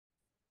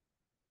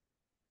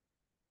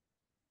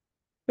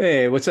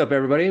Hey, what's up,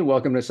 everybody?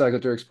 Welcome to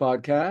Psychoturks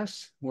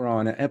Podcast. We're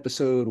on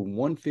episode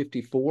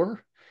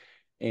 154,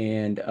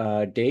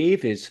 and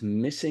Dave is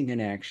missing in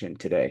action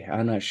today.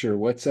 I'm not sure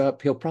what's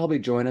up. He'll probably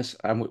join us.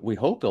 We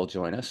hope he'll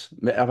join us.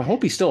 I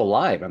hope he's still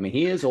alive. I mean,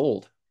 he is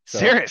old, so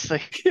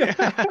Seriously.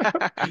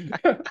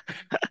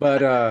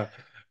 but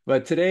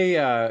but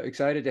today,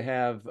 excited to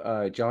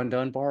have John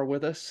Dunbar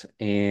with us,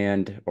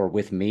 or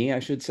with me, I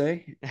should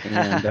say,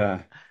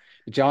 and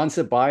John's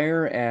a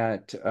buyer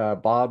at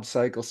Bob's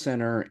Cycle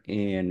Center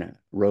in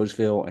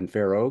Roseville and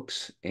Fair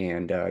Oaks,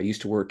 and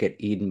used to work at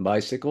Eden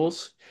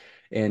Bicycles,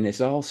 and is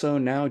also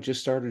now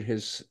just started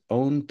his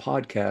own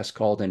podcast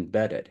called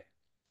Embedded.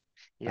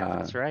 Yep, Uh,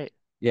 that's right.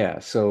 yeah,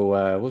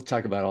 so we'll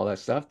talk about all that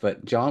stuff.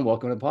 But John,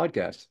 welcome to the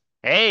podcast.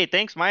 Hey,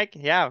 thanks, Mike.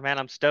 Yeah, man,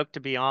 I'm stoked to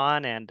be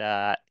on and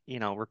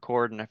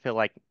record. And I feel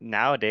like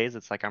nowadays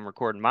it's like I'm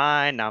recording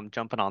mine, now I'm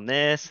jumping on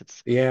this.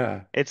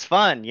 Yeah. It's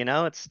fun,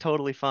 it's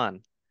totally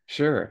fun.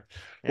 Sure.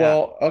 Yeah.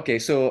 Well, okay,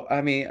 so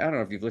I mean, I don't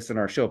know if you've listened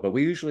to our show, but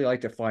we usually like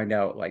to find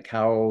out like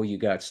how you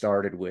got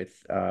started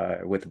with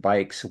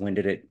bikes. When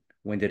did it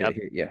Yep.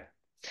 hit you?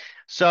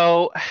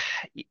 So,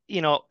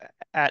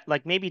 at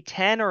like maybe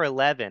 10 or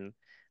 11,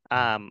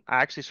 I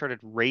actually started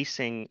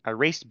racing. I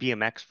raced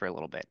BMX for a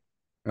little bit.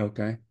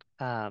 Okay.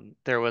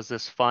 There was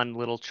this fun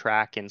little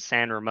track in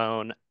San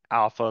Ramon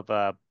off of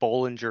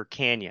Bollinger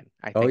Canyon,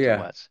 I Oh think it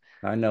yeah, was.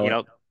 I know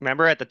it.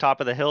 Remember at the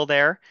top of the hill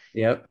there?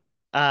 Yep.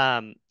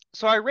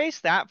 So I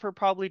raced that for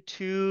probably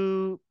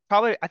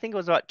I think it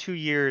was about 2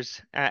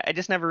 years. I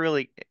just never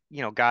really,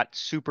 got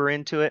super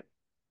into it.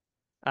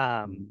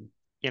 Um,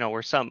 Mhm.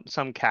 where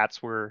some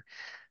cats were,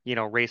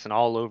 racing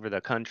all over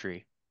the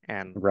country,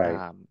 and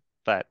Right.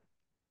 but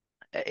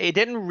it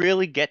didn't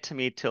really get to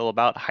me till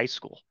about high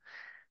school.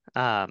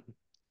 Um,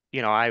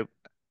 I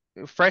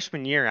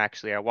freshman year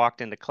actually, I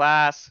walked into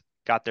class,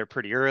 got there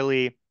pretty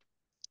early,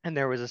 and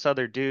there was this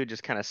other dude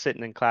just kind of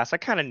sitting in class. I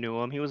kind of knew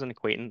him. He was an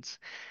acquaintance,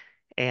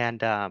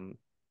 and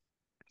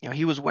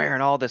he was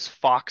wearing all this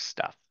Fox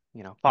stuff.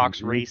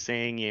 Fox Hmm.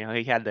 Racing.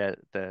 He had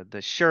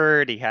the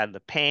shirt, he had the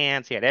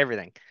pants, he had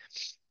everything.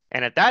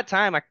 And at that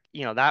time,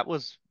 that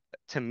was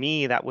to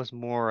me that was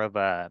more of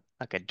a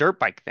like a dirt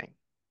bike thing,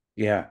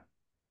 Yeah.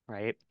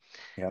 right?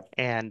 Yep.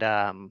 And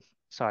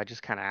so I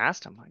just kind of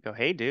asked him, I go,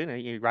 "Hey, dude,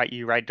 you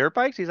ride dirt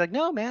bikes?" He's like,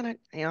 "No, man,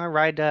 I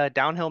ride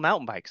downhill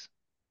mountain bikes."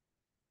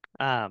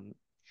 Um,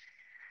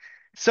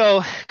 so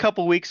a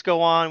couple weeks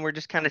go on, we're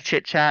just kind of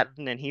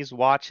chit-chatting, and he's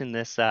watching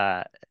this,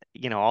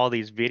 all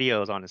these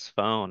videos on his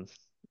phone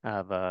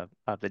of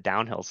the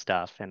downhill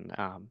stuff, and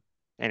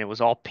it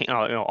was all pink,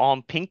 all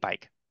on pink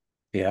bike.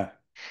 Yeah.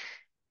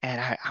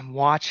 And I'm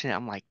watching it,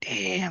 I'm like,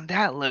 damn,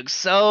 that looks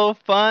so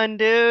fun,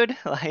 dude.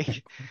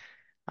 Like,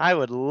 I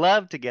would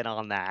love to get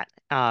on that.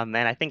 And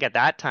I think at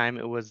that time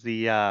it was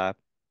the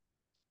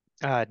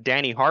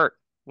Danny Hart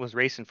was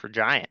racing for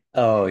Giant.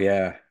 Oh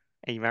yeah.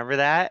 And you remember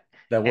that?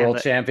 The And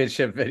World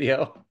Championship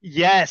video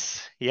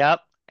yes,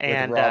 yep. with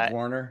And Rob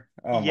Warner.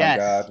 Oh my God,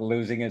 yes,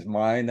 losing his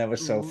mind. That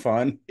was so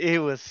fun. it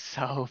was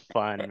so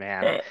fun,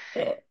 man.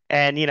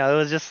 And it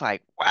was just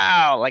like,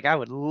 wow, like I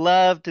would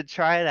love to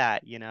try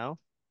that.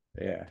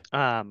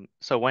 Yeah.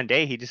 So one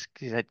day he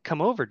said,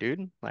 "Come over,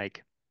 dude.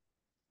 Like,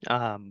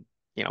 I'm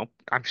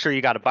sure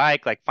you got a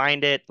bike, like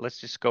find it, let's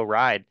just go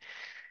ride."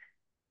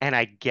 And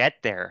I get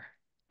there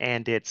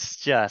and it's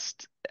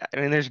just, I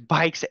mean, there's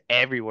bikes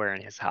everywhere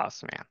in his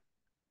house, man.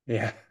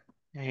 Yeah.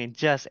 I mean,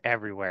 just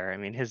everywhere. I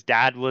mean, his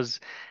dad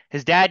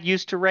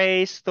used to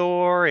race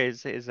Thor,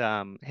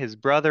 his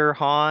brother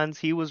Hans,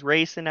 he was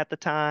racing at the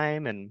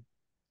time, and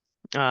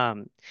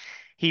um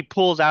he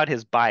pulls out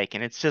his bike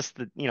and it's just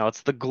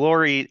it's the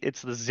glory,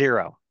 it's the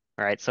zero.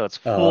 All right, so it's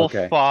Oh, full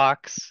okay.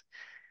 Fox,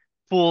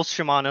 full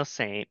Shimano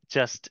Saint,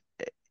 just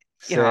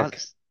Sick.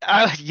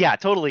 yeah,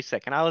 totally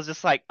sick. And I was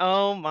just like,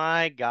 oh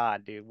my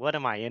God, dude, what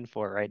am I in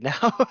for right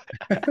now?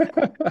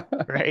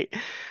 Right?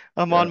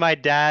 I'm on Yeah. my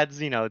dad's,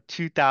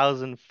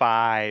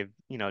 2005,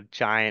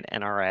 giant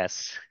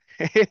NRS.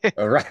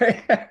 All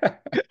right.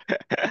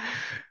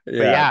 But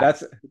Yeah, yeah,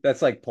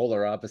 that's like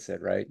polar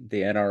opposite, right?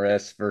 The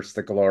NRS versus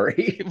the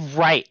Glory.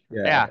 right.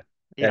 Yeah.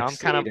 Yeah. I'm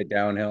kind XC of, to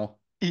downhill.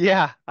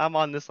 yeah, I'm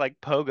on this like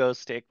pogo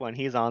stick when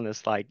he's on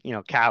this like,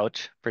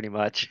 couch pretty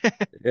much.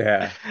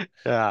 Yeah.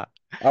 Yeah.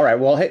 All right.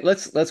 Well, hey,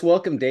 let's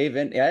welcome Dave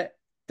in. Yeah. Oh,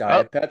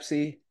 Diet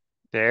Pepsi.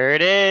 there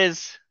it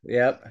is.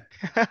 Yep.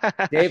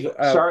 Dave,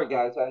 Sorry,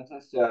 guys. I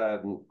just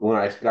when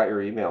I got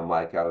your email,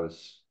 Mike, I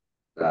was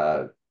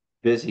uh,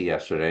 busy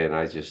yesterday, and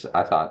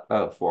I thought,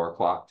 oh, 4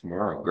 o'clock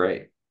tomorrow,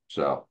 great.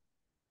 So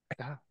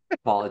Yeah,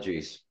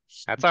 apologies.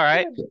 that's all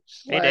right.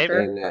 Hey, Dave.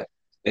 slacker.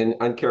 And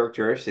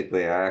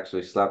uncharacteristically, I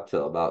actually slept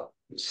till about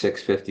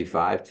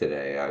 6:55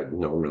 today. I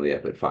normally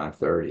up at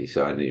 5:30,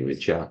 so I didn't even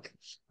check.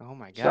 Oh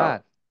my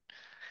God.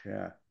 So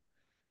Yeah.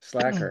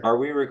 Slacker. are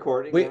we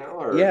recording We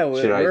now, yeah, or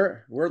we're should I?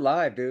 we're, we're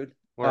live, dude.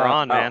 We're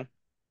on, Oh, man.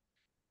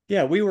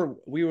 Yeah, we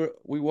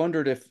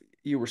wondered if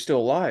you were still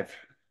alive.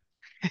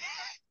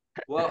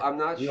 well, I'm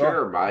not You are.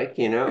 sure, Mike.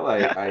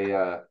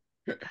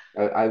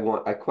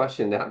 I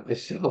questioned that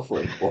myself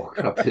when I woke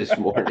up this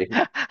morning.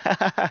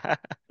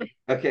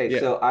 Okay, Yeah.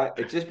 so I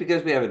just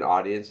because we have an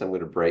audience, I'm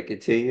going to break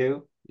it to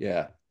you.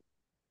 Yeah.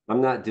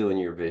 I'm not doing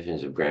your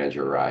Visions of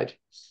Grandeur ride.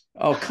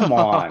 Oh, come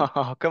on.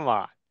 Oh, come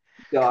on.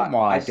 So Come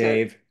I on, said,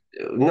 Dave.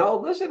 no,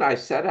 listen, I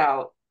set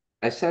out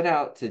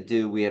to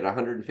do, we had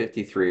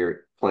 153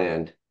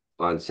 planned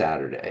on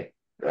Saturday,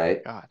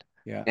 right? God.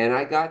 Yeah. And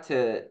I got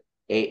to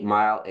 8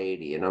 mile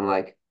 80, and I'm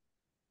like,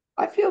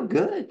 I feel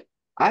good.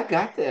 I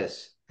got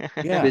this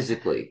Yeah.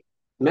 physically.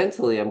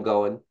 Mentally, I'm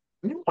going,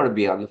 I don't want to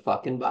be on the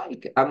fucking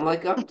bike. I'm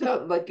like, I'm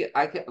done. Like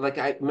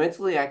I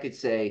mentally, I could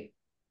say,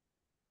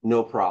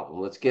 no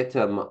problem. Let's get to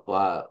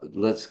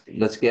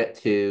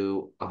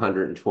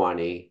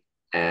 120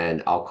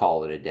 and I'll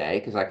call it a day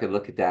because I could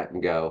look at that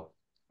and go,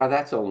 oh,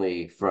 that's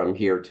only from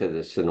here to the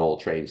Sinol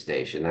train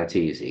station. That's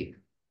easy.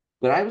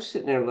 But I was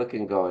sitting there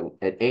looking, going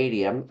at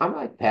 80, I'm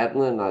like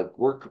pedaling, like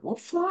we're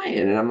flying,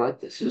 and I'm like,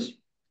 this is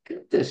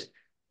good. This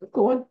I'm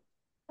going.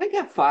 I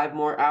got 5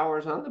 more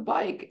hours on the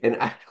bike, and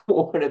I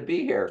don't want to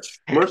be here.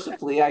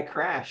 Mercifully, I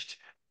crashed.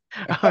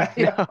 Oh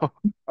no.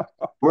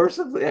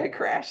 Mercifully, I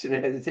crashed and I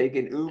had to take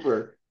an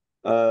Uber,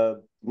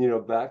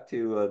 back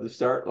to the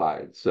start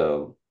line.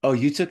 So Oh,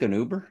 you took an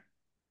Uber?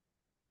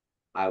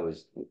 I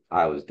was,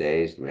 I was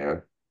dazed,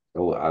 man.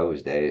 Oh, I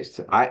was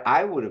dazed.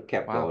 I would have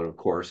kept Wow. going, of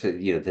course.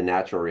 The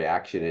natural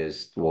reaction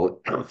is,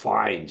 well, I'm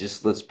fine.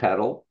 Just let's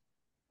pedal.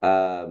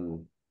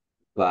 Um,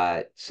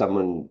 but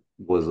someone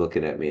was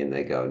looking at me and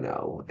they go,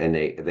 no, and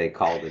they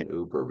called an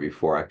Uber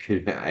before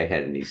I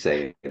had any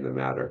say in the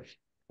matter,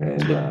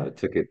 and So,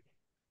 took it.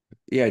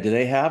 yeah, do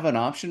they have an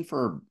option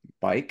for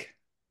bike?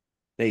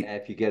 They,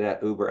 If you get an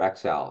Uber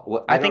XL.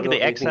 Well, I I don't think know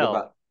the anything XL.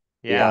 about,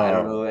 yeah, Yeah. I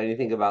don't know oh,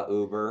 anything about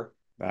Uber.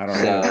 I don't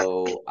either.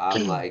 So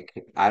I'm like,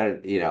 I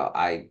don't,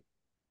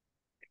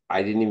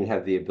 I didn't even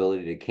have the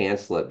ability to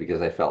cancel it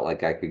because I felt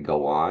like I could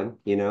go on.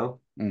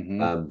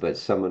 Hmm. But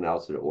someone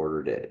else had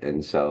ordered it.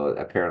 And so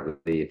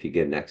apparently if you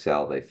get an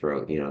XL, they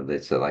throw,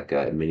 it's like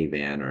a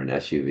minivan or an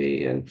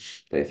SUV and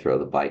they throw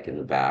the bike in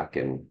the back.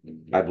 And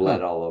I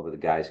bled Huh. all over the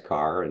guy's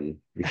car and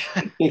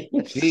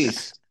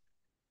Jeez.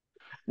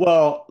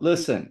 Well,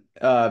 listen,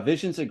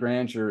 Visions of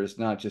Grandeur is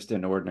not just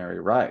an ordinary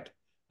ride.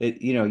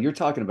 You're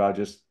talking about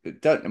just,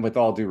 it doesn't, with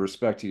all due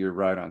respect to your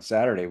ride on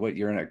Saturday, what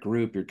you're in a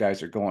group, your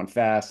guys are going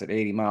fast at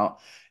 80 mile.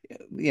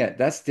 Yeah,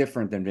 that's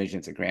different than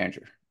Visions of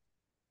Grandeur.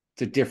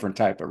 It's a different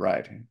type of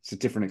ride. It's a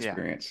different Yeah.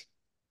 experience.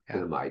 the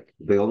Yeah. mic.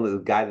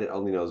 The guy that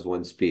only knows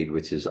one speed,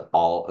 which is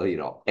all,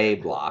 A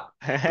block,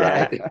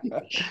 right?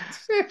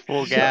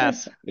 Full So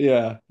gas.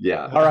 Yeah.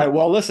 yeah. All right.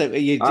 Well, listen,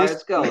 you All right, just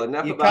let's go.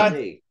 Enough you about got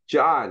me.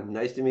 John,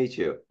 nice to meet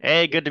you.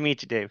 Hey, good to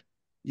meet you, Dave.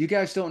 you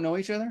guys don't know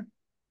each other?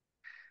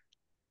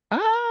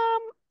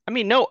 I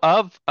mean, no,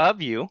 of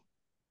you.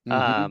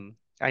 Hmm.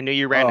 I knew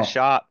you ran a Oh,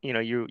 shop.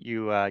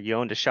 You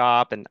owned a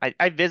shop, and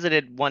I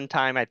visited one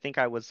time. I think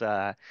I was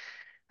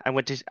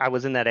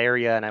in that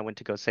area, and I went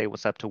to go say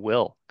what's up to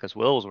Will because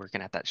Will was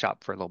working at that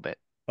shop for a little bit.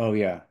 oh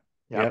yeah.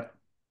 Yep. Yep.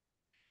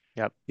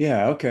 Yep.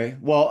 Yeah, okay.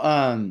 Well,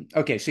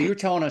 okay, so you're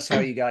telling us how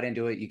you got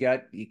into it. You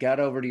got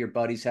over to your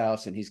buddy's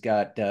house and he's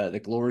got the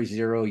Glory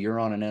Zero, you're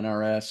on an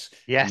NRS, and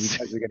you Yes.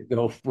 guys are gonna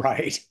go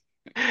right.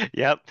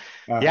 Yep.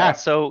 Yeah. Uh-huh.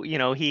 So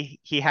he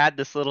had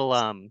this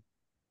little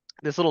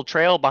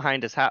trail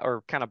behind his house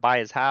or kind of by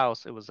his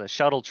house. It was a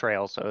shuttle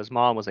trail, so his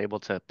mom was able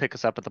to pick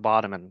us up at the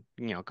bottom and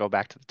go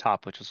back to the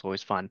top, which was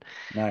always fun.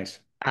 Nice.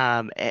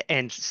 From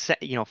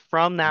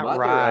that Mother of the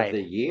ride,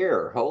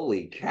 year.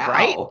 Holy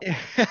right? cow.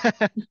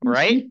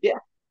 Right? Yeah.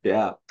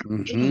 Yeah.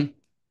 Hmm.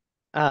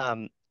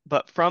 Um,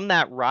 but from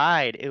that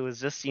ride, it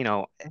was just,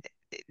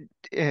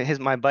 his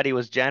my buddy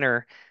was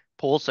Jenner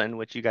Poulsen,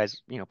 which you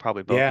guys,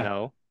 probably both Yeah.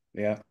 know.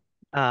 Yeah.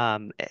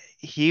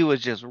 He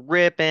was just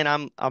ripping.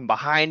 I'm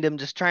behind him,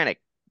 just trying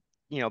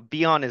to,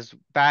 be on his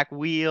back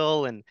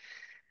wheel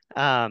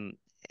um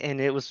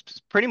and it was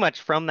pretty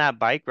much from that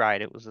bike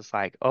ride, it was just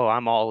like, oh,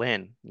 I'm all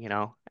in,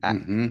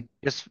 Hmm.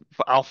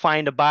 I'll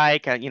find a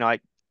bike. I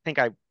think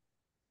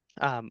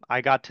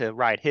I got to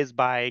ride his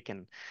bike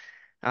and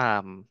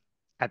Um,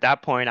 at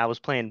that point, I was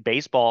playing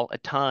baseball a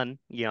ton.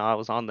 I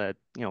was on the,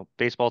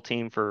 baseball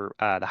team for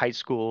the high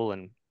school,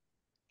 and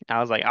I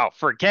was like, oh,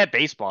 forget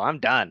baseball. I'm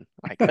done.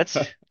 Like,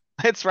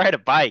 let's ride a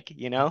bike.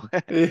 Yeah.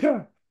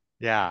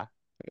 Yeah.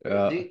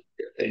 Uh,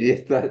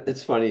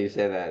 It's funny you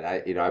say that.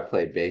 I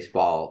played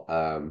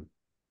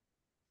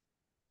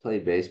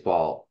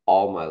baseball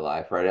all my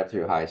life, right up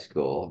through high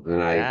school.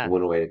 Then I Yeah.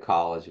 went away to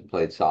college and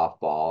played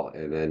softball.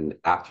 And then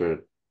after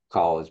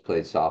college,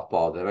 played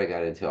softball. Then I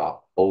got into a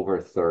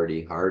over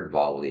 30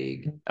 hardball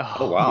league,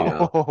 oh you wow.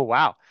 know. Oh,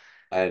 wow.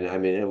 And I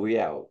mean,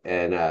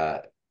 yeah,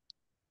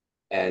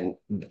 and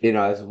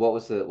as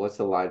what's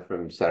the line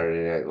from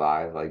Saturday Night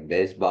Live? Like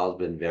baseball's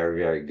been very,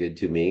 very good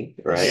to me,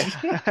 right?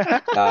 Yeah.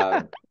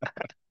 Um,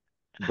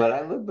 but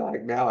I look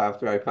back now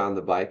after I found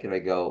the bike and I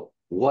go,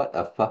 what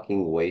a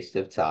fucking waste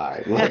of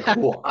time. Like,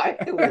 why?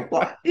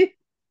 Why?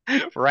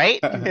 Right?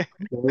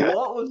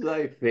 What was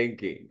I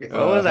thinking? What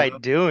was I Uh-huh.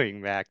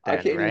 doing back then,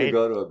 right?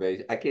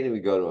 I can't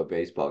even go to a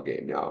baseball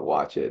game now and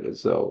watch it. And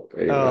so,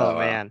 anyways, Oh, Uh,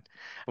 man.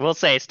 I will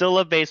say, I still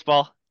love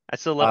baseball. I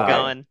still love okay. wow.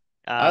 going.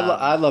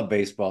 I Um, love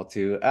baseball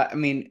too. I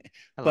mean,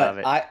 I love but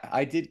it.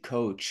 I did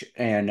coach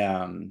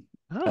and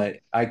Oh,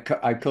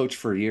 I coached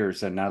for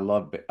years and I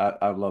love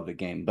the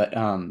game. But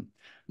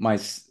my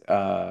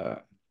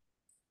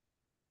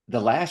the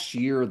last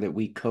year that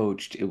we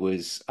coached, it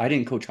was I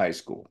didn't coach high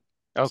school.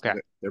 So okay.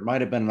 there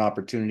might have been an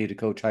opportunity to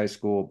coach high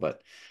school,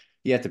 but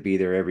you have to be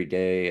there every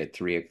day at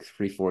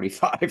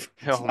 3:45.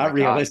 It's Oh my not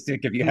God.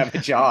 realistic if you have a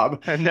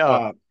job. No.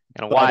 Uh,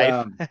 And a but wife.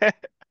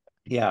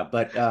 yeah,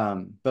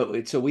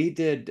 so we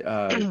did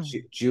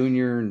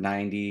junior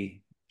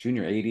 90,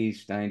 junior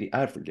 80s, 90,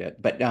 I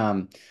forget. But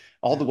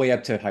all Yeah. the way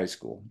up to high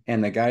school.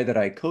 And the guy that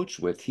I coached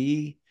with,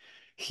 he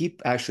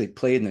actually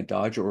played in the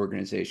Dodger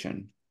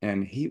organization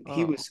and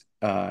Oh,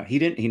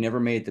 he never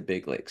made the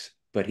big leagues,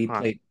 but he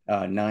huh. played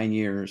 9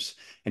 years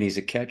and he's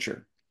a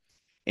catcher.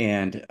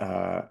 And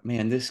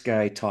man, this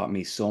guy taught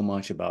me so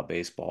much about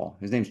baseball.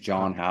 His name's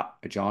Wow.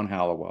 John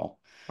Hallowell.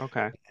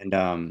 Okay. And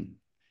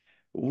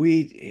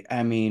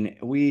I mean,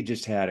 we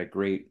just had a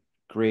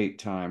great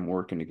time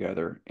working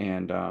together,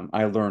 and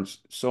I learned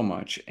so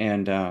much.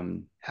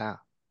 And Yeah.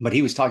 but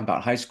he was talking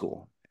about high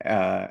school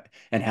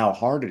and how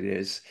hard it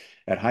is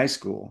at high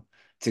school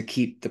to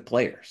keep the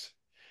players.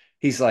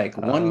 He's like,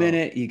 one Oh.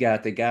 minute you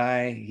got the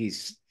guy,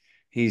 he's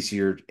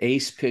your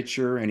ace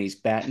pitcher and he's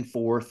batting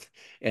fourth,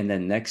 and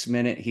then next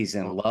minute he's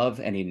in Oh. love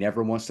and he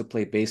never wants to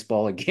play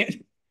baseball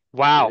again.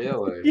 Wow.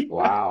 Really? Yeah.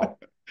 Wow.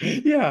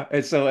 Yeah.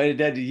 And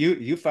then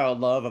you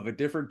found love of a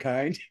different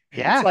kind. It's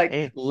Yeah. like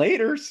Hey.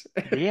 laters.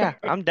 Yeah.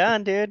 I'm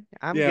done, dude.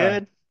 I'm Yeah.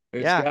 good.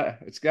 Yeah.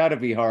 It's got to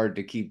be hard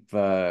to keep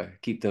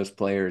those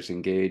players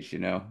engaged,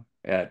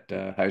 at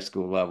high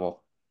school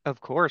level. Of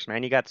course,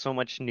 man. You got so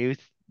much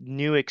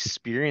new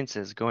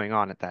experiences going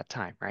on at that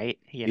time, right?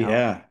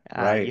 Yeah,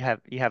 You right.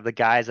 have the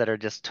guys that are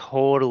just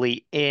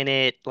totally in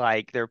it,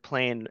 like they're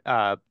playing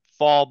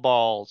fall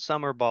ball,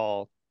 summer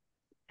ball,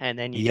 and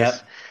then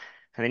Yep.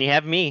 and then you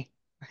have me.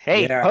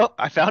 Hey, Yeah. oh,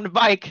 I found a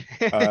bike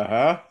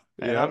Uh-huh.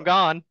 and I'm Yep.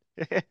 gone.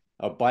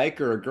 A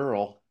bike or a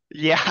girl.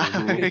 Yeah,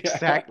 Hmm.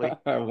 exactly.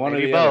 Yeah. One or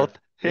Maybe the other. both.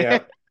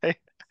 Yep. Yeah.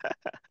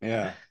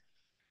 Yeah.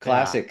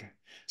 Classic.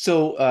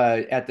 So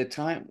at the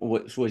time,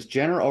 was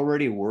Jenner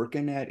already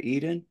working at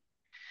Eden?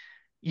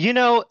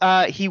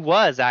 He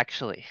was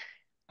actually.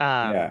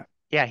 Yeah.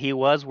 Yeah, he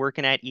was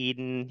working at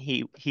Eden.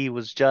 He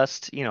was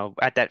just,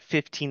 at that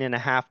 15 and a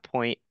half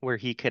point where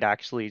he could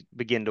actually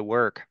begin to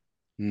work.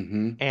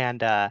 Mm-hmm.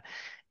 And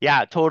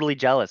yeah, totally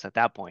jealous at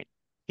that point.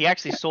 He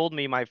actually sold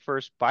me my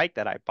first bike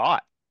that I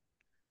bought.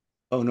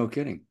 Oh, no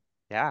kidding.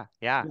 Yeah,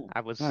 yeah. Yeah.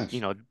 I was, Nice.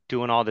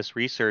 doing all this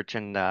research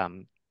and I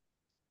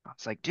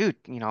was like, dude,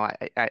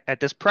 at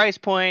this price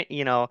point,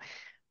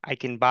 I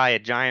can buy a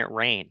giant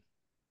Rain.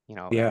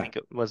 I Yeah. think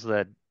it was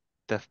the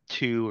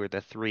two or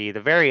the three,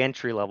 the very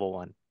entry level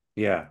one.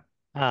 Yeah.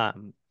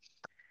 Um,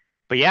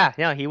 but yeah,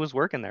 yeah, he was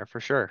working there for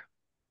sure.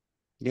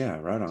 Yeah.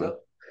 Right on. So,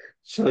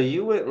 so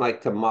you went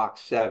like to Mach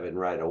 7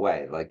 right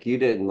away. Like you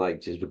didn't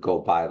like just go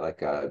buy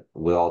like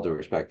with all due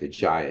respect, a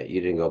Giant.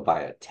 You didn't go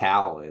buy a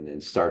Talon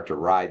and start to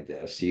ride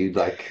this. You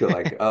like,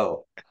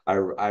 oh,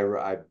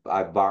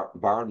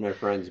 borrowed my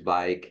friend's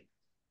bike.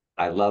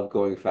 I love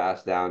going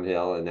fast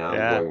downhill, and now I'm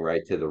Yeah. going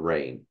right to the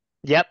rain.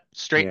 Yep,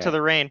 straight to Yeah.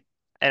 the Rain.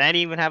 And I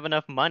didn't even have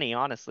enough money,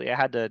 honestly. I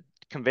had to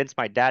convince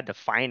my dad to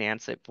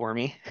finance it for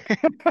me.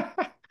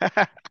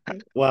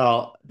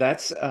 Well,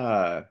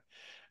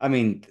 I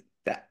mean,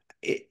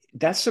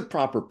 that's the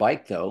proper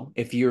bike though.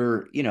 If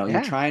you're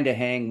Yeah, trying to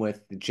hang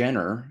with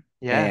Jenner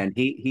yeah, and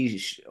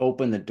he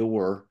opened the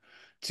door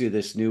to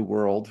this new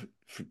world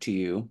to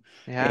you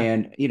yeah,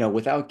 and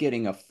without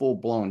getting a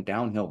full-blown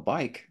downhill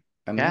bike,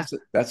 I mean yeah,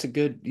 that's a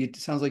good it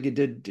sounds like you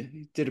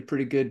did a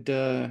pretty good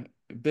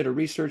bit of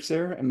research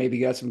there and maybe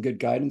got some good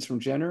guidance from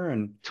Jenner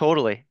and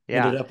totally.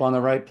 Yeah, ended up on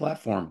the right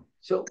platform.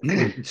 So,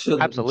 so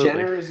absolutely.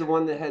 Jenner is the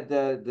one that had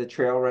the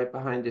trail right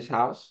behind his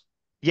house.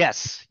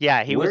 Yes,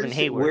 yeah, he was in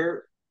Hayward.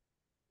 Where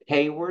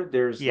Hayward?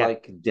 There's Yep.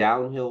 like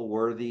downhill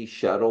worthy,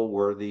 shuttle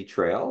worthy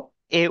trail.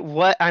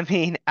 I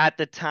mean, at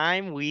the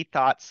time we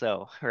thought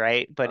so,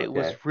 right? But it Okay.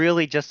 was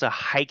really just a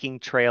hiking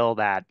trail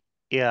that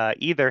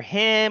either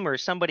him or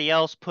somebody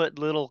else put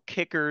little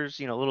kickers,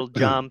 little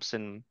jumps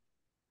and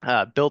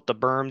built the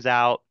berms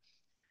out.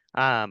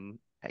 Um,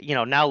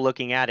 now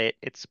looking at it,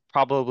 it's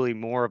probably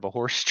more of a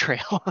horse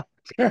trail.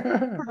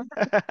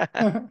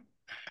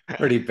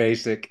 Pretty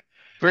basic.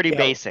 Pretty Yeah.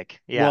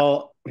 basic. Yeah.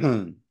 Well,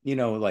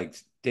 like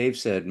Dave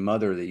said,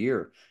 Mother of the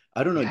Year.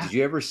 I don't know. Yeah. Did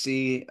you ever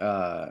see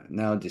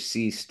now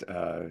deceased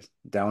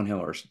downhill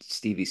or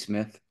Stevie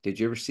Smith? Did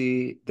you ever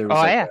see there was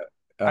Oh, like yeah.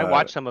 a I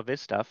watched some of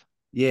his stuff.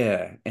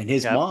 yeah, and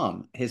his Yep.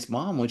 mom, his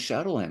mom would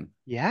shuttle him.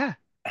 Yeah.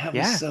 That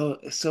was Yeah.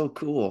 so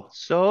cool.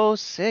 So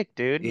sick,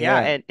 dude. Yeah,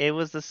 Yeah. and it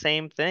was the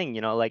same thing,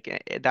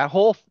 like their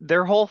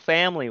whole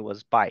family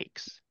was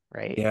bikes,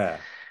 right? Yeah.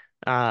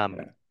 Um,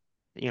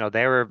 Yeah.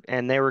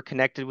 they were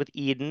connected with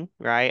Eden,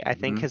 right? I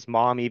think Hmm. his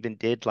mom even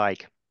did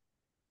like,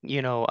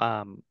 you know,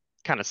 um,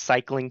 kind of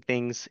cycling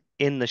things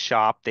in the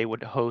shop. They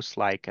would host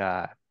like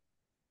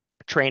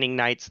training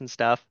nights and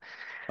stuff.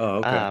 Oh,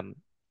 okay. Um,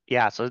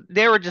 yeah, so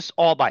they were just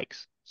all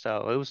bikes.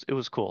 So it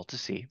was cool to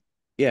see.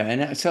 Yeah,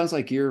 and it sounds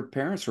like your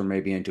parents were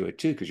maybe into it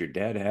too, because your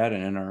dad had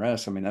an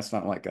NRS. I mean, that's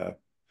not like a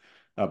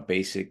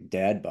basic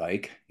dad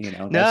bike,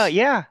 No, that's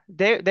yeah,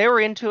 they were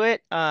into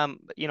it.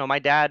 My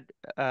dad,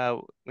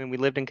 when we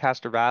lived in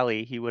Castor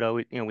Valley, he would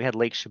always, we had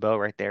Lake Chabot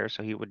right there,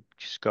 so he would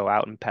just go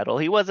out and pedal.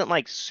 He wasn't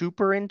like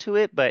super into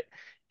it, but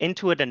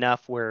into it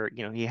enough where,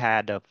 he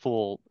had a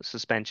full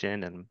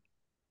suspension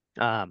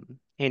and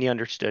he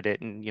understood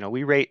it. And,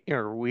 we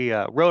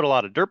rode a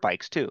lot of dirt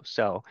bikes too,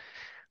 so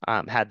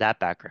had that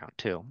background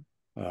too.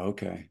 oh,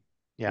 okay.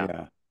 Yeah.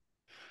 Yeah.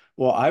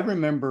 Well, I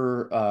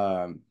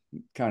remember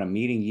kind of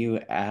meeting you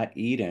at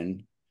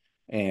Eden,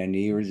 and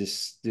you were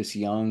just this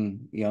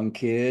young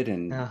kid,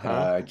 and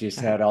Uh-huh. just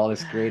had all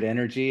this great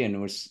energy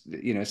and was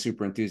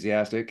super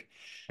enthusiastic.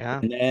 Yeah.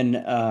 And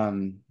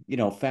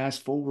then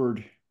fast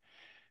forward,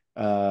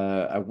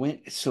 I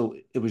went. So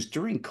it was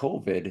during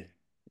COVID,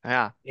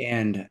 Yeah.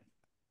 and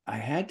I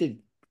had to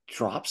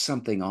drop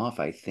something off,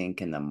 I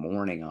think, in the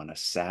morning on a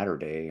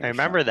Saturday I or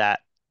remember something. that.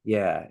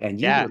 Yeah, and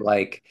you were Yeah.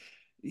 like,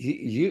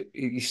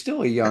 you're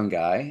still a young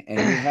guy,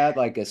 and you had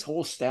like this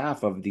whole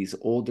staff of these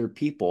older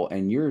people,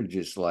 and you're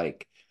just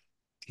like,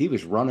 he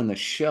was running the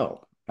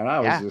show, and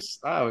Yeah.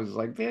 I was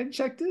like, man,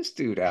 check this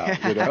dude out.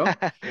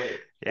 Wait,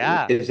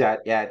 Yeah. is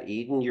that at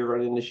Eden you're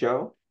running the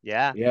show?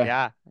 Yeah, Yeah,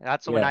 yeah.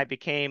 That's when I yeah.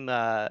 became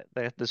the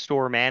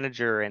store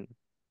manager, and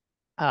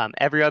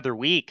every other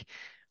week,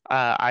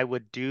 I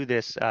would do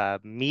this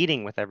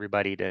meeting with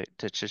everybody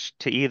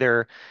to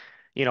either,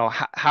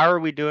 how are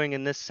we doing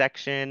in this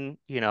section?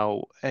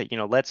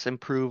 Let's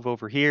improve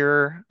over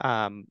here.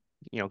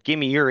 Give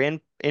me your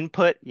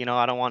input.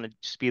 I don't want to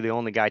just be the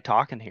only guy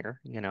talking here.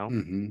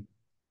 Hmm.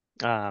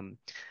 Um,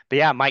 but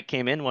yeah, Mike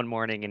came in one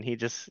morning and he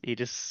just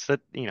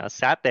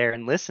sat there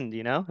and listened.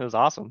 It was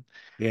awesome.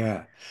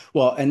 Yeah.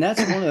 Well, and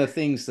that's one of the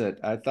things that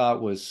I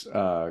thought was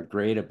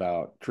great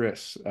about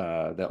Chris,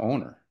 the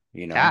owner,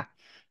 Yeah,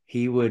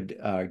 He would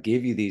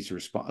give you these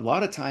a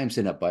lot of times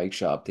in a bike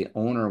shop, the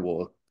owner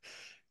will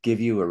give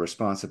you a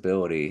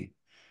responsibility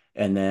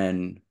and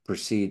then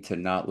proceed to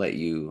not let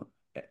you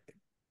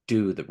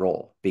do the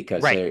role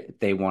because right.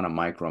 they want to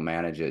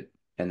micromanage it,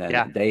 and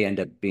Yeah, then they end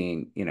up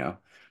being,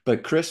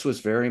 but Chris was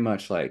very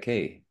much like,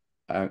 hey,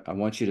 I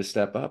want you to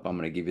step up. I'm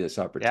going to give you this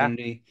yeah.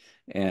 opportunity,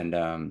 and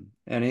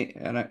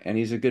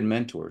he's a good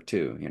mentor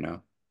too,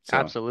 So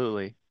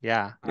Absolutely.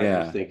 Yeah. I just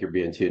yeah. think you're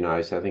being too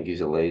nice. I think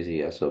he's a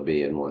lazy SOB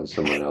and wants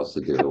someone else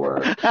to do the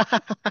work.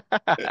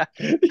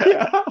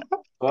 Yeah.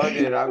 Well,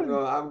 dude, I'm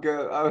going. I'm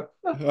good.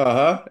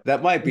 Uh-huh.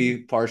 That might be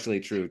partially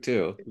true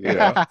too.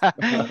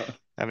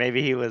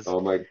 Maybe he was. Oh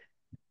my!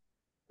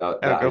 Oh,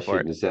 I go for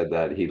shouldn't have said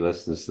that. He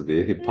listens to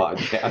the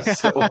podcast,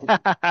 so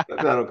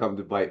it. that'll come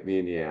to bite me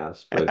in the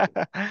ass. But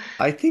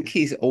I think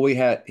he always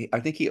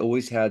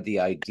had the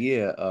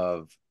idea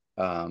of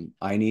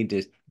I need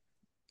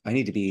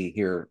to be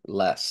here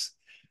less,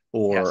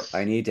 or I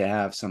Yes, need to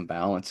have some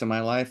balance in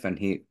my life, and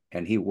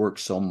he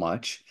works so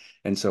much,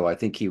 and so I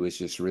think he was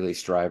just really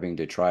striving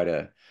to try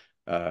to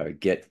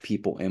get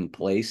people in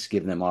place,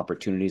 give them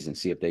opportunities, and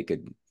see if they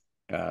could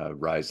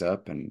rise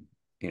up. And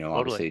totally.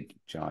 obviously,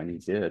 John, you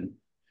did.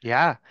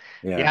 Yeah.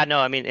 Yeah, Yeah, no,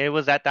 I mean, it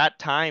was at that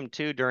time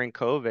too during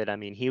COVID. I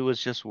mean, he was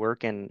just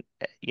working,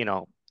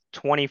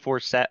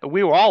 24/7.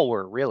 We all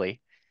were really,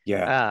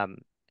 yeah, um,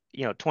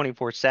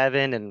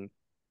 24/7. And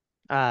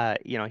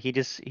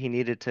he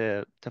needed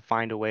to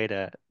find a way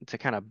to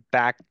kind of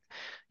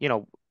you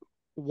know,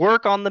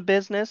 work on the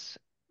business,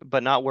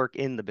 but not work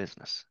in the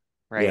business,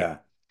 right? yeah,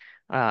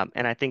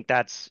 And I think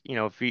that's,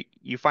 if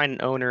you find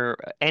an owner,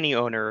 any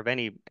owner of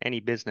any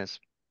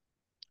business,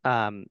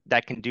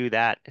 that can do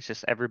that. It's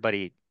just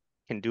everybody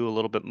can do a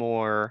little bit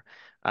more,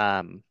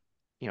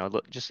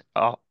 just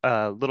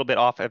a little bit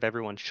off of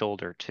everyone's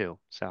shoulder too.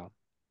 So,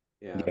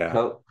 yeah, yeah,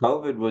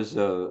 COVID was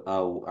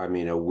I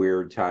mean, a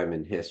weird time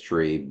in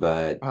history,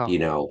 but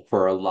oh,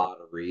 for a lot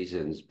of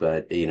reasons.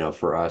 But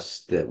for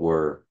us that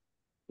were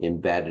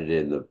embedded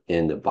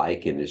in the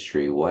bike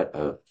industry, what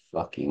a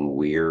fucking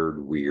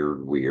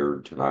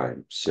weird time. oh my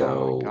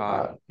So,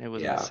 God, it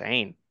was yeah,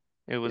 insane.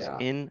 It was yeah,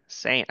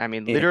 insane. I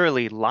mean, yeah,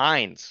 literally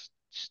lines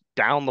just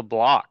down the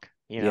block.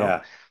 yeah,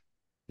 yeah.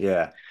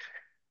 Yeah.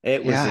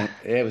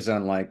 It was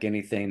unlike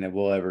anything that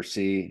we'll ever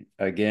see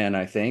again,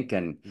 I think.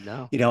 And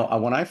No.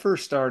 when I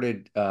first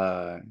started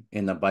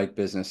in the bike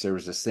business, there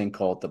was this thing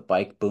called the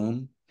bike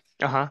boom,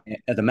 Uh-huh.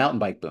 the mountain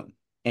bike boom.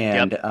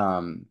 Yep.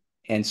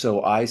 And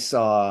so I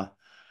saw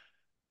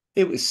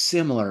it was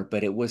similar,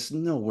 but it was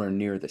nowhere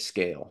near the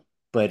scale.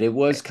 But it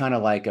was kind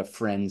of like a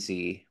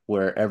frenzy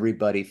where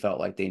everybody felt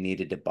like they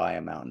needed to buy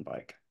a mountain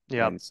bike.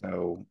 Yep. And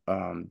so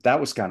that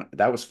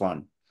was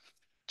fun.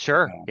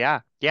 Sure.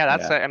 Yeah. Yeah.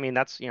 Yeah. I mean,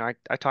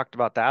 I talked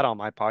about that on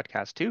my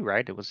podcast too,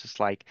 right? It was just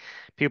like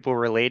people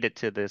related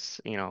to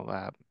this,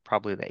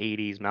 probably the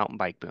 80s mountain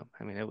bike boom.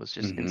 I mean, it was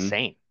just Hmm.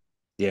 insane.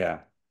 Yeah.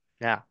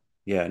 Yeah.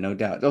 Yeah, no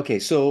doubt. Okay,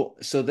 so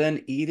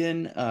then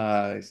Eden,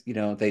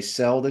 they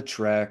sell the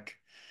Trek,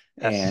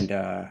 and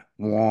Yes.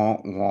 wah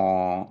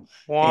wah,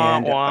 Wah,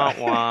 and wah,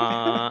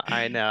 wah.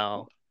 I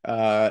know.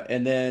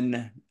 and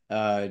then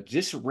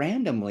just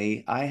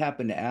randomly, I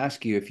happened to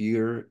ask you if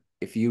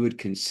you would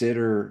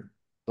consider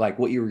like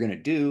what you were going to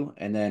do,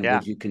 and then Yeah.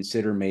 would you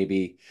consider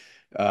maybe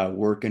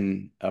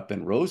working up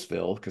in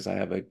Roseville because I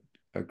have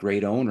a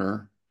great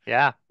owner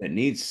Yeah. that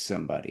needs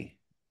somebody,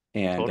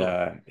 Totally.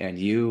 and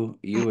you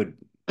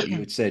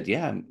had said,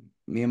 yeah,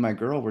 me and my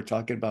girl were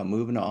talking about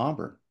moving to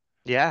Auburn.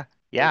 Yeah.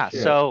 Oh Yeah.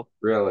 shit. So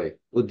Really?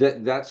 Well,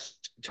 that's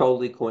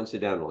totally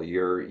coincidental.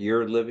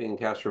 You're living in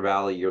Castro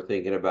Valley, you're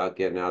thinking about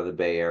getting out of the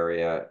Bay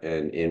Area,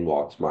 and in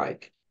walks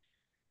Mike.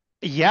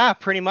 yeah,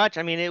 pretty much.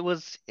 I mean, it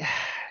was,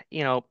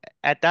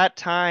 at that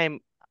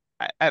time,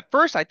 at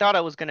first I thought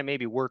I was going to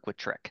maybe work with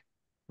Trick,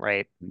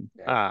 right?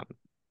 Okay. Um,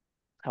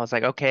 I was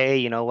like, okay,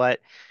 you know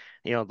what?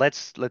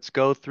 Let's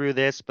go through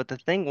this. But the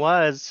thing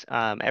was,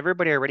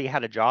 everybody already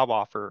had a job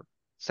offer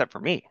except for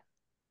me.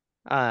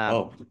 Um,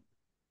 Oh,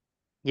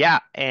 yeah,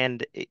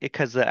 and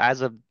because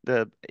as of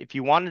if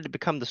you wanted to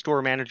become the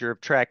store manager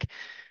of Trek,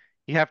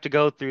 you have to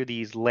go through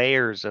these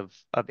layers of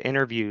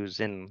interviews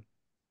and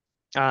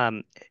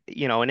um,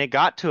 and it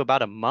got to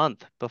about a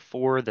month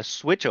before the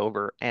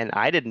switchover, and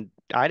I didn't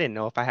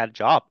know if I had a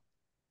job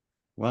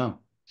wow.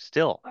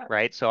 still,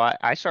 right? So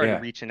I started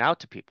Yeah. reaching out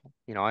to people.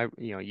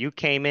 You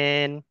came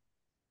in.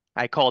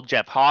 I called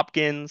Jeff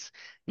Hopkins,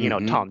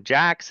 Mm-hmm. Tom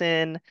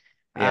Jackson.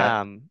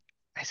 Yeah. Um,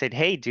 I said,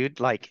 hey, dude,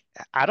 like,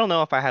 I don't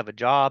know if I have a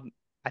job.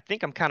 I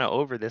think I'm kind of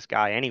over this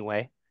guy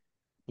anyway,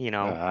 you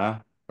know, Uh-huh.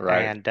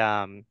 Right. and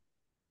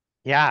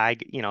yeah,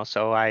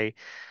 so I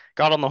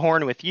got on the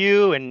horn with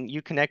you, and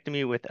you connected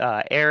me with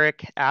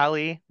Eric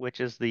Alley, which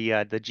is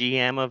the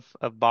GM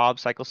of Bob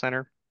Cycle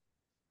Center,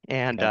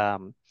 and Yeah.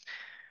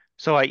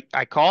 so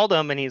I called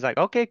him, and he's like,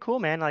 okay, cool,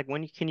 man. Like,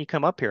 when can you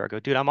come up here? I go,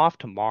 dude, I'm off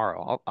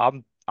tomorrow.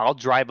 I'll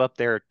drive up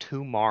there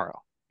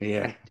tomorrow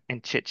Yeah.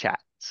 and chit chat.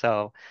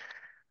 So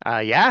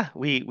yeah,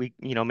 we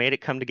made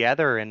it come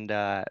together, and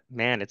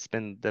man, it's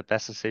been the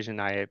best decision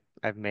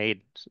I've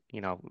made,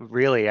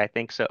 really, I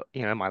think so,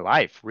 in my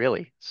life,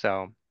 really.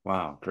 So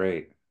Wow,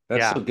 great.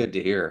 That's yeah, so good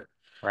to hear.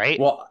 right?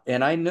 Well,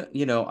 and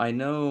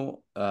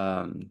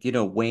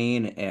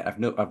Wayne,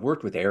 and I've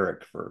worked with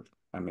Eric for,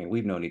 I mean,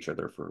 we've known each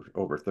other for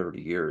over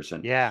 30 years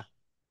Yeah,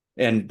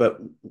 but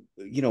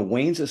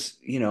Wayne's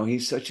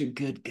he's such a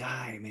good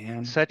guy,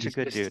 man. such a He's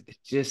good dude.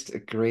 just a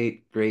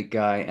great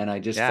guy. And I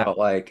just Yeah, felt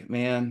like,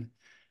 man,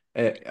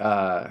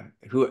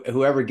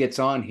 whoever gets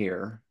on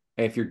here,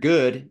 if you're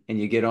good and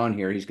you get on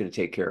here, he's going to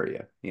take care of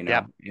you,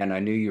 yep, And I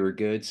knew you were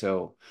good,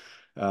 so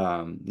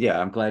yeah,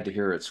 I'm glad to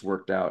hear it's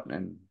worked out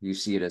and you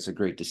see it as a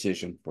great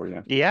decision for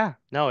you. yeah.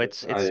 No,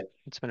 it's I it's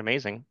it's been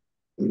amazing.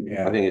 I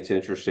Yeah. think it's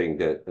interesting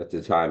that at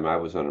the time I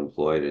was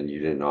unemployed and you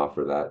didn't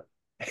offer that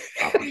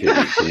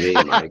opportunity to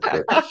me, Mike.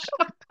 But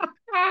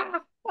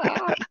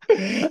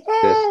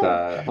just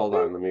hold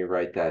on, let me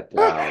write that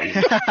down.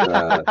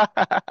 Uh,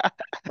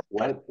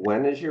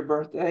 when is your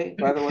birthday,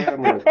 by the way?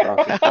 I'm going to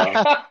cross this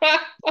off.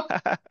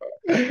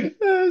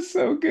 That's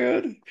so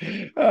good.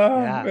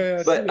 Oh Yeah,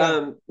 man, But yeah.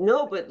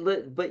 no, but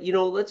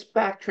let's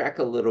backtrack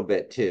a little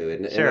bit too,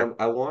 and sure.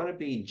 I want to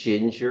be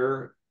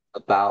ginger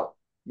about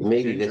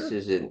maybe this Ginger?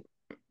 isn't.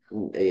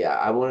 Yeah,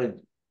 I want to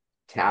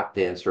tap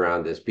dance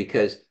around this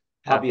because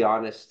I'll Yeah, be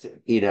honest,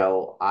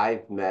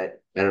 I've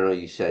met, I don't know,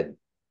 you said,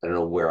 I don't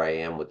know where I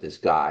am with this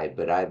guy,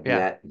 but I've yeah,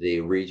 met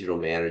the regional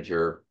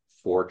manager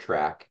for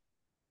track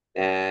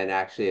and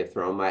actually have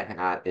thrown my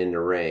hat in the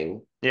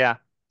ring yeah,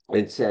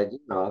 and said,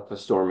 if a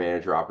store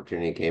manager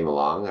opportunity came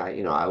along,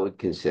 I would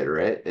consider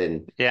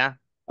it. yeah.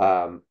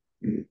 Um,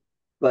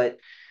 but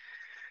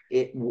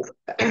it,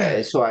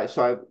 so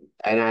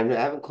and I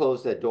haven't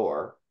closed that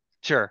door,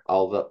 Sure.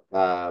 although,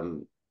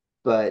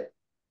 but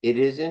it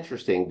is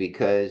interesting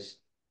because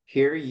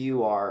here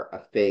you are a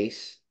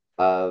face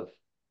of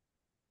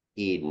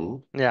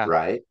Eden, Yeah.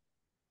 right?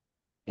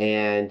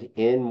 And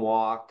in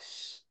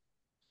walks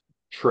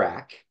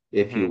Trek,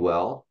 if you Hmm.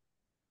 will,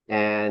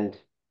 and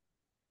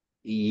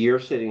you're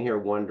sitting here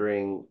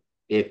wondering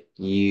if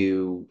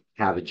you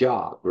have a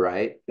job,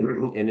 right?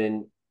 And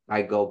then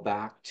I go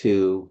back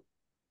to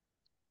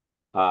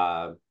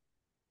uh,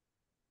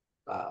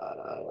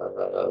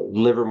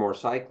 Livermore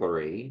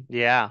Cyclery,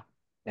 Yeah,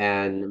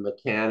 and the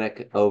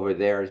mechanic over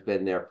there has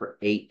been there for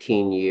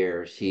 18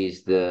 years.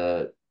 He's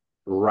the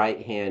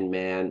right-hand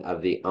man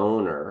of the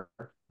owner,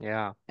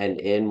 yeah, and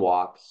in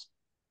walks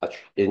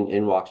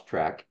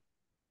Trek,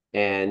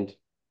 and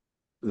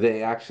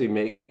they actually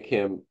make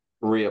him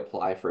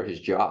reapply for his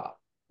job,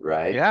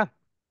 right? yeah.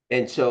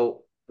 And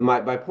so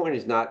my point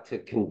is not to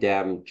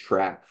condemn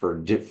Trek for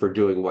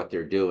doing what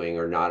they're doing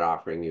or not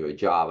offering you a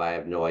job. I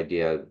have no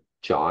idea,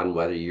 John,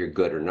 whether you're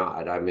good or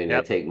not. I mean,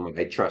 Yep.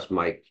 I trust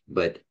Mike,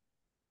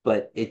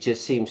 but it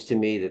just seems to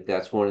me that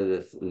that's one of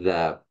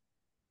the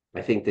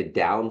I think the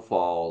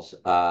downfalls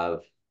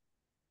of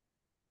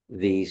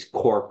these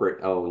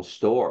corporate owned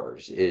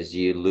stores is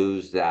you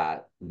lose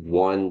that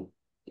one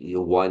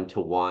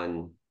to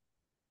one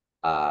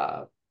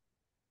uh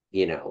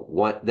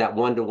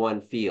one to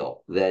one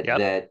feel Yep.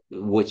 that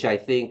which I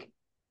think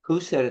who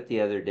said it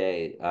the other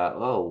day?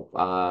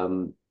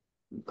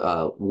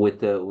 with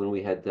the when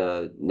we had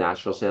the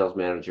national sales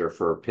manager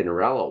for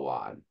Pinarello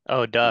on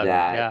Oh, Doug.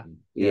 that, Yeah.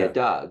 yeah, Yeah.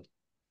 Doug,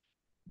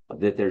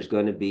 that there's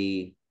going to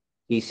be,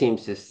 he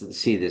seems to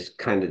see this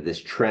kind of this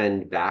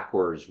trend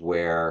backwards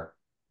where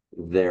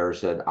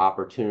there's an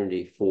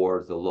opportunity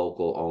for the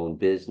local owned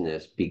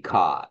business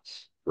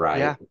because, right?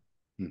 Yeah.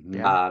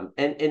 Yeah.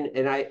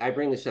 And I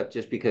bring this up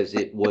just because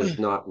it was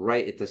not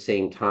right at the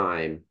same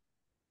time.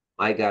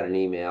 I got an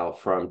email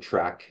from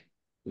Trek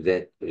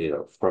that,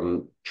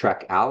 from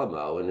Trek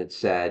Alamo, and it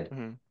said,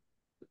 hmm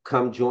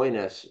come join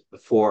us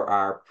for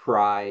our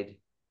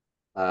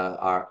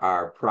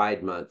our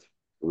Pride Month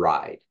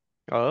ride,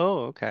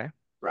 Oh, okay.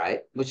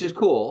 right? Which is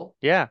cool,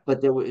 Yeah.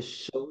 but there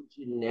was so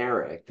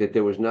generic that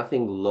there was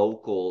nothing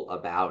local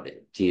about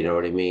it. Do you know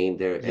what I mean?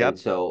 There, Yep. and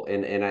so,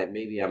 and I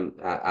maybe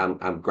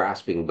I'm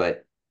grasping,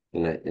 but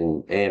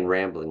and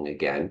rambling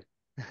again,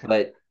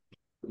 but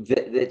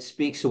that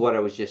speaks to what I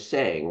was just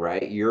saying,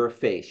 right? You're a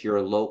face, you're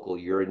a local,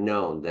 you're a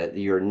known, that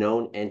you're a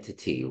known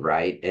entity,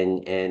 right?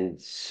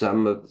 And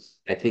some of,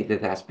 I think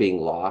that that's being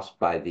lost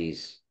by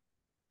these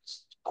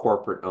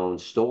corporate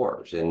owned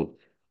stores. And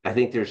I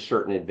think there's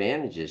certain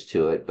advantages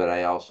to it, but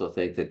I also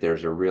think that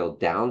there's a real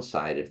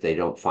downside if they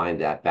don't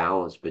find that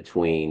balance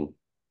between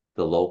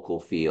the local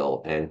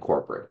feel and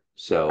corporate.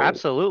 So,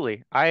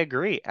 Absolutely. I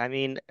agree. I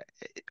mean,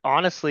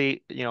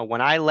 honestly,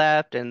 when I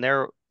left and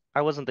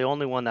I wasn't the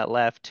only one that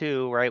left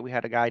too, right? We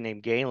had a guy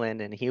named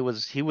Galen and he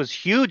was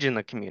huge in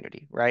the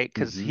community, right?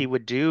 Because he Hmm.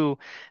 would do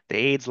the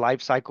AIDS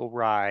life cycle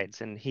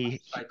rides and life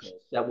he cycles.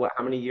 That what?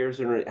 How many years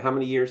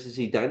has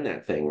he done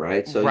that thing?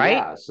 Right. So right?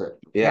 yeah. So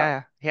yeah.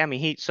 Yeah. Yeah. I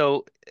mean,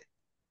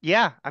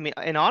 yeah, I mean,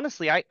 and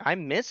honestly, I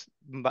miss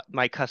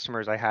my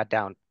customers I had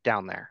down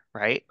there,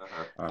 right?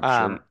 Uh-huh. I'm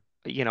Um,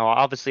 sure.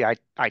 Obviously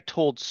I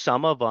told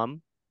some of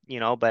them,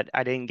 but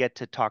I didn't get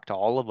to talk to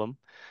all of them.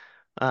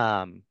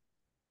 Um,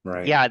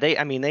 Right. yeah,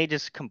 I mean, they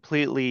just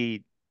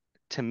completely,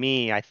 to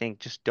me, I think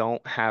just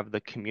don't have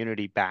the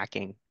community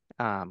backing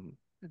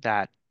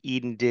that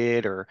Eden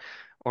did or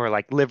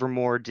like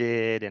Livermore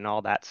did and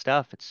all that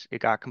stuff. It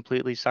got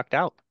completely sucked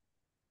out.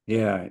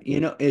 Yeah.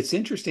 It's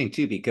interesting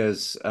too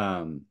because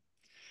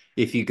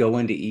if you go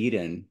into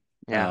Eden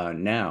Yeah.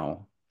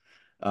 now,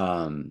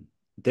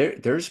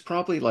 there's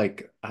probably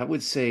like I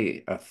would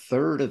say a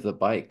third of the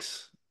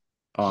bikes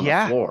on the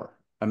Yeah. floor.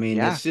 I mean,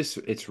 Yeah.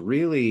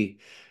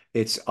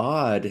 it's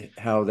odd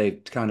how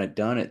they've kind of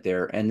done it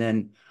there. And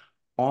then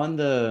on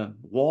the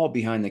wall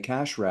behind the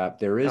cash wrap,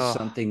 there is Oh,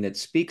 something that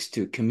speaks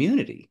to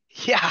community.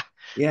 yeah.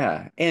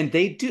 Yeah, and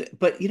they do,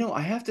 but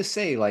I have to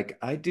say, like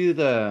I do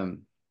the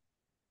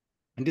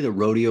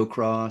rodeo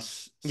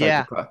cross,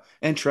 Yeah. cyclocross,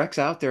 and Trek's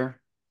out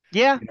there.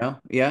 Yeah.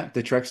 Yeah,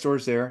 the Trek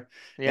store's there.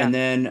 Yeah. And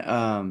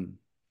then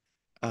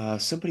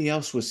somebody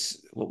else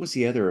what was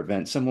the other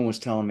event? Someone was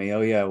telling me,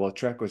 oh yeah, well,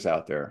 Trek was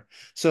out there.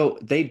 So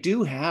they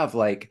do have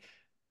like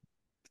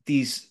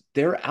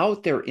they're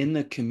out there in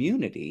the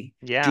community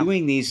Yeah.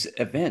 doing these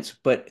events,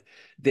 but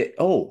it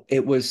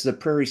was the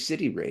Prairie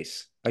City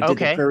race. I did the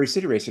Okay. Prairie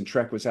City race and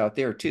Trek was out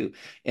there too.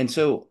 And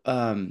so,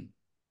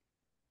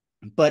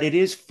 but it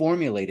is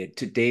formulated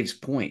to Dave's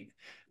point,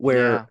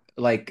 where Yeah.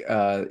 like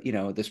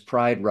this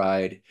Pride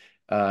ride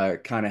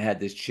kind of had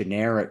this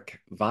generic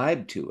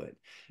vibe to it.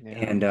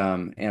 Yeah.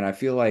 And I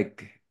feel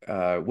like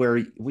where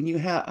when you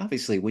have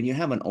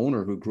an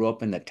owner who grew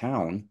up in the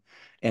town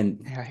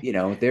and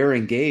Yeah. they're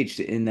engaged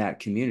in that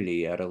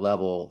community at a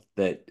level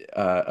that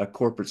a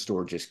corporate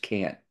store just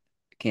can't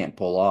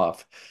pull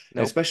off,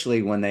 Nope.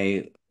 especially when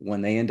they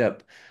end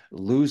up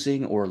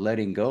losing or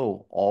letting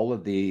go all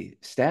of the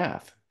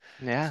staff.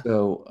 Yeah.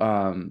 So,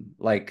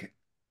 like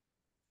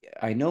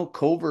I know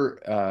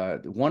Covert,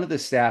 one of the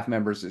staff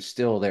members is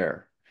still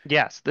there.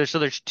 Yes. There's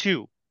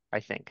two,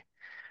 I think.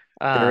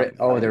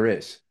 There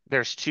is.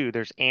 There's two.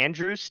 There's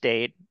Andrew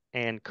State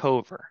and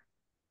Cover.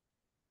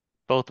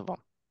 Both of them.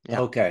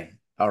 Yeah. Okay.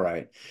 All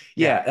right.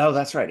 Yeah. Yeah. Oh,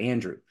 that's right,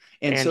 Andrew.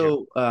 And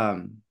Andrew.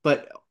 so,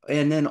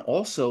 and then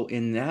also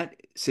in that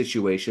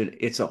situation,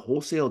 it's a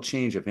wholesale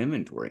change of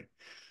inventory.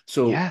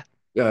 So, Yeah.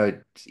 uh,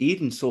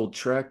 Eden sold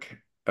Trek,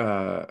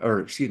 or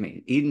excuse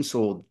me, Eden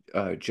sold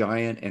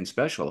Giant and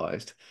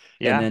Specialized,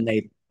 Yeah.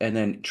 and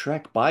then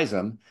Trek buys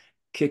them,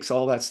 kicks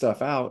all that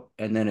stuff out,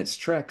 and then it's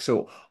Trek.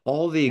 So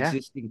all the Yeah.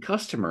 existing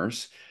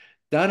customers,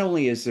 not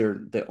only is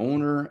there the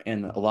owner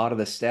and a lot of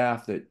the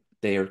staff that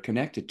they are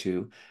connected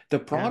to, the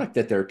Yeah. product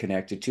that they're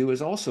connected to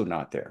is also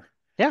not there.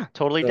 Yeah.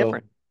 Totally So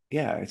different.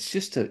 yeah, it's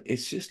just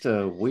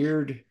a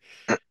weird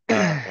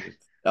uh,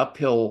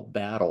 uphill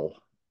battle.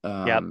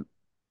 Yep. Um,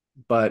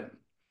 but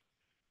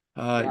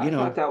Yeah, I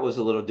thought that was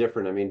a little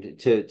different. I mean,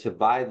 to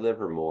buy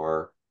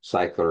Livermore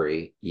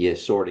Cyclery, you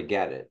sort of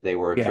get it. They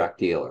were a yeah. truck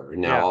dealer,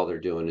 and now Yeah. all they're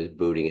doing is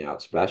booting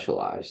out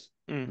Specialized.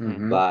 hmm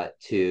Hmm. But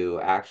to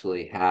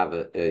actually have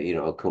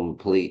a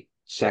complete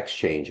sex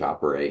change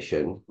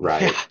operation, Yeah.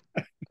 right?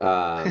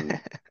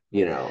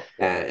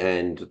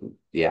 And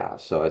yeah,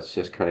 so it's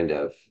just kind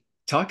of,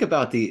 Talk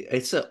about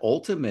it's an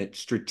ultimate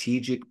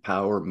strategic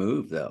power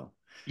move though,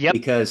 Yep.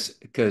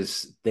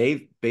 because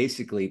they've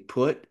basically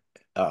put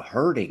a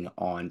hurting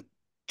on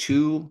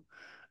two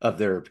of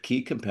their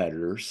key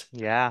competitors,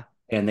 Yeah.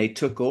 and they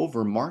took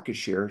over market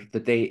share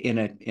that they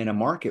in a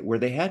market where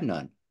they had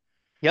none.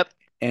 Yep.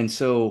 And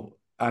so,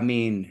 I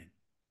mean,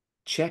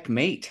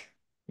 checkmate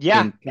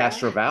Yeah. in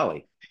Castro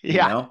Valley, you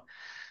Yeah. know?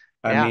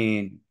 I Yeah.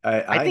 mean,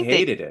 I I think they,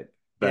 hated it,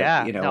 but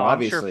yeah. you know, No,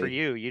 I'm sure for obviously,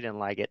 you didn't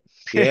like it.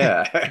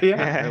 yeah,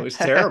 yeah, it was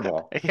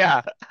terrible.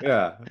 Yeah.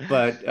 Yeah,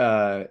 but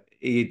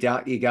you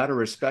got to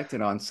respect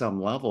it on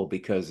some level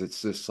because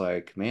it's just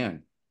like,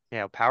 man,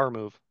 Yeah. Power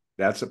move.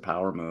 that's a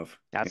power move,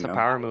 you That's a know?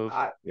 power I, move.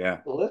 I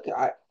Yeah. look,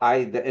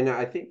 and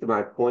I think that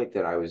my point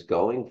that I was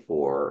going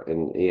for,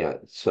 and yeah,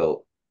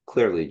 so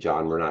clearly,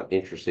 John, we're not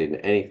interested in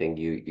anything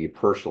you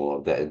personal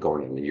of that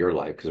going into your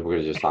life because we're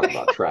going to just talk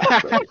about track,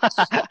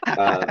 right?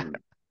 Um,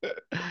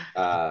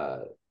 uh,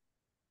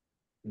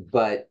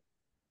 but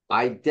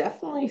I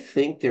definitely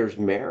think there's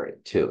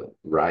merit to it,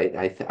 right?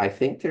 I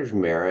think there's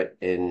merit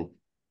in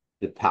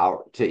the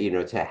power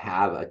to to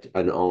have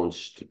an own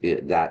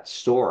that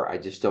store. I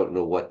just don't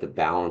know what the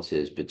balance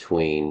is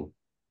between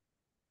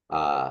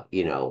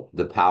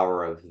the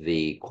power of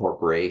the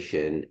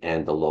corporation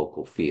and the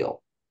local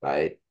feel,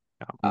 right?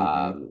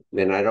 Hmm.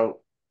 And I don't,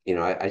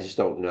 I just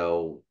don't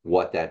know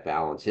what that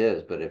balance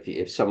is. But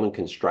if someone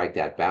can strike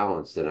that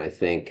balance, then I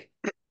think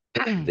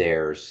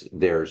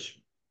there's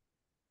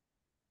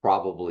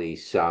probably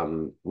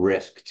some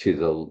risk to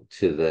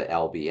the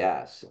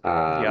LBS.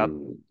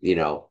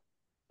 Yep.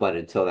 But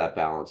until that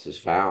balance is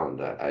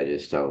found, I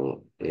just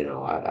don't,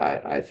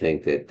 I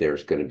think that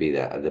there's going to be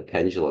that the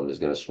pendulum is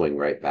going to swing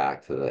right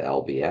back to the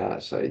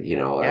LBS.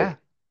 Yeah.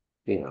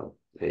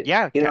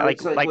 Yeah.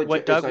 It's like Like what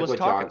it's Doug like was what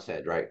talking John about.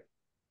 said, right?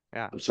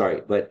 Yeah. I'm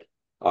sorry, but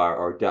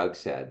or Doug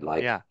said,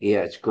 like, Yeah. yeah,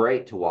 it's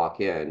great to walk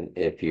in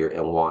if you're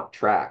and want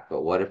track,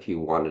 but what if you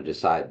want to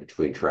decide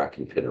between track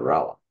and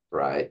Pinarella,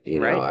 right?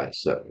 Right.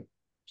 So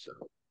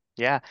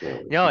Yeah.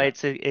 No,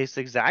 it's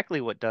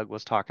exactly what Doug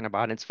was talking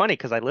about. And it's funny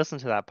because I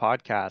listened to that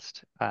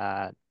podcast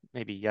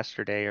maybe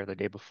yesterday or the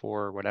day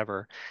before or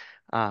whatever.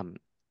 Um,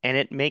 and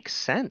it makes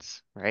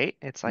sense, right?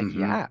 It's like, Hmm.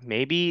 yeah,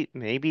 maybe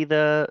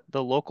the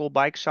local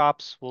bike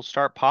shops will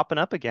start popping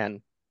up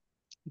again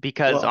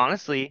because Well,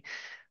 honestly,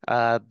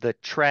 the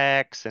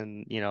Treks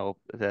and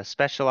the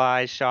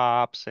specialized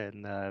shops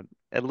and a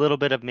little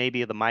bit of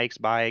maybe the Mike's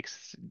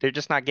bikes, they're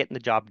just not getting the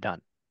job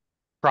done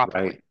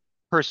properly. right.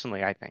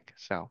 Personally, I think.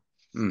 So,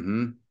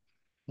 Hmm.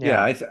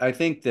 Yeah, yeah. I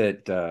think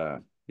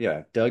that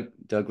yeah,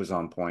 Doug was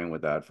on point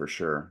with that for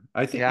sure.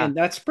 I think, Yeah. and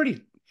that's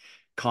pretty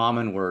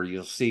common where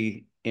you'll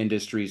see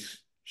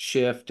industries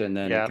shift and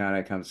then it Yeah. kind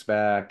of comes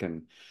back,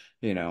 and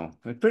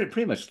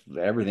pretty much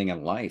everything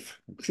in life,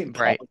 in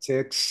Right.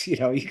 politics, you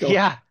go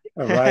Yeah.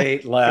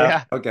 right,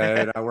 left, Yeah.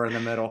 okay, now we're in the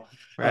middle.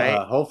 Right.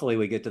 Hopefully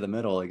we get to the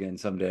middle again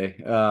someday.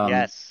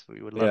 Yes,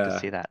 we would love to Yeah.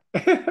 see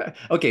that.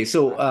 Okay,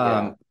 so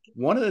yeah.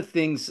 one of the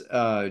things,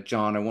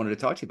 John, I wanted to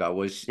talk to you about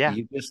was Yeah.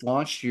 you just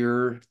launched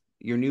your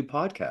new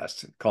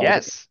podcast called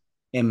Yes.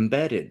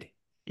 Embedded.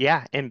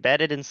 Yeah.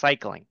 Embedded in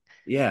cycling.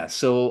 Yeah,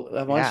 so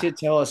I want Yeah. you to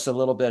tell us a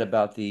little bit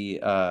about the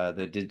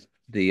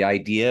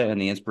idea and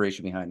the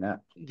inspiration behind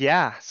that.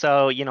 Yeah.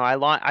 So,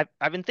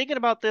 I've been thinking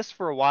about this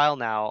for a while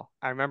now.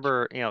 I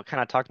remember,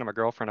 kind of talking to my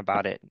girlfriend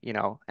about it,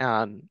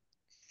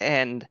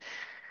 and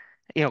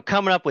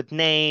coming up with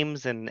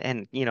names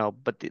and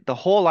but the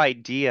whole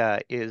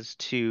idea is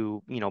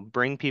to,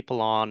 bring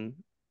people on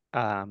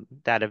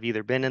that have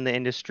either been in the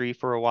industry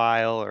for a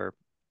while or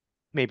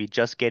maybe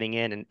just getting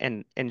in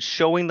and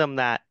showing them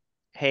that,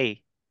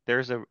 hey,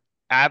 there's a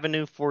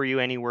avenue for you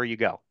anywhere you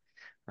go,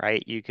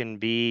 right? You can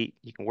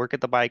work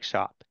at the bike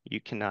shop. You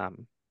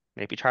can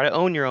maybe try to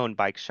own your own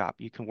bike shop.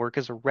 You can work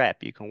as a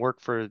rep. You can work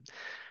for,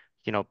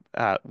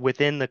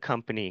 within the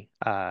company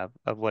of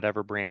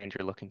whatever brand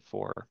you're looking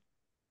for.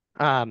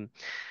 Um,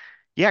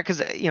 yeah,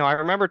 because I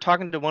remember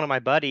talking to one of my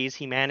buddies.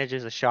 He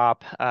manages a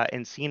shop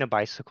in Encina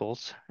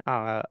bicycles,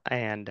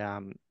 and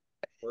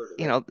Heard of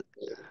you it. know,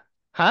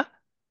 huh?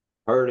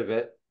 Heard of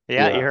it.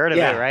 Yeah, you Yeah. heard of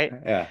it, Yeah, right?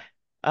 yeah.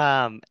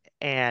 Um,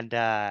 and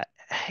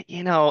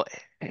you know,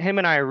 him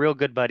and I are real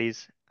good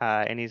buddies,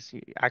 and he's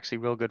actually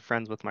real good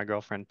friends with my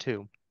girlfriend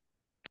too.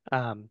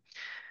 Um,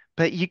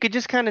 but you could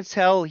just kind of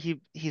tell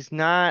he's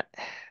not,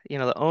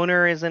 the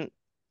owner isn't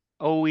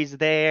always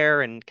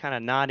there and kind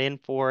of not in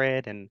for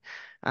it, and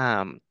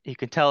you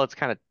can tell it's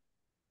kind of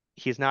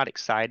he's not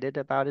excited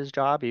about his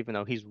job, even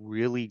though he's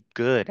really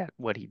good at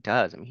what he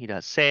does. I mean, he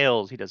does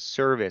sales, he does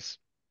service,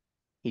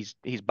 he's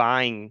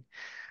buying,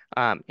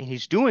 and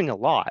he's doing a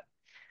lot.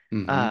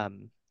 Hmm.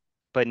 Um,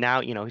 but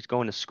now, he's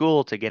going to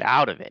school to get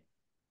out of it.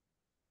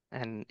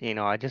 And,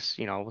 I just,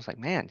 was like,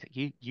 man,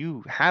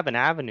 you have an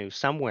avenue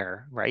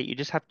somewhere, right? You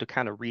just have to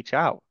kind of reach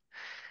out.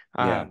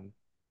 Yeah. Um,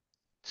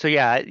 so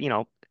yeah,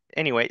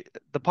 anyway,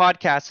 the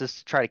podcast is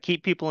to try to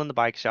keep people in the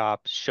bike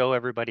shop, show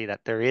everybody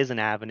that there is an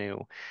avenue.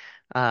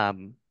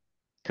 Um,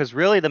 because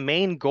really the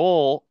main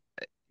goal,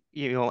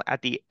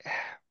 at the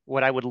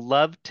what I would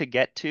love to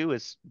get to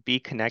is be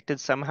connected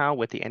somehow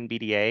with the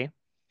NBDA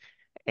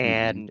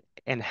Hmm.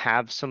 and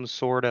have some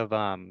sort of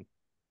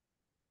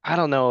I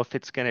don't know if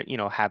it's gonna,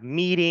 have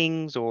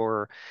meetings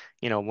or,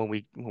 when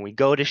we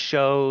go to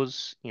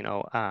shows,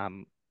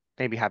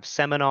 maybe have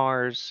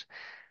seminars.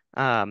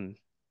 Um,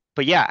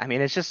 but yeah, I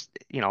mean, it's just,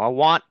 I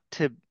want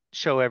to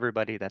show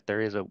everybody that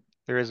there is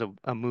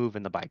a move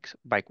in the bike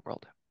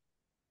world.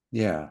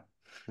 Yeah.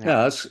 Yeah.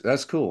 Yeah,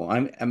 that's cool.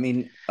 I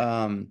mean,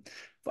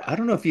 I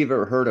don't know if you've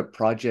ever heard of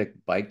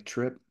Project Bike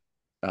Trip,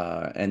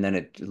 and then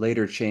it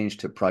later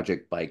changed to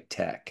Project Bike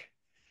Tech.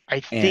 I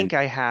think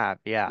And I have.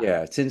 Yeah.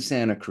 yeah, it's in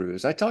Santa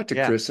Cruz. I talked to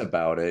Yeah. Chris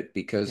about it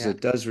because Yeah.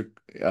 it does,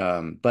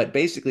 but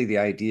basically the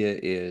idea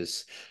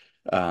is,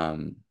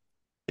 um,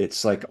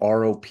 it's like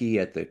ROP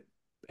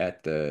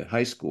at the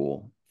high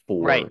school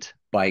for Right.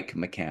 bike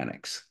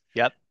mechanics.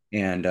 Yep.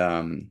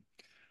 And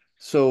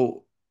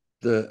so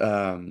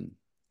the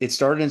it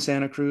started in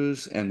Santa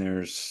Cruz, and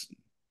there's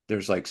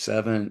like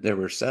there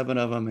were seven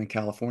of them in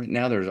California.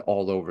 Now there's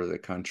all over the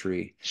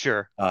country,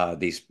 Sure.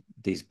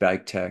 these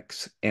bike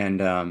techs, and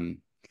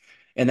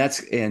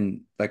that's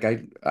and like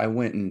I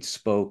went and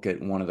spoke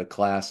at one of the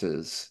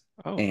classes,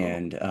 Oh, cool.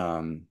 and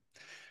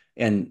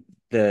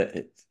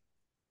the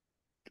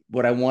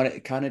what I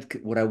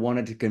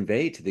wanted to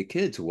convey to the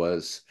kids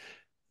was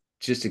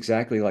just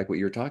exactly like what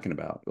you're talking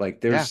about.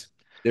 Like Yeah.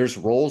 there's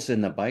roles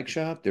in the bike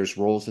shop, there's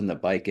roles in the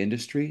bike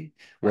industry.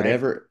 Right.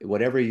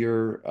 Whatever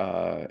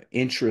your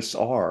interests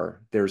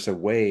are, there's a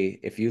way.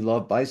 If you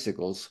love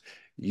bicycles,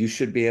 you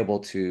should be able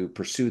to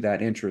pursue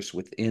that interest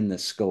within the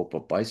scope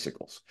of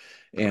bicycles.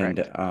 And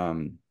Correct.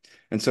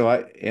 so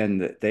I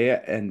and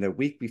the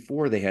week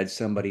before they had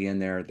somebody in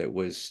there that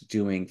was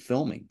doing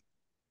filming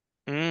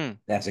Mm.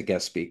 as a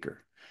guest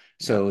speaker.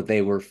 Yep. So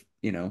they were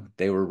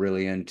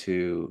really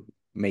into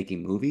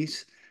making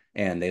movies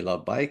and they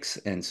love bikes.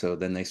 And so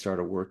then they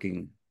started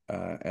working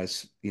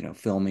as,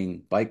 filming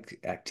bike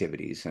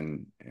activities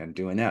and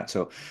doing that.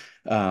 So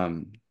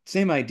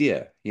same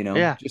idea,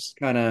 Yeah. just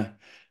kind of,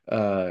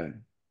 uh,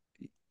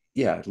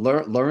 yeah,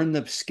 learn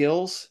the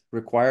skills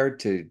required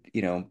to,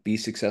 be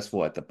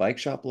successful at the bike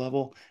shop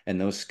level. And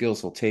those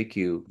skills will take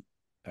you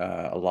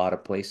a lot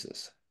of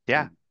places.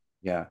 Yeah. And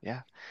yeah.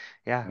 Yeah.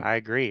 Yeah, I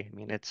agree. I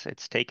mean, it's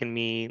taken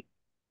me,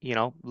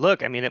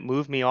 look, I mean, it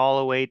moved me all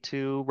the way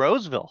to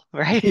Roseville,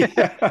 right?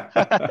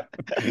 Yeah.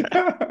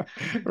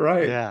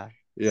 Right. Yeah.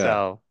 Yeah.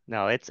 So,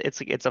 no, it's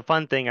a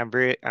fun thing. I'm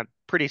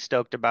pretty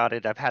stoked about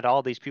it. I've had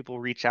all these people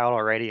reach out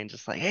already and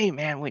just like, "Hey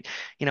man,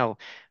 you know,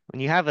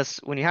 when you have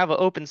an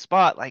open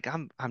spot, like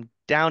I'm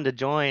down to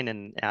join."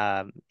 And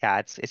yeah,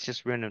 it's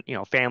just running,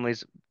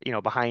 families,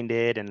 behind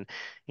it, and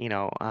you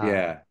know, um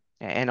Yeah.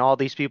 and all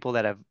these people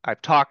that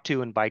I've talked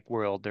to in bike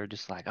world, they're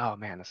just like, "Oh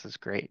man, this is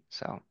great."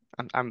 So,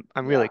 I'm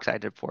really Yeah.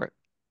 excited for it.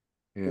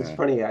 It's Yeah.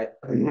 funny.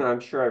 I'm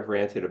sure I've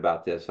ranted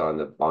about this on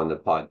the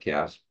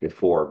podcast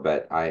before,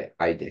 but I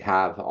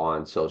have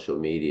on social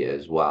media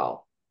as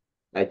well.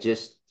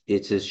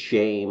 It's a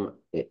shame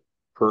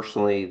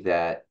personally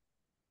that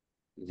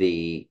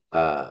the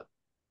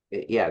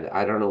yeah,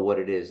 I don't know what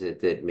it is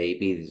that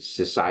maybe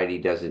society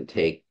doesn't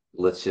take,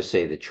 let's just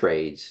say, the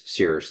trades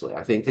seriously.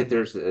 I think that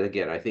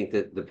Hmm. I think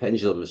that the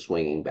pendulum is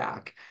swinging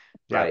back,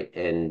 Yep. right?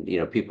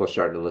 And people are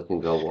starting to look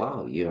and go,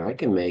 wow, I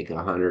can make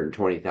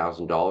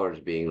 $120,000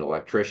 being an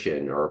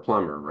electrician or a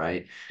plumber,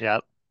 right?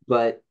 Yep.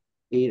 But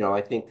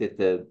I think that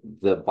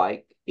the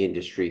bike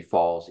industry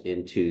falls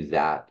into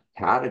that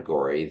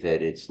category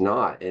that it's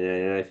not,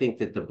 and I think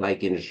that the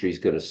bike industry is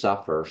going to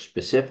suffer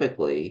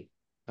specifically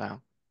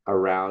So,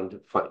 around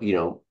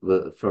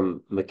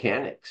from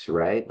mechanics,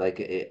 right? Like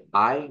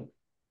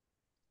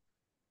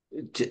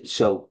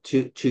so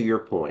to your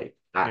point,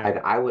 yeah.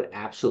 I would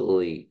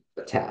absolutely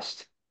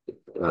attest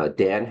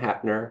Dan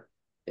Hepner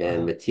and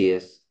Uh-huh.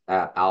 Matthias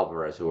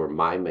Alvarez, who are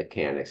my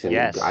mechanics. And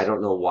I Yes.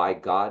 don't know why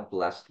God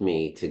blessed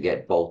me to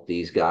get both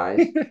these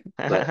guys,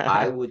 but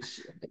I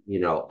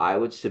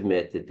would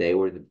submit that they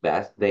were the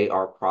best. They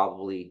are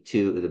probably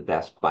two of the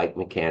best bike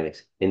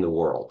mechanics in the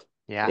world.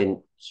 Yeah.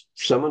 And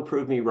someone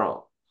proved me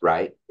wrong,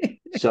 right?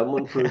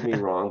 Someone proved me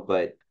wrong,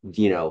 but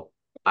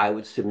I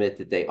would submit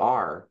that they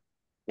are.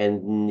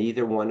 And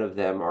neither one of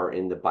them are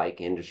in the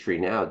bike industry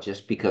now,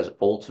 just because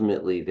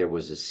ultimately there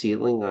was a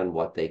ceiling on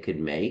what they could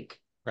make,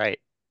 Right.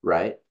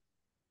 right?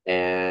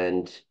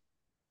 And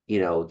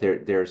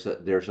there's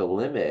a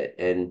limit,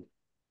 and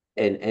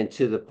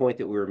to the point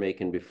that we were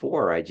making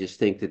before, I just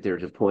think that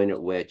there's a point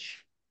at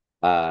which,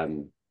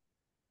 um,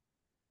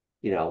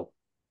 you know,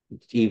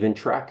 even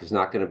Trek is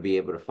not going to be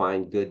able to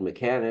find good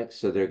mechanics,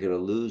 so they're going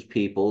to lose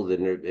people.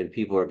 And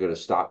people are going to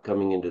stop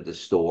coming into the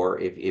store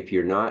if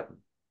you're not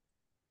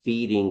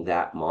feeding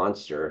that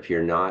monster, if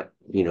you're not,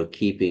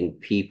 keeping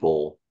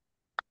people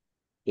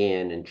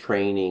in and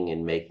training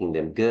and making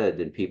them good,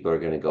 then people are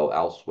going to go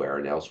elsewhere,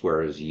 and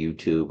elsewhere is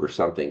YouTube or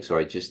something. So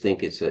I just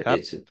think Yep.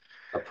 it's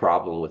a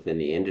problem within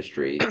the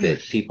industry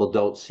that people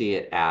don't see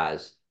it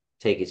as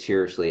take it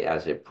seriously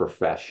as a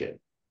profession,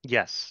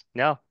 Yes.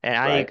 No. And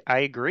right? I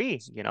agree,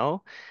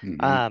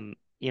 Hmm.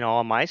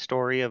 On my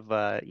story of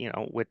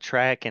with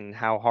Trek and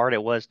how hard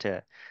it was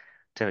to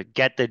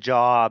get the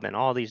job and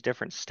all these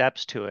different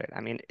steps to it.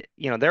 I mean,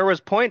 there was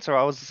points where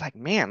I was just like,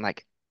 man,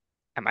 like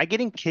am I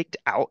getting kicked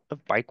out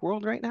of bike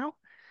world right now?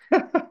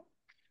 You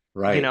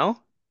Right. know,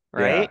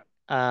 Yeah.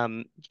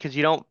 right? Because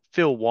you don't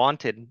feel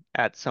wanted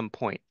at some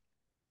point.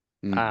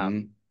 Um, Hmm.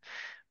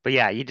 but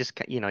yeah, you just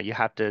you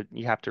have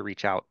to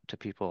reach out to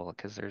people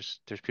because there's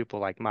people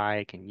like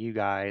Mike and you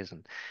guys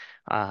and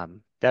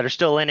that are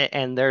still in it,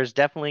 and there's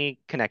definitely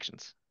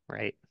connections,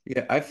 right?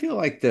 Yeah, I feel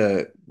like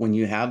the when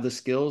you have the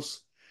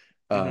skills,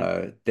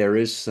 Hmm.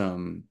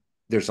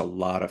 there's a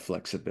lot of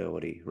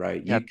flexibility,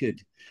 right? You Yep.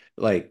 could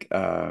like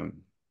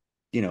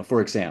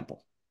for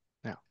example,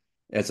 No.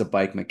 as a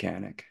bike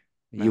mechanic,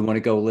 you No. want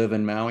to go live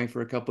in Maui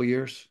for a couple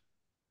years?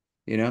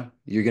 You're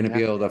going to Yeah.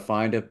 be able to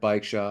find a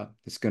bike shop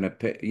that's going to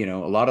pay, a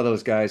lot of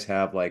those guys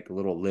have like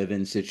little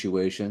live-in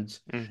situations.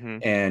 Hmm.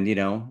 And,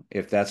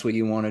 if that's what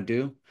you want to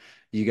do,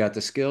 you got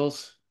the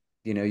skills,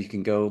 you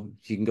can go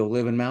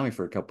live in Maui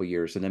for a couple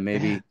years and then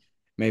Yeah.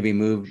 maybe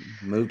move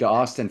to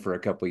Austin for a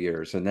couple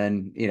years. And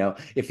then,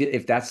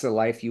 if that's the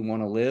life you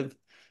want to live,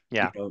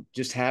 Yeah.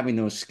 just having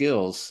those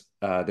skills,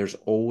 there's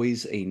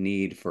always a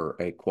need for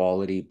a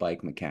quality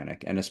bike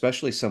mechanic, and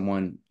especially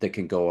someone that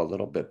can go a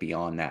little bit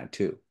beyond that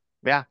too.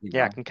 Yeah. You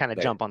Yeah. I know, can kind of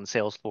that jump on the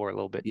sales floor a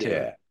little bit too.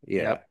 yeah,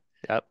 Yep.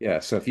 yeah, Yep. yeah.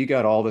 So if you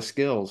got all the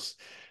skills,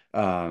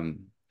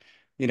 um,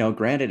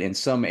 granted, in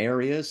some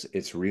areas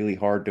it's really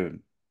hard to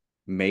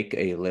make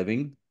a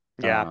living.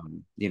 Yeah.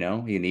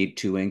 You need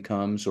two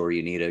incomes or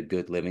you need a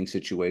good living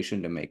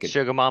situation to make it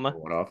Sugar mama.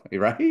 one off,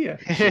 right? Yeah,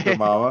 sugar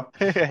mama.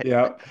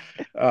 Yeah.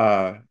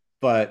 Uh,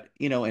 but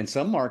in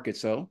some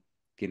markets though,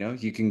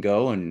 you can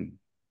go and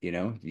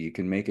you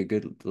can make a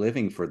good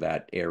living for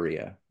that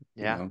area,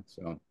 Yeah.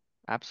 so But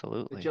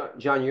Absolutely.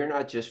 John, you're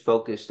not just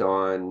focused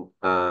on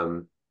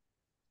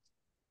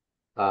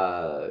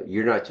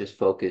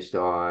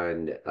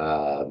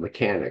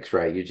mechanics,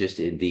 right? You're just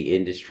in the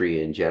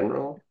industry in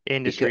general.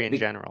 Industry in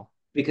general.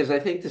 Because I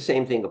think the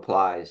same thing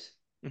applies,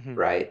 Hmm.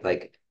 right?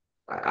 Like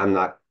I'm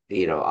not,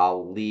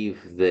 I'll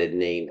leave the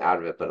name out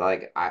of it, but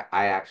like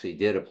I actually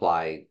did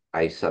apply.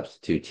 I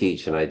substitute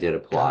teach, and I did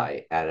Uh-huh.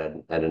 apply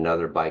at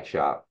another bike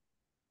shop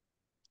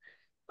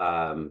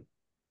um,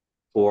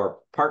 for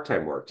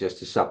part-time work just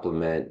to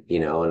supplement,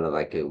 and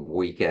like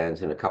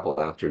weekends and a couple of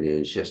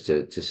afternoons just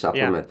to Yeah.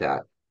 supplement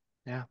that.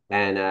 Yeah.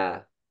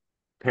 And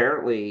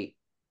apparently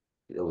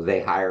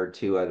they hired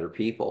two other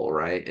people,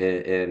 right?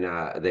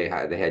 And they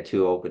had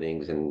two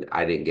openings, and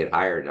I didn't get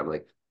hired. I'm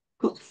like,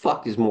 who the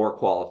fuck is more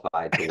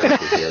qualified to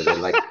work in here than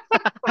like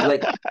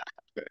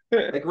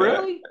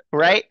really?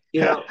 Right?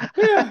 You know,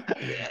 yeah.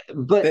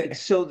 but They-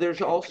 so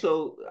there's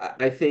also,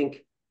 I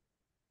think,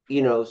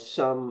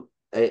 some.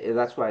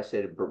 That's why I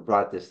said it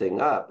brought this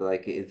thing up.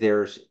 Like,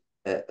 there's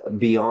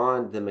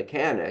beyond the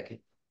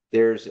mechanic,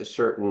 there's a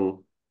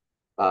certain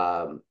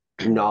um,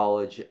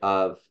 knowledge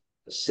of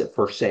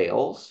for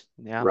sales,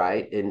 Yeah.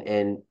 right?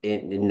 And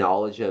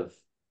knowledge of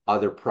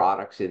other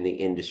products in the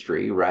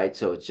industry, right?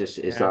 So it's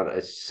Yeah. not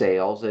a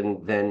sales.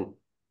 And then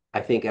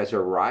I think as a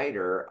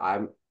writer,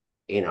 I'm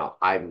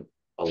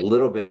a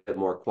little bit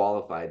more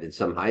qualified than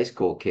some high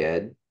school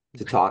kid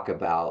to talk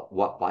about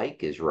what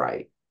bike is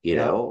right.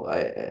 Yep.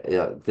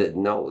 That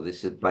no,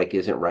 this is bike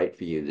isn't right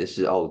for you. This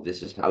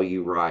is how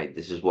you ride.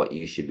 This is what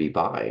you should be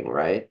buying,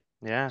 right?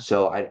 Yeah.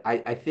 So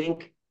I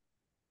think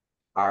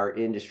our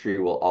industry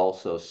will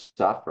also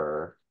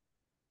suffer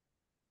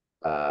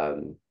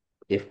um,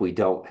 if we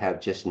don't have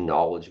just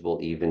knowledgeable,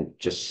 even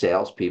just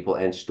salespeople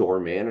and store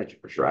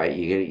managers, right?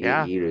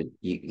 Yeah.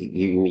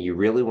 You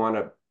really want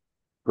to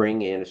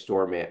bring in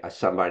a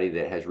somebody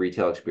that has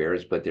retail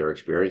experience, but their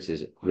experience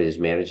is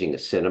managing a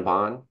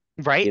Cinnabon,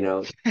 Right?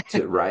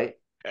 to right,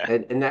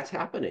 and that's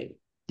happening.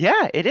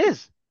 Yeah, it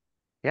is.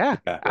 Yeah,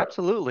 yeah. Yeah.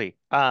 absolutely.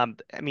 I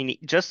mean,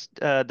 just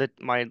the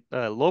my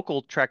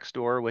local Trek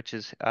store, which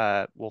is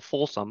well,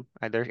 Folsom.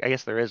 I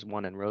guess there is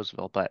one in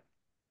Roseville, but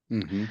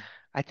Hmm.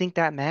 I think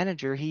that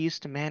manager, he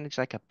used to manage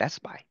like a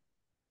Best Buy.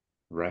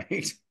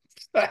 Right.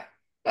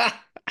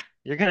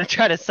 You're gonna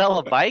try to sell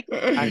a bike?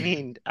 I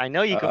mean, I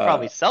know you could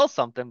probably uh, sell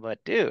something,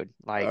 but dude,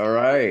 all like,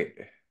 right.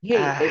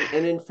 Hey,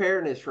 and in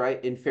fairness,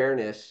 right? In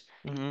fairness,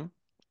 hmm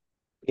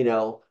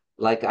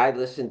like I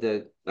listened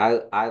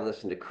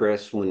to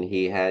Chris when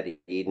he had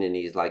Eden, and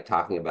he's like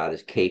talking about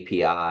his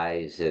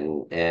KPIs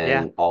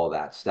yeah, and all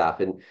that stuff.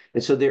 And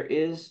so there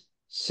is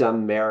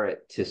some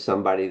merit to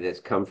somebody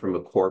that's come from a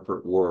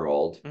corporate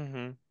world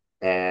hmm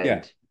Yeah.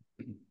 and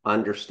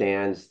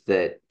understands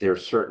that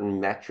there's certain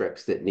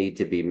metrics that need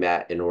to be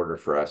met in order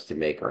for us to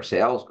make our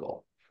sales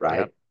goal, yep,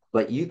 right?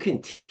 But you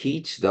can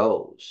teach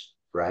those,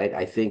 right?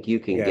 I think you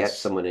can get Yes.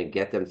 someone and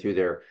get them through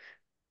their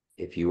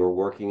if you were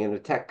working in a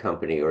tech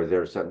company, or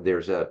there's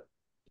a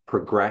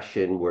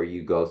progression where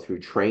you go through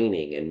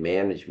training and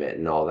management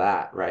and all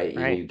that, right?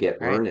 And right, you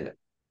get right, learn it.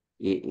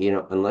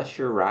 Unless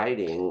you're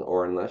riding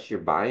or unless you're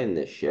buying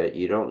this shit,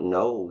 you don't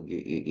know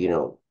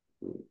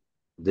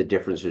the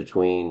difference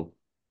between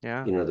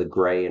yeah, the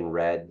gray and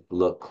red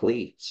look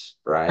cleats,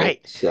 right?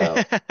 right,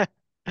 So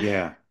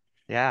Yeah.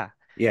 yeah,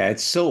 Yeah,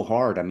 it's so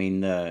hard. I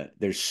mean,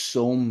 there's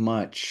so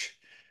much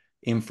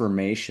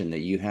information that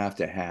you have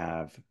to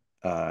have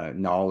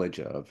knowledge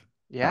of.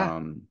 yeah,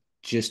 Um,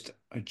 just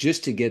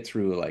just to get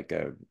through like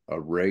a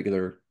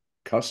regular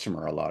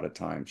customer a lot of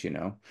times,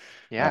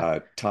 Yeah.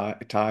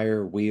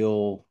 Tire,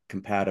 wheel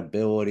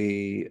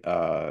compatibility,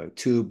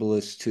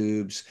 tubeless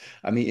tubes.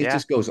 I mean, it Yeah.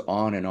 just goes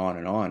on and on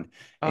and on.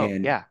 Oh,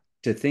 And yeah.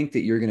 to think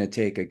that you're going to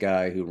take a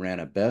guy who ran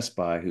a Best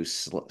Buy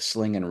who's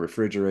slinging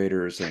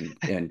refrigerators and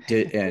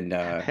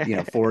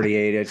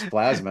 48-inch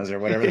plasmas or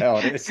whatever the hell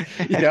it is,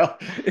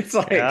 it's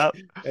like, Yep.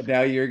 and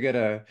now you're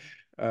gonna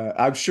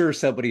I'm sure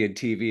somebody in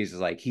TV is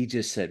like, he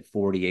just said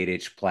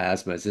 48-inch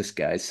plasmas. This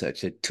guy's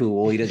such a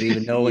tool. He doesn't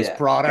even know his Yeah,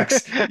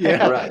 products.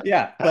 right.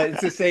 Yeah, but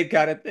it's the same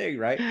kind of thing,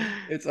 right?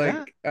 It's Yeah.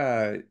 like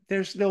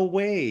there's no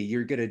way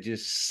you're gonna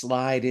just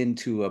slide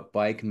into a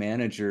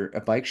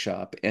bike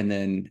shop,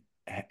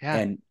 Yeah.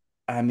 and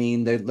I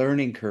mean the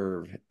learning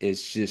curve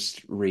is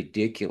just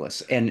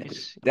ridiculous. And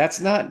It's that's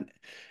not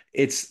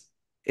it's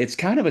it's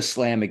kind of a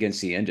slam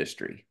against the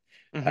industry,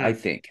 hmm I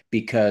think,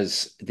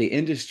 because the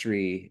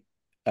industry,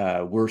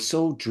 we're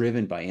so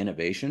driven by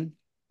innovation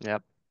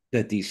Yep.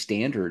 that these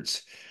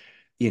standards,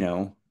 you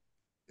know,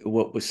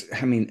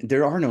 I mean,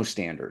 there are no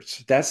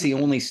standards. That's the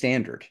hmm only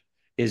standard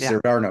is Yeah.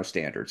 there are no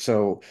standards.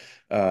 So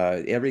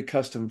every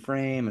custom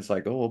frame is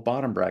like, oh, what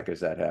bottom bracket does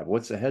that have?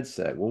 What's the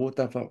headset? Well, what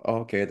the fuck? Oh,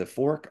 okay, the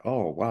fork.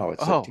 Oh, wow,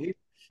 it's a Oh,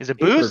 is it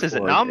tapered boost? Is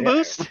it fork. Yeah,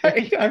 non-boost?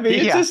 right. I mean,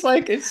 it's Yeah. just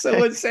like it's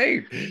so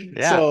insane.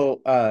 Yeah.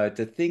 So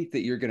to think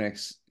that you're gonna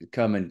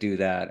come and do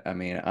that, I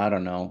mean, I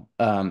don't know.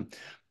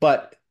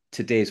 But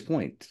to Dave's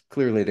point,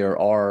 clearly there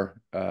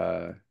are.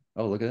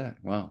 Oh, look at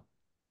that! Wow,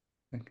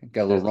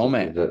 got a little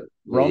That's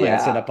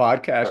romance in a yeah.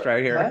 podcast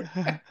right here.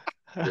 Hey,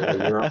 yeah,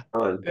 you're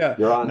on. Yeah.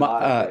 You're on My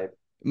live, babe.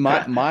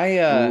 my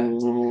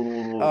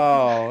Ooh.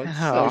 oh, it's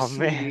so Oh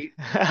man. sweet.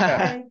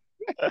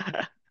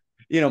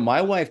 Yeah.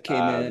 My wife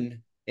came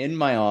Um, in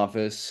my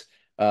office,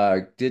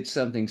 did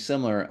something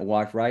similar,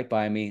 walked right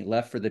by me,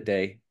 left for the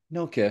day.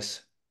 No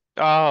kiss.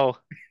 Oh,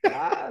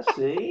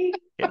 see,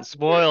 getting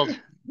spoiled.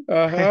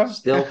 Uh-huh.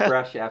 still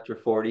fresh after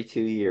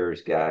 42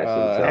 years, guys.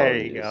 I'm There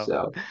telling you you. go.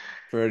 So,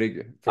 But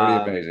Pretty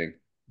um, amazing.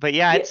 but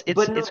yeah, yeah,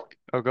 but it's no,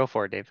 oh go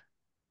for it, Dave.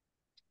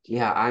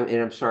 yeah.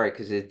 I'm sorry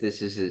because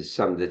this is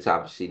something that's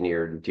obviously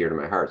near and dear to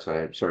my heart. So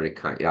I'm sorry to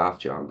cut you off,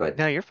 John.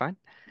 No, you're fine.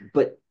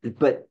 But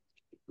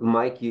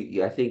Mike,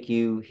 I think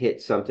you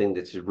hit something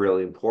that's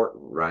really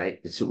important, right?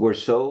 We're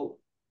so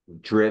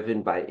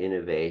driven by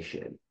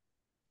innovation, Mm.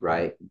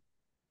 right?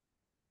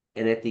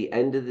 And at the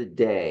end of the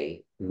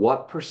day,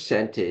 what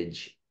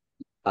percentage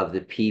of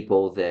the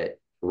people that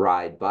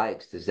ride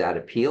bikes does that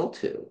appeal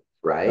to,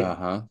 right?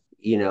 Uh-huh.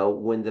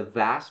 When the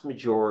vast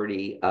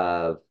majority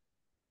of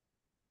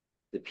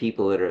the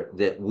people that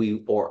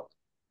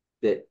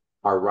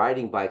are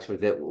riding bikes, or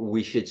that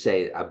we should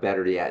say a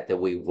better yet, that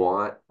we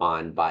want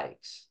on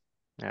bikes,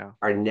 Yeah.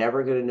 are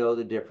never going to know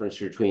the difference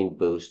between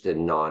boost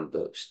and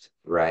non-boost,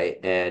 right?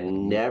 And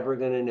Mhm. never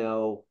going to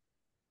know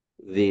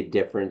the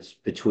difference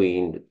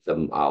between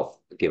them.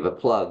 I'll give a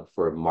plug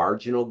for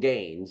marginal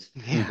gains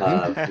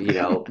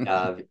Mhm.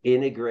 of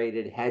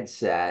integrated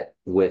headset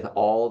with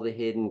all the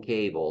hidden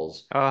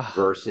cables Oh,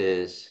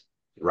 versus,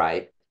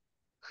 right.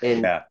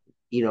 And, Yeah.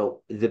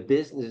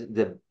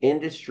 the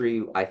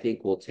industry, I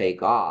think, will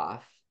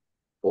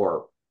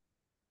or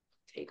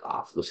take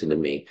off, listen to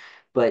me.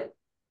 But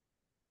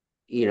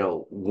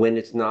when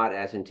it's not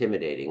as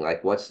intimidating,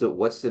 like what's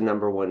the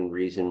number one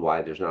reason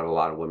why there's not a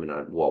lot of women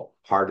on, well,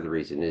 part of the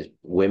reason is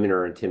women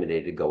are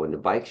intimidated to go into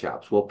bike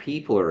shops. Well,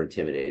 people are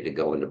intimidated to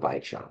go into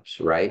bike shops,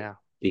 right? yeah.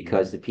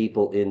 Because Mhm. the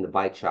people in the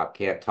bike shop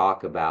can't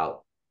talk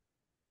about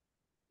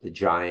the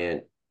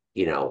giant,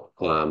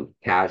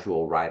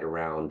 casual ride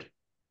around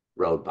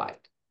road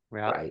bike,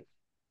 Yeah. right?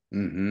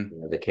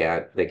 Mhm.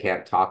 They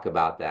can't talk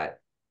about that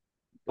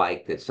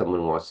bike that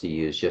someone wants to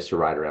use just to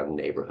ride around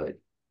the neighborhood,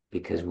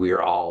 because we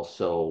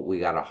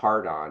got a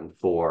hard on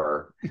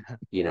for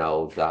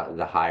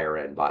the higher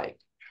end bike,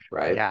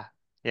 right? Yeah.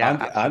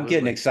 Yeah, I'm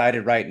getting absolutely.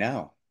 excited right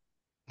now.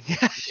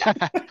 Yeah,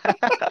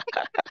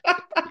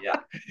 yeah,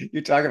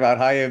 You talk about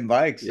high-end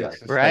bikes. yeah, It's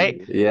just like,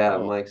 Right? yeah.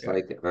 oh Mike's yeah.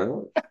 like,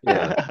 oh,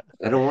 yeah.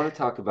 I don't want to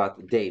talk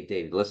about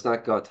Dave. Let's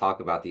not go talk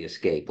about the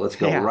Escape. Let's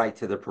go Yeah. right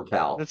to the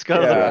Propel, Let's go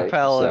to the Yeah. right?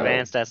 Propel So,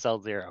 Advanced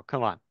SL0.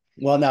 Come on.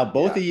 Well, now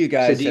both yeah. of you So,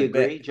 guys do you have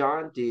been. agree,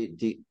 John?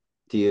 Do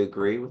you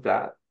agree with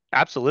that?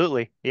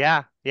 Absolutely.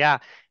 Yeah. Yeah.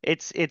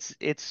 It's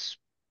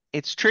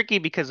tricky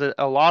because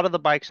a lot of the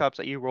bike shops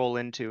that you roll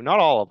into, not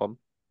all of them,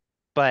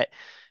 but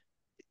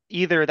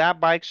either that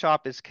bike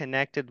shop is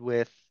connected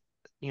with,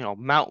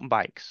 mountain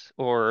bikes,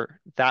 or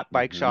that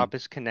bike Mhm. shop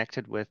is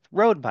connected with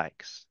road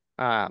bikes.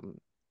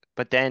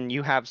 But then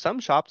you have some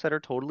shops that are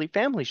totally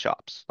family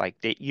shops. Like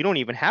you don't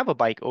even have a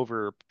bike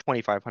over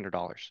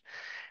 $2,500.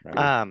 Right.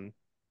 Um,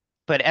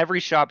 but every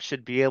shop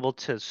should be able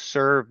to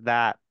serve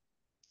that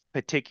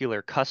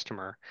particular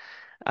customer.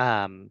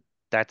 Um,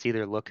 that's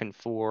either looking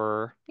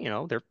for,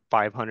 their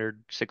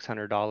 500,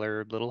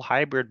 $600 little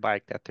hybrid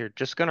bike that they're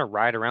just going to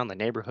ride around the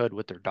neighborhood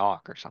with their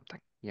dog or something.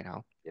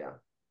 Yeah, Yeah.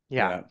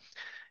 Yeah.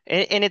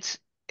 And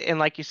and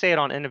like you say it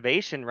on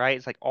innovation, right?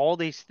 It's like all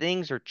these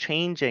things are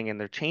changing and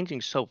they're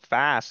changing so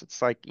fast.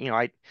 It's like,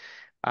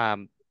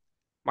 um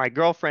my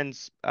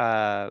girlfriend's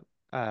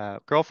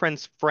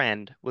girlfriend's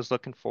friend was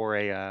looking for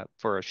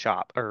a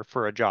shop or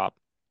for a job.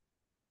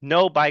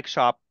 No bike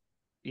shop,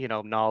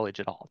 knowledge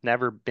at all.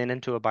 Never been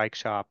into a bike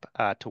shop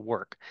to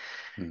work,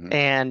 Hmm.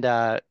 and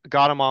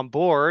got him on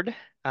board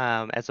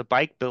as a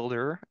bike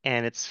builder.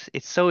 And it's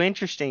so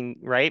interesting,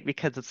 right?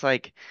 Because it's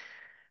like,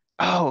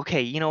 oh,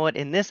 okay, you know what?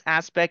 In this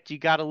aspect, you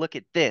got to look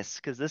at this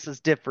because this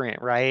is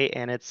different, right?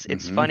 And it's Hmm.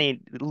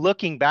 funny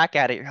looking back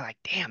at it. You're like,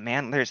 damn,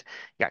 man, you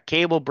got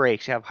cable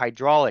brakes, you have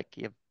hydraulic,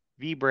 you have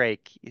V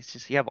brake. It's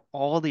just you have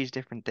all these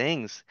different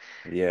things.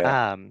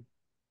 Yeah. Um,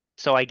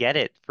 so I get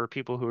it for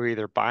people who are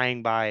either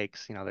buying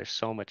bikes. There's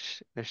so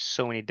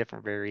many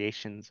different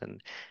variations,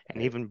 and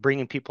Right. even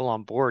bringing people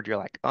on board. You're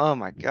like, oh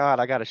my God,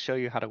 I got to show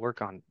you how to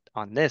work on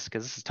this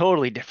because this is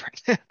totally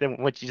different than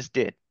what you just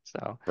did.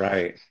 So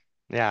Right.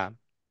 yeah.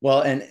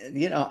 Well, and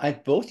I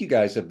both you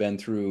guys have been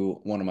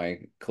through one of my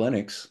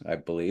clinics, I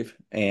believe,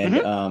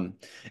 Hmm.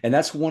 and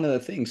that's one of the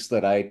things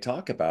that I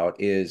talk about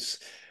is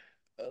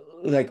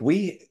like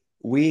we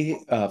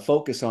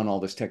focus on all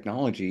this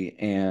technology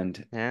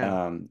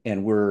Yeah.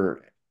 and we're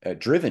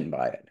driven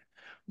by it,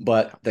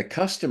 but the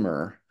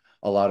customer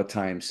a lot of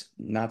times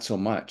not so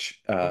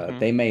much. Hmm.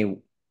 They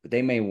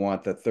may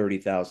want the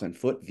 30,000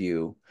 foot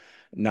view,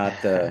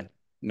 not the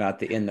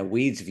in the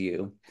weeds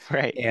view.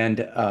 Right.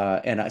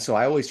 So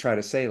I always try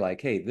to say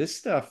like, hey, this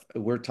stuff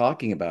we're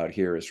talking about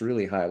here is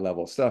really high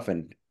level stuff,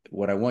 and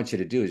what I want you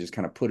to do is just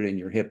kind of put it in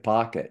your hip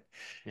pocket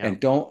Yeah. and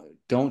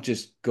don't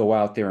just go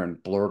out there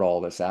and blurt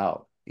all this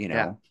out.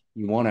 Yeah.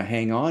 You want to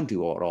hang on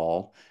to it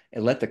all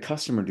and let the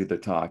customer do the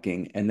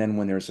talking. And then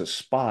when there's a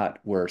spot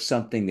where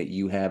something that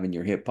you have in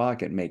your hip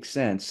pocket makes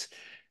sense,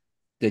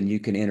 then you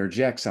can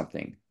interject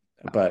something.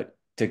 But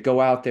to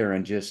go out there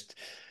and just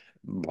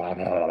blah,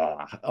 blah,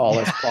 blah, all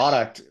this Yeah.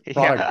 product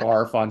Yeah.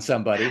 barf on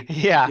somebody,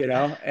 Yeah.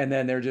 and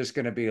then they're just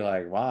going to be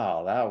like,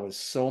 wow, that was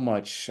so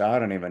much. I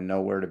don't even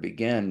know where to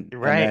begin.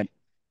 And then Right.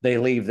 they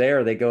leave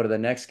there, they go to the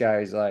next guy.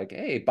 He's like,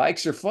 hey,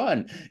 bikes are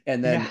fun.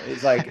 And Yeah. then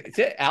it's like,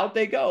 out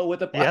they go with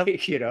the Yep.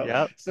 bike.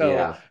 Yep. So,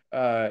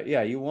 Yeah.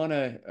 yeah, you want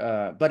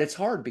to, but it's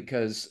hard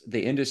because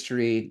the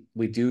industry,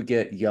 we do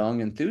get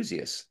young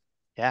enthusiasts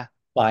Yeah.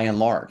 by and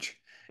large,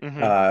 Hmm.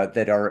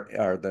 that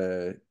are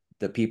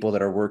the people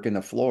that are working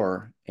the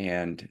floor,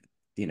 and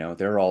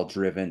they're all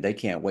driven. They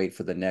can't wait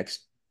for the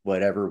next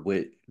whatever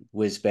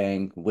whiz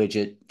bang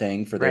widget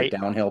thing for their Right.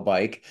 downhill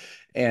bike,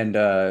 and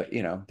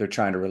they're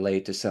trying to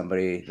relate to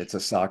somebody that's a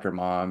soccer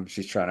mom.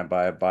 She's trying to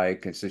buy a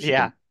bike, and so she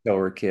Yeah. can tow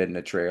her kid in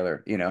a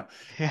trailer.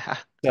 Yeah.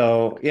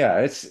 So yeah,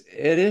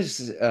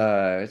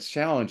 it's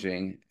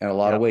challenging in a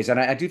lot of Yep. ways, and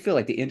I do feel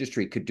like the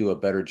industry could do a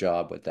better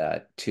job with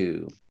that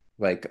too.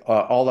 Like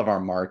all of our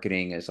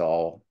marketing is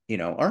all,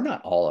 or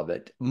not all of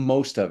it,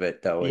 most of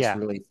it though is Yeah.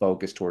 really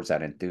focused towards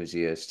that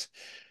enthusiast.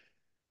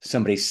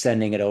 Somebody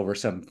sending it over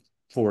some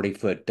 40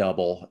 foot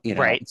double,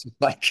 Right. it's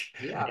like,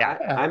 Yeah,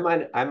 Yeah. I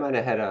might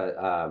have had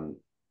a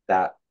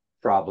that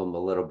problem a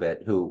little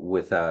bit. Who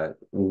with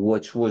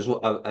which was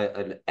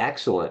an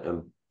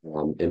excellent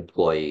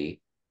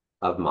employee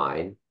of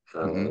mine.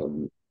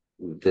 mhm.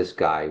 This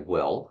guy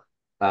Will,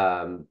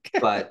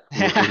 but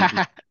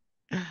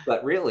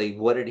but really,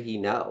 what did he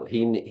know?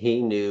 He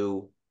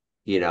knew,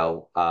 you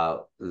know,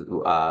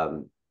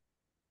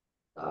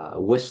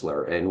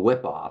 Whistler and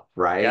Whip Off, Yep.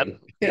 right?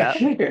 Yeah,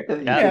 Yep.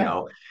 You yeah,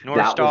 know, North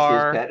that was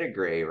his Star.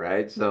 pedigree,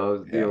 right? So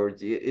there yeah. were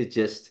it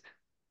just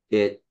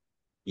it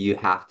you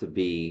have to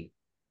be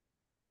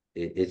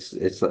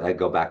it's I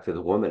go back to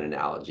the woman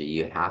analogy.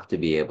 You have to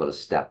be able to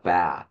step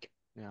back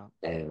Yeah.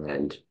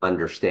 and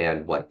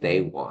understand what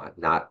they want,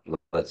 not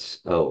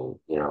no.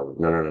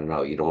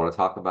 You don't want to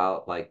talk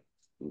about like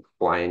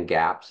flying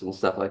gaps and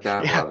stuff like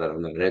that. Yeah. Well, then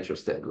I'm not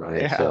interested,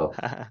 right?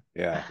 Yeah.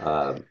 Yeah.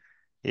 Um,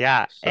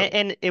 Yeah. And, so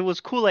and it was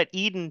cool at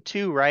Eden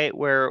too, right?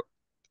 Where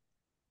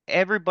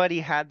everybody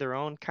had their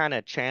own kind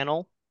of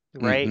channel,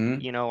 right? Hmm.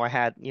 I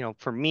had,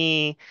 for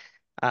me,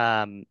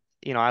 um,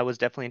 I was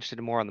definitely interested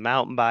more on the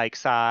mountain bike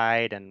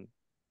side. And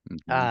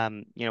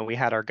Hmm. we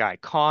had our guy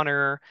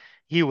Connor.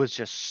 He was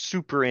just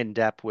super in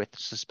depth with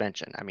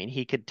suspension. I mean,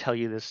 he could tell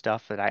you this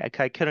stuff that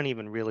I couldn't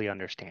even really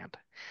understand.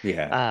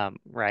 Yeah.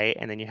 Right.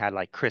 And then you had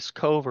like Chris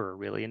Cover,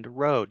 really into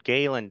road,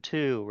 Galen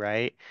too,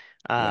 right?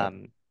 Yeah.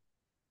 Um,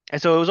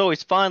 and so it was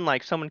always fun,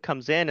 like someone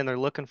comes in and they're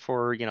looking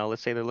for,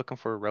 let's say they're looking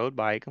for a road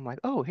bike. I'm like,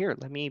 oh, here,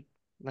 let me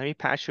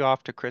pass you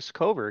off to Chris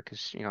Cover because,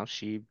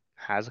 she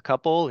has a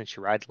couple and she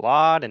rides a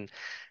lot, and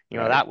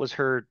Right. that was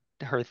her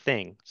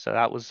thing. So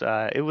that was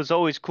it was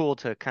always cool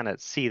to kind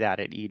of see that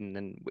at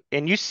Eden,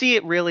 and you see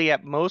it really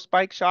at most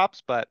bike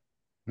shops, but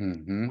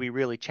Hmm. we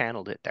really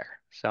channeled it there.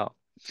 So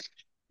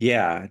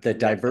Yeah, the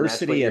and that's what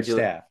diversity you're of doing.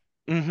 staff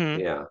hmm.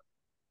 Yeah.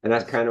 And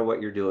that's is, kind of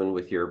what you're doing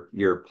with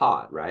your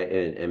pod, right?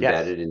 And Yes.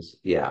 embedded in,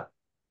 yeah.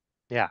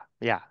 Yeah,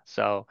 yeah.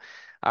 So,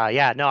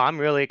 yeah, no, I'm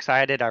really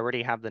excited. I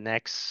already have the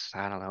next,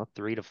 I don't know,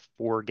 3 to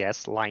 4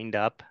 guests lined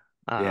up.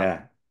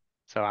 yeah.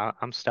 So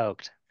I'm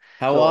stoked.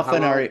 How So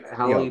often are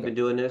how long you? you been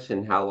doing this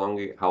and how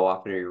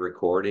often are you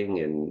recording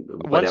and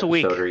what Once a episode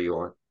week. are you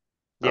on?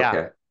 Yeah.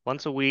 Okay.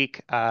 once a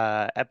week.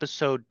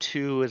 Episode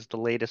 2 is the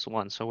latest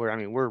one. So I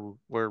mean,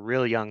 we're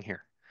real young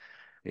here.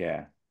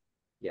 Yeah.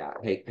 Yeah.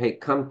 Hey,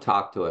 come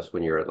talk to us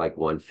when you're at like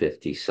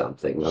 150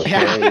 something,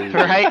 Yeah, okay?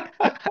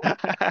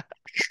 right.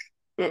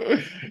 Yeah.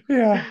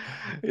 Yeah.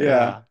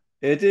 Yeah.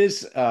 It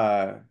is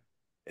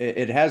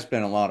it has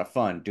been a lot of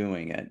fun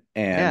doing it.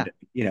 Yeah.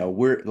 And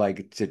we're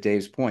like to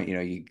Dave's point,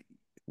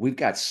 we've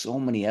got so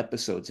many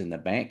episodes in the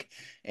bank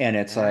and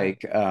it's Yeah.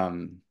 like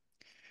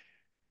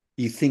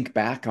you think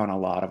back on a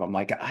lot of them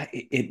like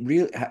it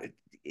really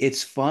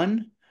it's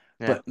fun,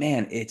 Yeah. but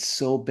man, it's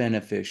so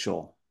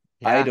beneficial.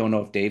 I Yeah. don't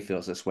know if Dave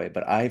feels this way,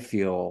 but I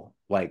feel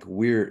like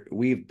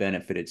we've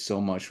benefited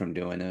so much from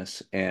doing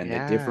this and the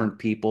Yeah. different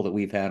people that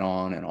we've had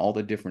on and all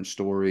the different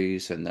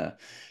stories and the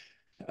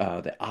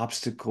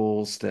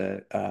obstacles,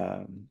 the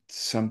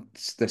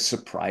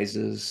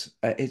surprises.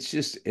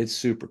 It's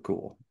super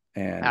cool.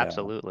 And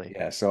Absolutely.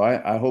 yeah, so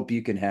I hope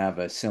you can have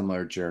a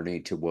similar journey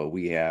to what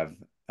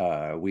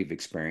we've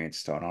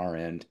experienced on our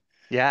end.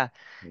 Yeah.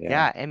 Yeah.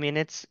 Yeah. I mean,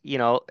 it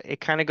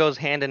kind of goes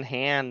hand in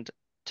hand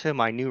to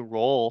my new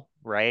role,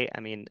 right? I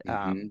mean,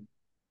 Hmm.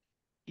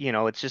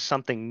 it's just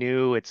something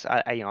new.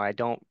 I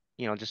don't,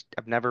 just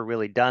I've never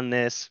really done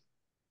this.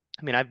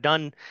 I mean, I've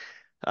done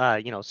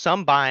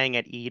some buying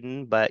at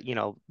Eden, but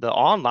the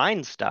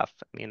online stuff,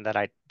 I mean, that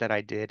I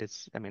did,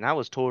 I mean, that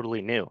was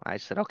totally new. I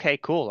said, okay,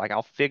 cool. Like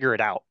I'll figure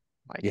it out.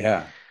 Like,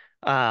 Yeah.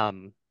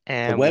 The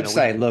and we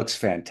website looks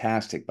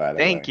fantastic, by the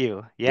thank way.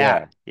 you.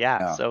 Yeah. Yeah,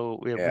 yeah. No. So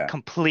we Yeah.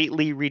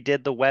 completely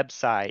redid the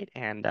website,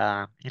 and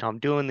I'm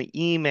doing the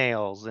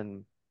emails,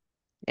 and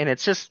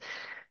it's just,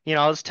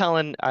 I was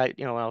telling, when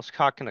I was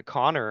talking to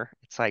Connor,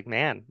 it's like,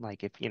 man,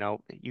 like if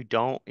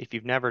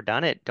you've never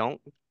done it,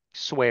 don't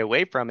sway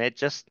away from it.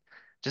 Just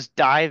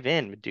dive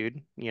in,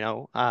 dude.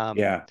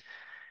 Yeah.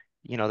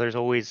 There's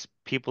always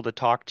people to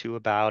talk to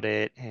about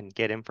it and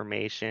get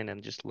information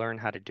and just learn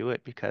how to do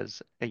it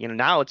because,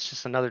 now it's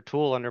just another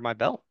tool under my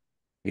belt,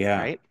 Yeah.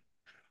 right?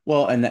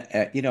 Well, and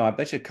I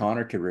bet you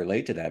Connor could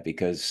relate to that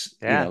because,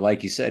 Yeah.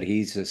 like you said,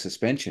 he's a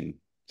Mm-hmm.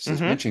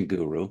 suspension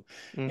guru.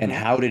 And Mm-hmm.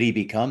 how did he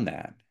become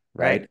that?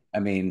 Right. Right? I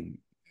mean,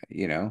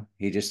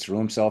 he just threw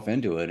himself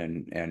into it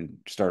and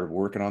started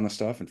working on the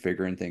stuff and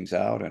figuring things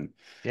out. And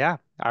Yeah.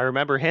 I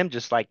remember him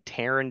just like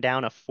tearing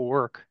down a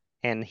fork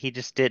and he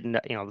just didn't,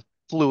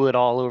 flew it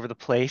all over the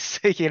place,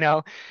 you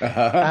know.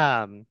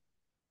 Um,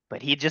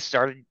 but he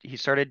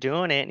started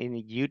doing it and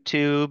he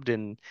YouTubed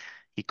and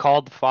he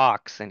called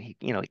Fox and he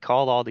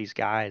called all these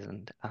guys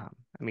and I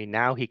mean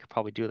now he could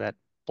probably do that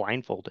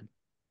blindfolded.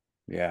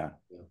 yeah.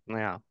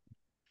 Yeah.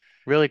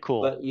 Really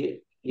cool. But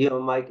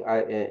Mike,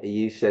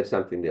 you said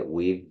something that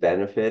we've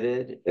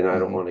benefited, and I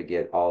don't Hmm. want to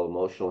get all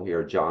emotional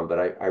here, John, but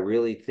I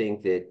really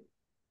think that,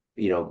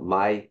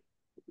 my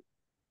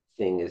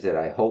thing is that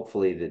I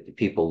hopefully that the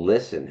people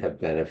listen have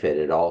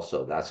benefited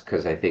also. That's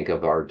because I think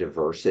of our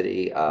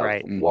diversity of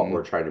Right. what Hmm.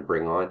 we're trying to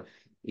bring on.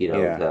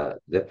 Yeah.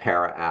 The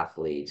para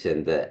athletes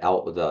and the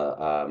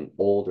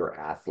older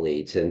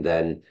athletes, and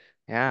then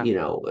Yeah.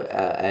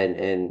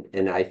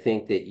 and I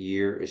think that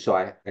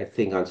I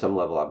think on some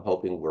level I'm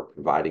hoping we're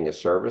providing a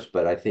service,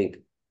 but I think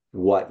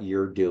what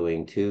you're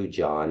doing too,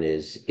 John,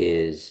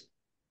 is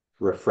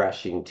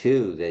refreshing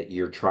too, that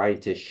you're trying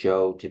to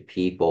show to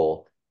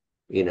people,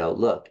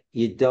 look,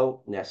 you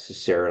don't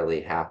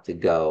necessarily have to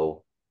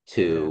go Yeah.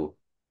 to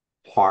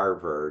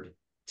Harvard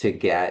to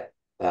get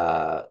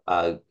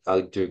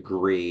a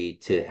degree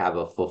to have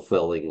a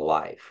fulfilling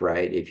life,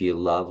 right? If you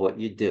love what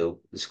you do,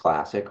 it's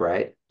classic,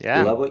 right? You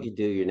Yeah. love what Hmm. you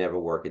do, you never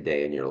work a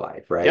day in your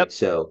life, right? Yep.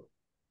 So,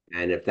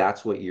 and if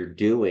that's what you're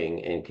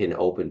doing and can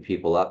open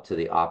people up to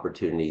the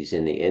opportunities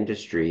in the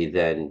industry,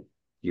 then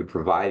you're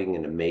providing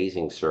an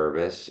amazing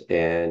service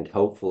and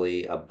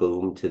hopefully a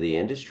boom to the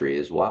industry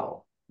as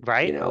well.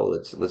 Right.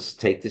 Let's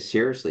take this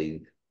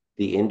seriously.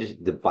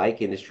 The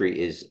bike industry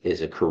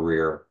is a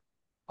career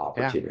Yeah.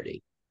 opportunity,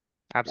 right?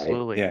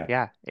 Absolutely. Yeah.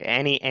 Yeah.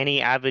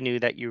 Any avenue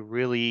that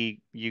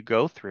you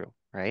go through,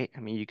 right? I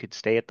mean, you could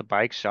stay at the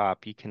bike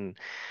shop. You can,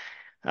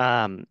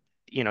 um,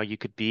 you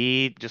could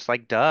be just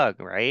like Doug,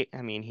 right?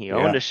 I mean, he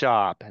owned a Yeah.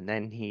 shop and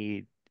then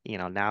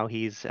now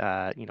he's, He's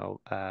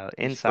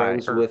inside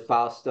friends or with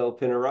Fausto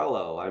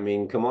Pinarello. I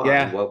mean, come on,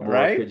 Yeah. what more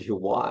Right. could you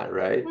want,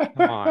 right?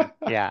 come on.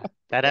 Yeah.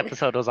 That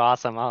episode was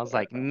awesome. I was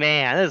like,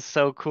 man, this is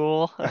so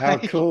cool. How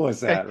cool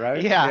is that,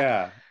 right? Yeah.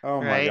 Yeah. Oh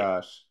my Right.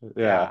 gosh. Yeah.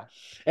 Yeah.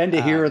 And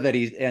to hear Um, that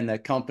and the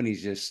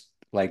company's just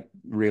like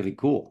really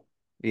cool,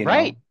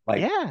 right.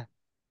 like Yeah.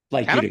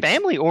 like Kind you'd of ex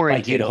family like you'd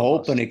oriented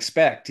hope and almost.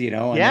 expect, and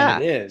then it Yeah.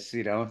 is,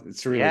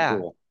 it's really Yeah.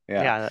 cool.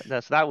 Yeah. Yeah,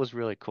 that was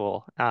really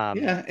cool.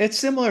 Yeah, it's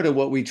similar to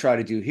what we try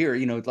to do here.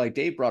 Like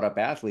Dave brought up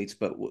athletes,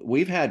 but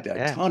we've had a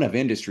Yeah. ton of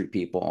industry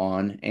people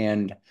on,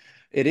 and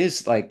it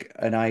is like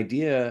an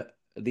idea.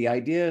 The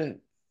idea,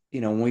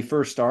 when we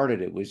first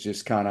started, it was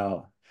just kind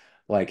of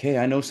like, hey,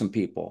 I know some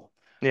people,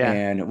 Yeah.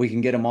 and we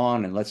can get them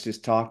on, and let's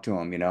just talk to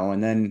them.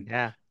 And then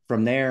Yeah.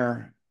 from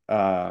there,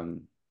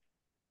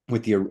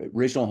 with the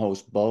original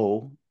host,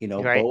 Bo,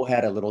 Right. Bo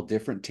had a little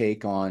different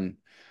take on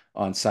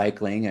on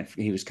cycling, and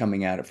he was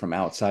coming at it from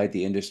outside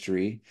the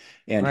industry,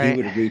 and he Right.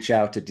 would reach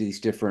out to these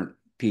different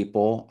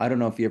people. I don't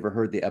know if you ever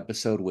heard the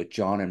episode with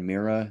John and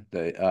Mira.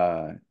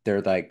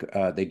 They're like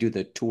they do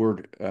the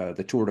Tour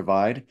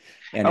Divide,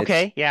 and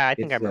Okay. Yeah, I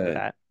think I it's remember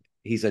that.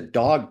 he's a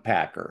dog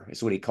packer,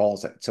 is what he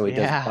calls it. So he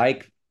does Yeah.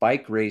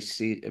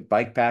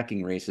 bike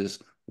packing races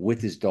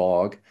with his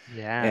dog.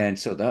 Yeah. And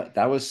so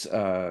that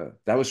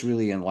was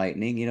really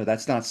enlightening. You know,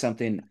 that's not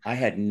something I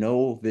had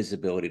no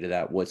visibility to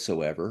that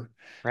whatsoever.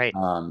 Right.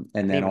 I And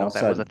didn't then even all know of a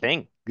that was a sudden,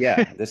 thing.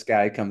 yeah, this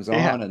guy comes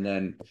Yeah. on, and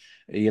then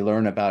you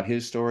learn about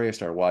his story. I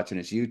start watching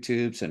his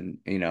YouTubes, and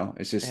you know,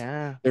 it's just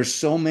Yeah. there's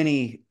so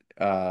many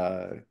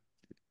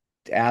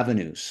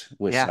avenues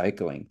with Yeah.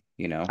 cycling,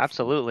 you know.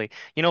 Absolutely.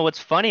 You know what's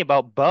funny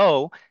about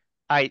Bo?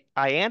 I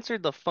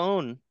answered the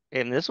phone,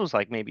 and this was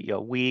like maybe a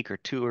week or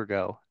two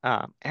ago.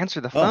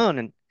 Answered the Oh,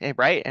 phone, and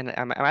right, and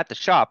I'm at the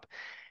shop,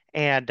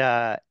 and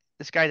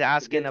this guy's It's a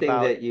asking good thing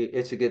about, that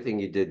it's a good thing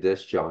you did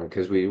this, John,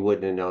 because we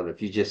wouldn't have known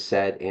if you just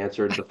said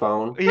answered the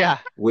phone, yeah,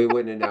 we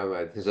wouldn't have known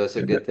it. So it's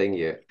a good thing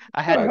you,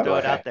 I had to go throw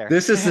it out ahead. there.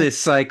 this is the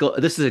cycle.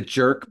 This is a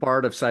jerk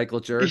part of cycle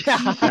jerks.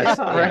 That's Yeah,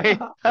 yeah, right.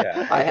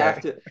 yeah. I have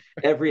Okay. to,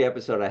 every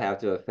episode I have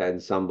to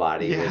offend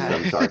somebody with Yeah,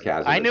 some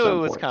sarcasm I at knew it some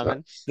was point. So,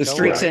 coming. The Don't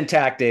streak's worry. right.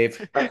 intact,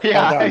 Dave. Well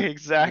Yeah, done. Yeah.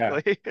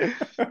 exactly.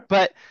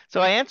 But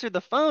so I answered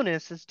the phone and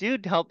it says,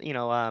 dude, help,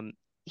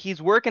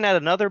 he's working at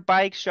another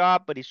bike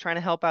shop, but he's trying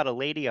to help out a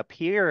lady up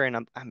here.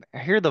 And I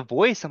hear the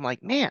voice. I'm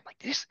like, man, like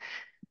this,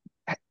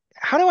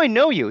 how do I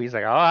know you? He's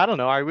like, oh, I don't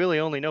know. I really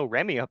only know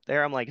Remy up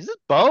there. I'm like, is this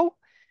Bo?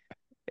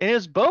 And it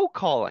was Bo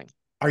calling.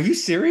 Are you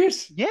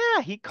serious?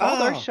 Yeah, he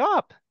called our Oh,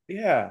 shop.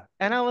 yeah.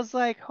 And I was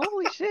like,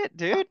 holy shit,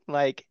 dude.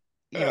 Like,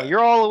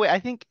 you're all the way. I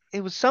think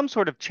it was some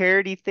sort of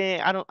charity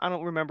thing. I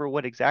don't remember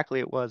what exactly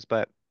it was,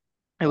 but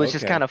it was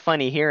just kind Okay. of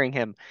funny hearing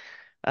him.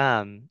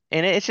 And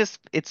it's just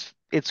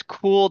it's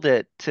cool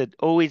to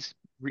always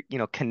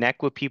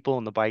connect with people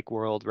in the bike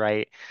world,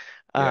 right?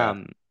 Yeah.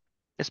 Um,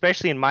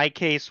 Especially in my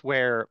case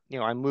where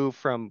I moved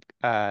from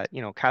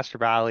Castro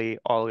Valley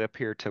all the way up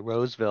here to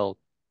Roseville.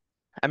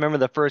 I remember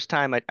the first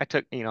time I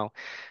took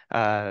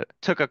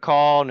took a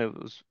call and it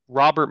was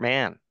Robert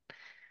Mann.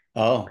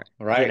 Oh,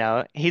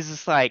 right. He's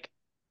just like,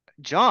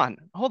 John,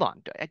 hold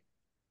on.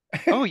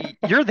 Oh,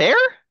 you're there?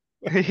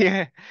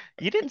 Yeah.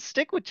 You didn't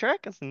stick with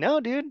Trek? I said, no,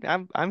 dude,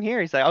 I'm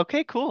here. He's like,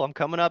 okay, cool. I'm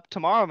coming up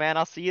tomorrow, man.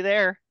 I'll see you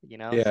there.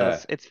 So Yeah,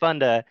 it's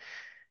fun to,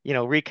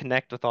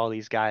 reconnect with all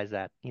these guys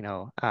that,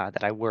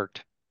 that I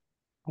worked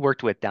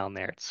with down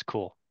there. It's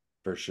cool.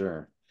 for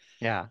sure.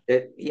 Yeah.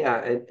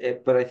 Yeah,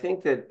 but I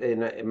think that,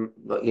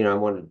 I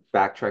want to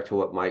backtrack to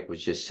what Mike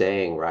was just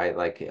saying, right?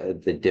 Like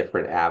the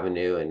different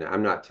avenue, and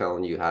I'm not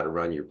telling you how to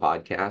run your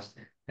podcast,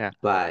 Yeah.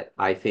 but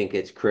I think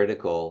it's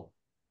critical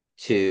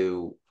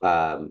to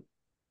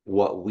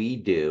what we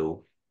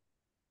do,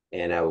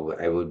 and I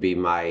would be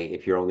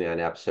if you're only on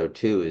episode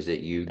 2, is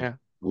that Yeah.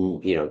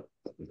 you know,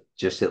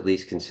 just at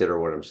least consider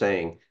what I'm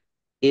saying.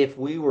 If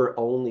we were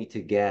only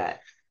to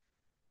get,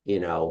 you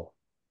know,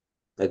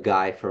 a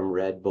guy from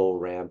Red Bull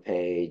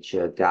Rampage,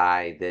 a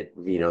guy that,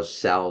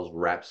 sells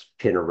Reps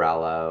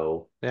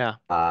Pinarello, Yeah.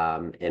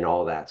 and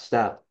all that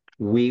stuff,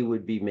 we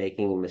would be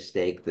making a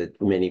mistake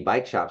that many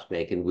bike shops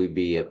make, and we'd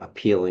be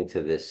appealing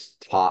to this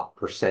top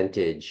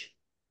percentage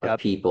of Yep.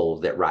 people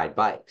that ride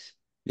bikes.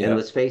 And Yep.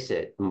 let's face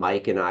it,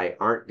 Mike and I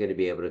aren't going to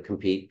be able to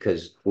compete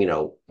because,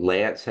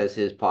 Lance has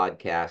his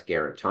podcast,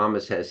 Garrett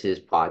Thomas has his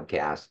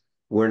podcast.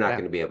 We're not Yeah.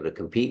 going to be able to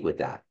compete with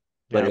that.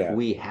 But Yeah. if Yeah.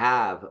 we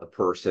have a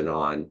person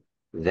on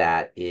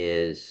that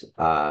is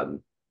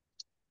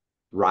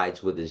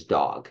rides with his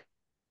dog,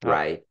 Yep.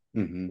 right?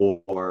 Hmm.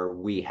 Or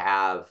we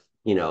have,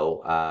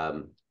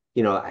 I'm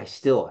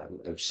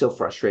so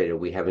frustrated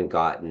we haven't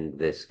gotten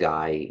this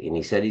guy, and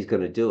he said he's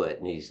going to do it,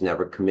 and he's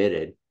never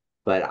committed.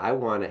 But I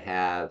want to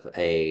have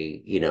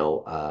a,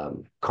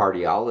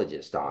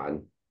 cardiologist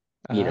on,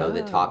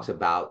 that talks Oh.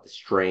 about the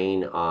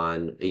strain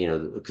on,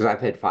 because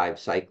I've had 5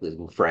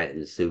 cycling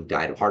friends who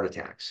died of heart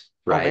attacks,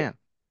 Oh right? man.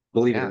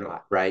 Believe it or Yeah.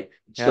 not, right?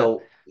 Yeah.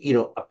 So,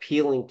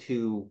 appealing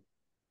to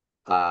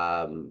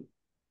um,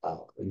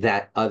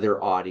 that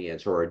other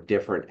audience or a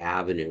different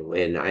avenue.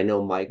 And I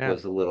know Mike Yeah.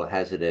 was a little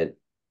hesitant.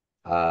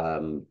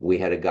 We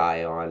had a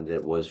guy on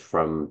that was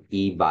from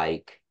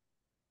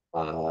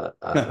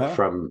Uh-huh.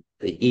 from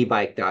the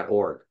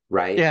ebike.org,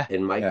 right? Yeah.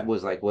 And Mike Yeah.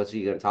 was like, what's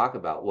he going to talk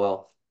about?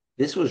 Well,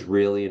 this was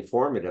really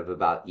informative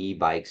about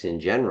e-bikes in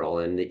general.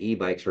 And the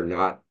e-bikes are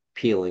not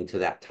appealing to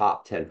that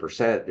top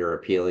 10%. They're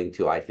appealing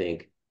to, I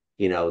think,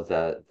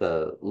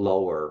 the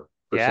lower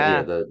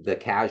percent, Yeah. the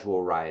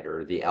casual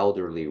rider, the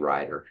elderly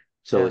rider.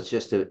 So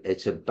Yeah.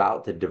 it's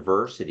about the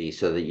diversity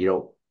so that you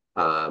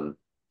don't,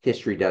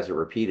 history doesn't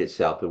repeat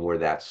itself and we're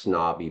that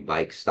snobby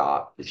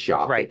shop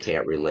that Right.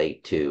 can't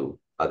relate to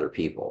other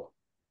people,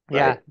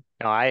 Yeah. right?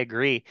 No, I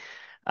agree.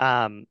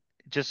 Um,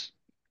 just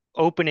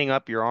opening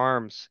up your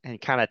arms and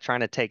kind of trying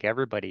to take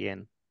everybody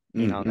in,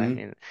 that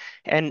Hmm.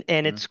 and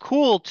it's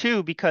cool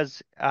too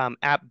because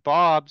at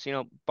Bob's,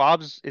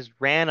 Bob's is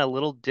ran a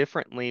little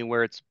differently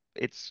where it's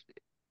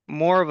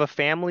more of a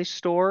family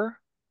store.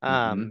 Hmm.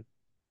 Um,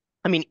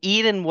 I mean,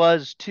 Eden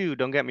was too,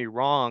 don't get me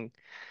wrong.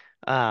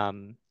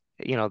 Um,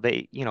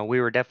 we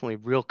were definitely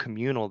real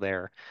communal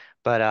there.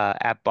 But at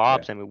Yeah.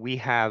 Bob's, I mean, we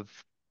have,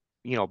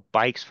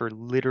 bikes for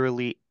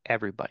literally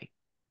everybody.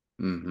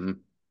 Mm-hmm. Yeah.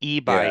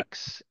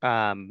 E-bikes,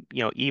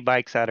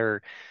 e-bikes that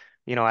are,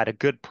 at a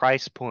good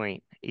price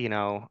point,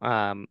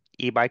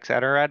 e-bikes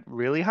that are at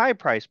really high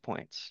price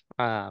points.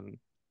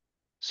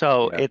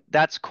 So Yeah.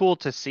 that's cool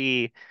to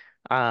see,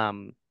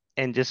 and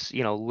just,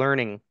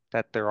 learning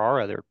that there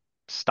are other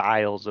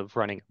styles of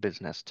running a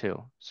business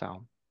too.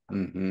 So,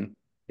 Mm-hmm.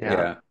 yeah.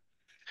 Yeah. Yeah.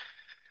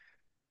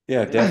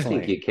 Yeah, And I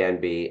think definitely. you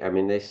can be. I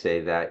mean, they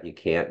say that you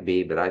can't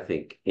be, but I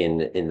think in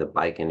the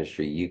bike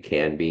industry, you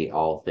can be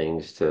all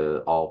things to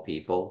all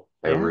people.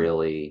 I Yeah.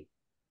 really,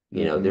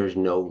 Mm-hmm. there's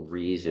no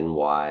reason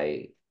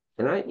why.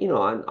 And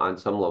on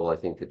some level, I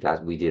think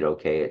that we did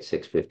okay at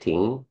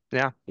 615.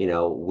 Yeah.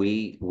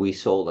 We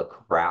sold a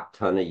crap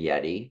ton of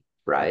Yeti,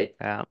 right?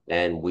 Yeah.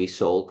 And we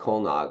sold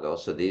Colnago.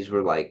 So these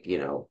were like, we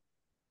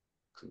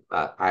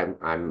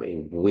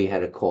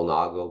had a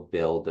Colnago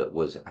bill that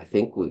was, I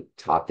think we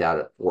topped out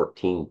at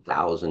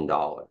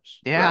 $14,000,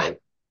 Yeah. right?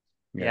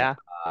 Yeah.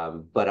 Yeah.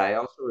 But I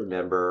also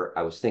remember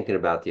I was thinking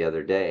about the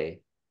other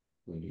day,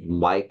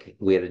 Mike,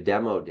 we had a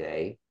demo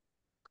day,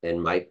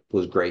 and Mike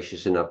was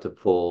gracious enough to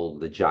pull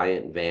the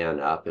giant van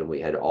up, and we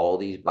had all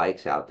these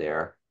bikes out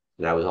there,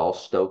 and I was all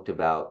stoked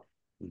about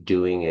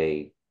doing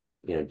a,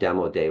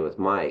 demo day with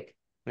Mike.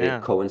 It Yeah.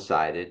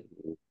 coincided,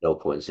 no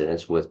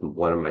coincidence, with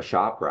one of my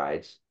shop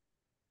rides.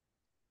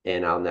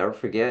 And I'll never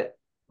forget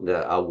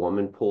a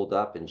woman pulled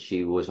up and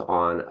she was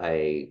on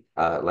a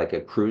like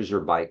a cruiser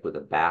bike with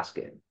a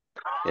basket.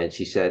 And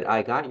she said,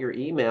 I got your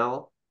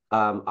email.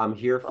 I'm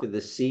here for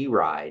the sea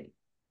ride.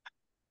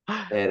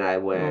 And I Oh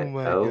went,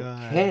 my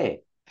God.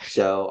 okay.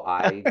 So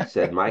I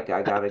said, Mike,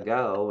 I gotta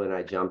go. And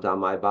I jumped on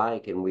my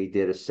bike and we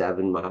did a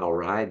 7 mile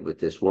ride with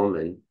this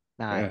woman,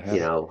 Uh-huh.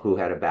 Nice. who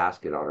had a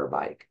basket on her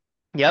bike.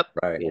 Yep.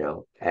 Right.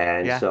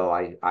 And Yeah. so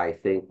I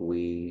think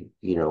we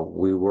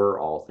were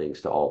all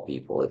things to all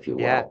people, if you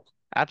Yeah. will. Right?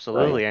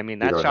 Absolutely. I mean,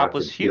 that shop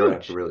was You don't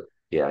have to huge. really,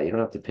 yeah, you don't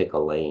have to pick a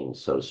lane,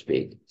 so to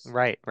speak.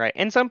 Right, right.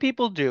 And some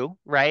people do,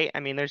 right? I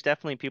mean, there's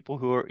definitely people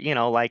who are,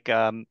 like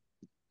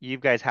you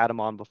guys had him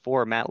on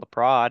before, Matt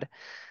LaPrade.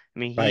 I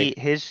mean, Right.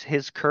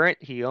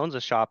 he owns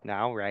a shop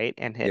now, right?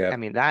 And I Yep.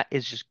 mean, that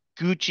is just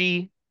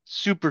Gucci,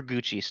 super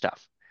Gucci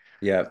stuff,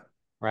 Yep.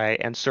 right?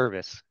 And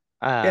service.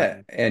 Yeah.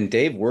 Um, And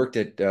Dave worked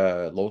at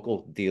a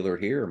local dealer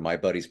here, my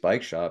buddy's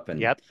bike shop, and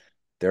yep.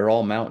 they're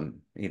all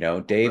mountain.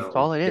 That's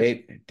all it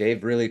is.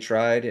 Dave really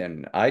tried,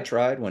 and I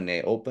tried when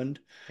they opened.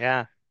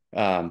 Yeah.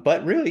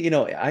 But really,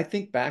 I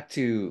think back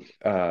to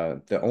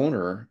the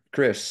owner,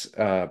 Chris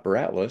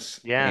Baratlis,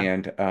 Yeah.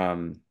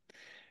 and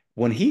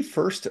when he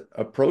first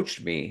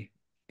approached me,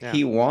 Yeah.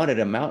 he wanted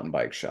a mountain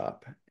bike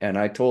shop. And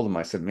I told him,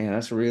 I said, man,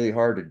 that's really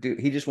hard to do.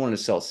 He just wanted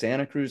to sell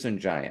Santa Cruz and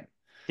Giant,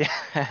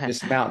 Yeah.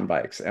 just mountain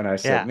bikes. And I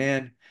said, Yeah.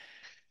 man,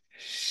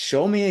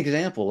 show me an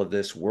example of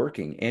this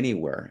working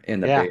anywhere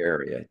in the Yeah. Bay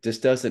Area.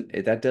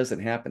 That doesn't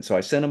happen. So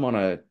I sent him on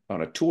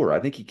a tour. I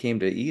think he came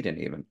to Eden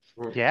even.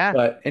 Yeah.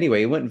 But anyway,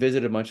 he went and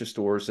visited a bunch of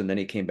stores and then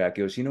he came back.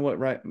 He goes, you know what,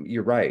 right?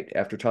 You're right.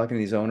 After talking to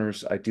these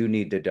owners, I do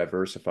need to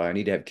diversify. I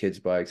need to have kids'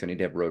 bikes. I need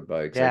to have road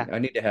bikes. I, Yeah. I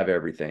need to have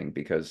everything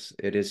because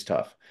it is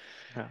tough.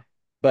 Yeah.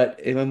 But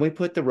when we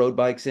put the road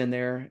bikes in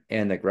there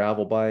and the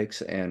gravel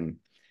bikes, and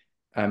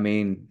I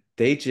mean,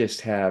 they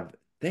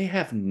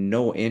have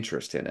no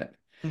interest in it.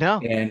 No.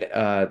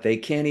 And they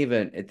can't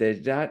even, they're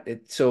not,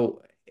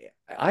 so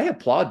I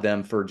applaud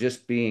them for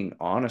just being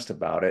honest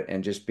about it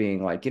and just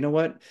being like, you know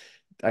what?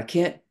 I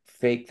can't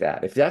fake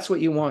that. If that's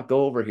what you want,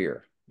 go over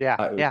here.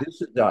 Yeah. Yeah.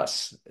 This is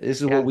us. This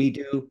is what Yeah. we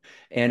do.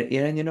 And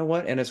you know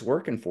what? And it's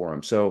working for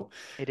them. So,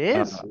 It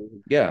uh, is.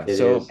 yeah. It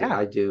So, is. Yeah.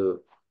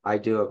 I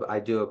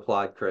do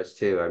applaud Chris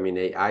too. I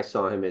mean, I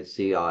saw him at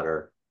Sea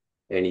Otter,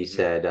 and he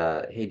said,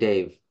 "Hey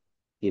Dave,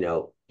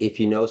 if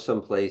you know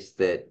someplace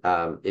that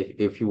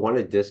if you want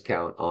a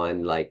discount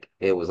on like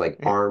it was like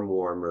arm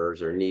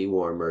warmers or knee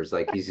warmers,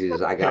 like he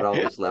says, I got all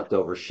this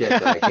leftover shit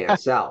that I can't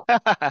sell,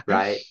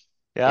 right?"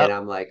 And Yep.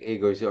 I'm like, he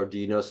goes, or do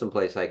you know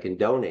someplace I can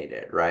donate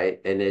it, right?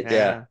 And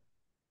yeah,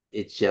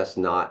 it's just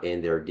not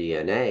in their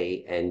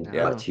DNA. And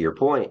yeah, but No. to your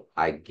point,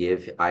 I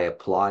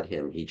applaud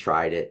him. He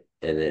tried it,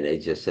 and then he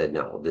just said,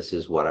 "No, this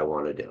is what I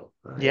want to do,"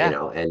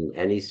 Yeah.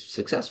 and he's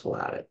successful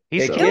at it.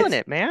 He's it So killing gets,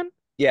 it, man.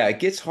 yeah, it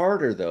gets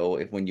harder though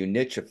if when you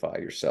nichify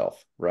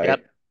yourself, Yep. right?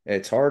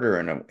 It's harder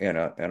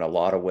in a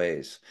lot of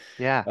ways.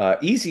 Yeah.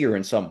 Easier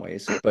in some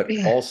ways, but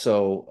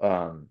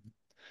also,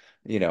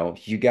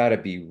 you got to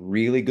be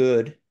really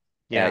good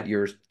Yeah. at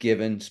your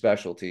given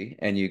specialty,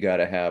 and you got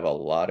to have a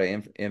lot of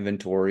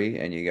inventory,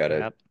 and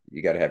Yep.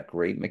 you got to have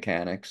great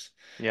mechanics.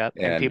 Yep.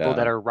 And And people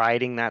that are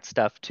riding that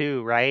stuff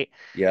too, right?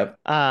 yep,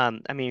 I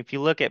mean, if you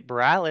look at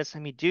Borales, I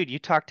mean, dude, you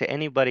talk to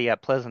anybody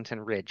at Pleasanton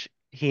Ridge,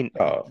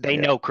 oh they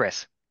yeah, know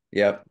Chris,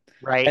 yep,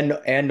 right?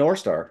 and North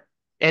Star,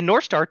 And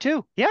North Star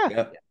too. Yeah.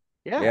 yep,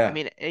 Yeah, I Yeah.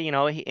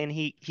 mean,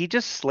 he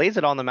just slays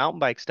it on the mountain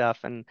bike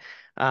stuff, and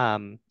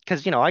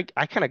because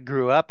I kind of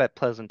grew up at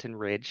Pleasanton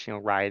Ridge,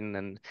 riding,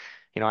 and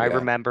I Yeah.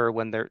 remember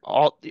when they're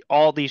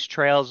all these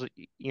trails,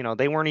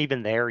 they weren't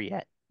even there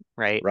yet,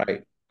 right?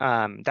 Right.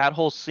 That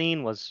whole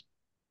scene was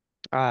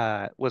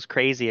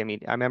crazy. I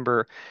mean, I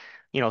remember,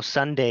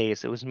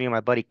 Sundays, it was me and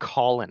my buddy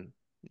Colin.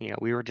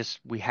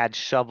 We had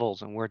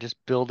shovels and we're just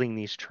building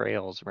these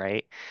trails,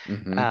 right?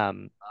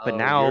 Hmm. But Oh,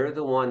 now, you're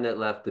the one that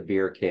left the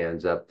beer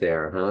cans up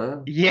there, huh?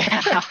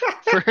 yeah,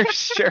 for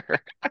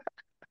sure.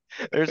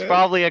 There's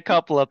probably a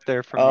couple up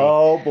there for me.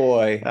 Oh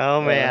boy.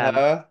 Oh man.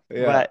 Uh-huh.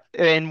 Yeah. But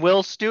and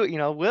Will Stewart,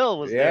 Will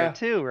was there Yeah.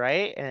 too,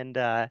 right? And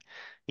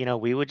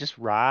we would just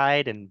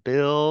ride and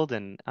build,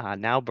 and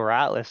now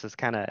Baratlis is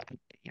kind of,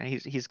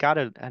 he's got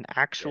an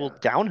actual Yeah.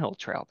 downhill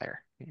trail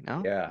there.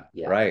 Yeah.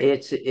 Yeah. Right.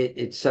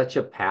 It's such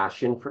a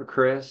passion for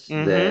Chris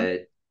Mm-hmm.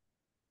 that,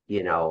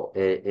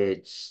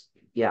 it's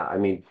yeah, I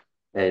mean,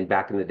 and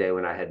back in the day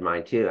when I had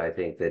mine too, I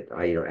think that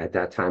at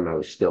that time I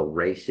was still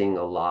racing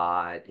a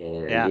lot,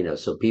 and Yeah,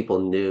 so people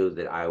knew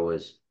that I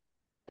was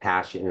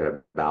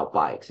passionate about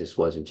bikes. This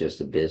wasn't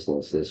just a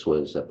business, this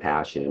was a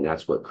passion, and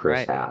that's what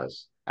Chris right.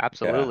 has. Yeah.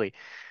 Absolutely.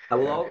 Yeah.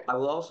 I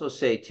will also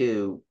say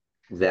too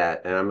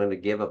that, and I'm going to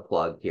give a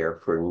plug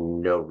here for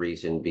no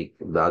reason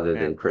other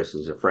Yeah. than Chris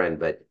is a friend,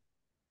 but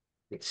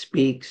it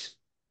speaks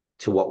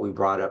to what we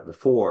brought up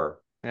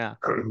before. Yeah.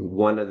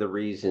 One of the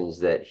reasons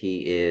that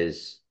he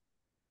is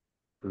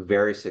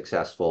very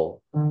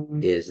successful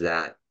is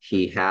that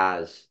he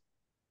has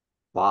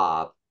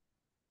Bob,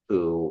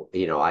 who,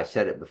 I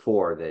said it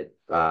before that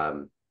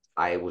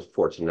I was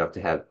fortunate enough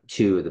to have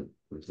two of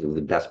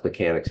the best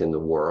mechanics in the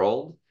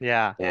world.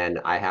 Yeah. And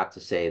I have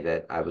to say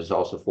that I was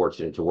also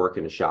fortunate to work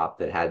in a shop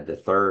that had the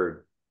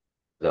third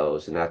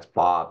those, and that's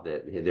Bob,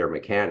 that their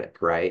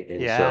mechanic, right?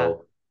 And Yeah.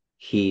 so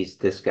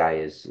this guy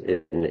is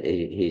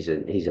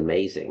he's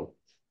amazing.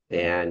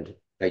 And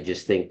I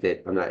just think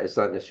that it's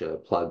not necessarily a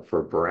plug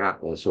for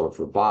Baracklis or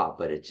for Bob,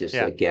 but it's just,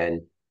 Yeah.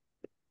 again,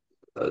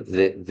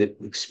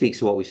 that speaks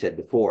to what we said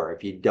before.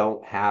 If you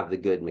don't have the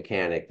good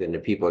mechanic, then the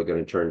people are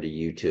going to turn to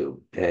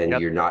YouTube, and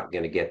Yep. you're not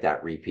going to get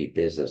that repeat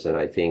business. And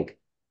I think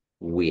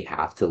we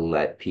have to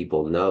let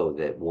people know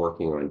that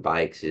working on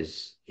bikes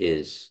is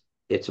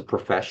it's a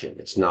profession.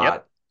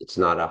 Yep. It's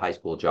not a high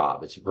school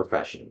job. It's a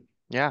profession,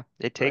 Yeah.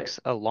 It right? takes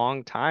a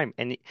long time,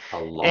 A and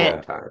long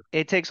Yeah. time.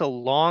 it takes a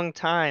long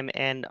time.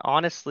 And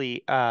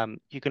honestly,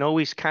 you can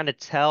always kind of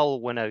tell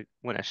when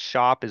a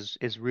shop is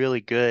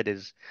really good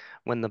is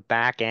when the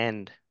back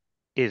end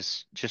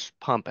is just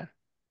pumping,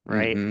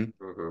 right? Hmm.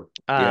 Hmm.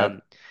 Um,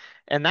 Yep.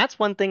 and that's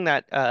one thing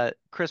that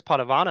Chris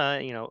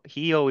Padavana,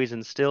 he always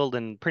instilled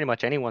in pretty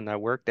much anyone that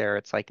worked there.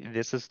 It's like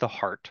this is the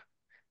heart,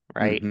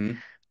 right?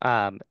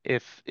 Hmm.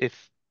 If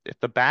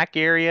the back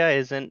area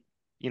isn't,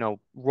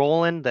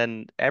 rolling,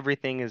 then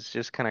everything is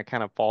just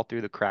kind of fall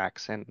through the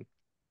cracks. And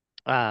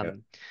Yeah.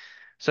 um,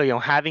 so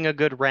having a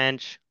good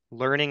wrench,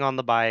 learning on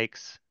the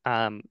bikes,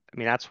 I mean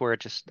that's where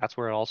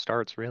it all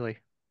starts, really.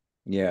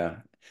 Yeah.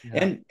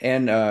 Yeah.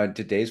 And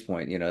to Dave's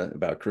point,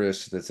 about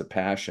Chris, that's a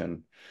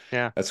passion.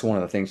 Yeah. That's one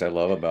of the things I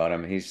love about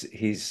him.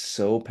 He's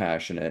so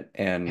passionate,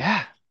 and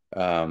Yeah.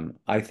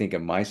 I think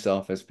of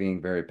myself as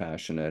being very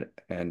passionate,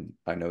 and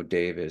I know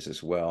Dave is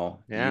as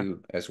well. Yeah.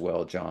 You as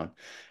well, John.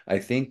 I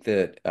think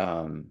that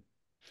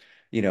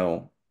you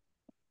know,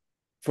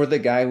 for the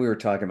guy we were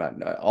talking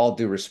about, all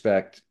due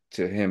respect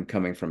to him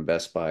coming from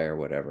Best Buy or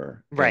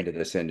whatever Right. into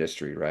this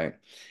industry, right?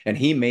 And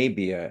he may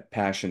be a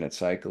passionate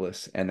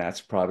cyclist, and that's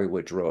probably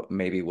what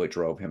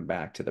drove him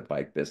back to the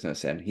bike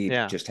business. And he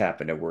Yeah. just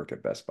happened to work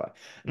at Best Buy.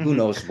 Who Hmm.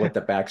 knows what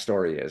the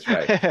backstory is,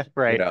 right? You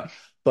Right. know,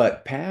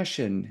 but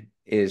passion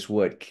is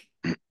what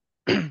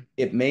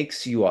it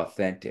makes you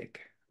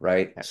authentic,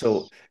 right?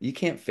 So Yes. you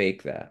can't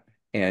fake that.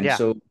 And Yeah.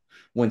 so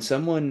when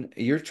someone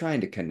you're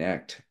trying to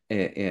connect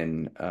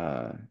in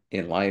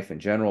life in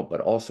general, but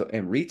also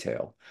in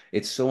retail,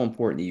 it's so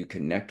important that you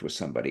connect with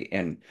somebody.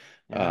 And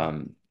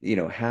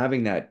Yeah.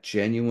 having that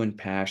genuine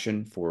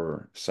passion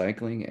for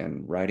cycling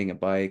and riding a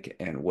bike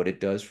and what it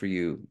does for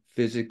you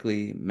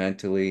physically,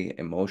 mentally,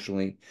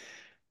 emotionally,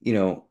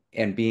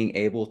 and being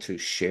able to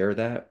share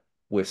that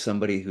with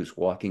somebody who's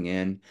walking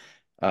in.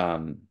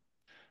 Um,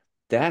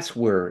 that's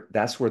where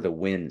the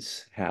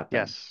wins happen.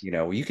 Yes.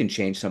 You can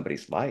change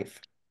somebody's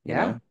life, you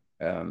Yeah. know.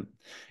 Um,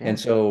 Yeah. and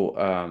so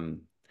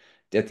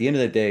at the end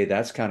of the day,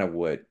 that's kind of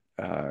what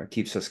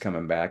keeps us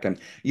coming back. And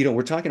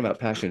we're talking about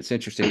passion. It's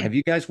interesting. Have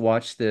you guys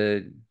watched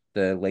the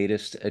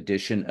latest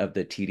edition of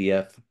the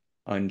TDF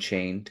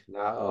Unchained No,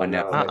 on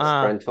no, my Netflix?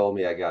 Uh-uh. friend told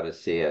me I got to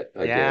see it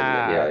again.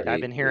 Yeah, Yeah,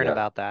 I've been hearing yeah.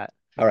 about that.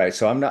 All right,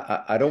 so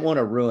I don't want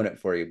to ruin it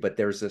for you, but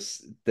there's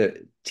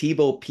the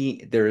Thibaut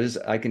Pinot,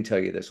 I can tell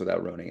you this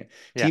without ruining it.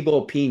 Yeah.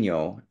 Thibaut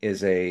Pinot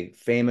is a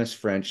famous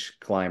French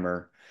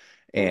climber,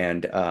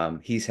 Mm.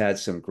 and he's had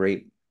some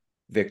great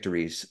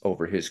victories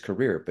over his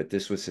career, but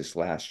this was his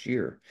last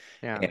year.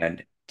 Yeah.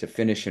 And to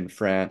finish in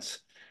France,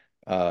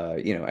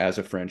 as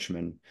a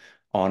Frenchman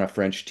on a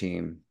French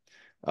team,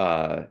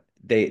 uh,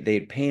 they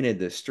painted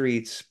the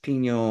streets.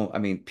 Pino, I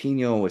mean,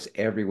 Pino was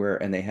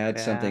everywhere, and they had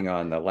Yeah. something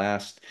on the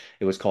last.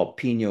 It was called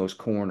Pino's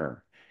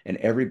Corner, and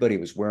everybody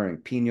was wearing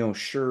Pino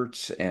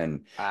shirts,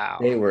 and Wow.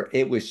 they were.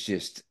 It was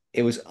just,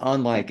 it was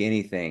unlike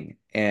anything.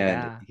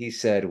 And Yeah. he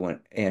said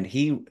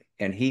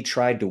and he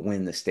tried to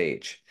win the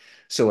stage.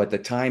 So at the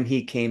time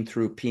he came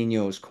through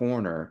Pino's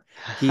Corner,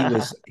 he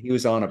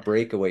was on a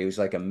breakaway. He was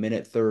like a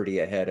minute 30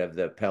 ahead of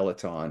the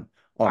peloton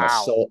Wow.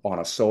 on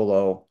a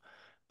solo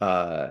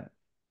uh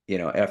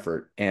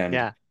effort.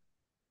 Yeah.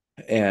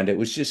 And it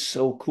was just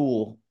so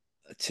cool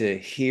to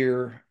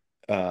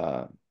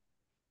uh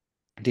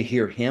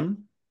hear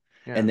him,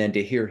 Yeah. and then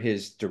to hear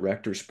his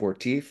director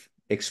sportif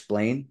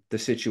explain the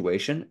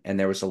situation, and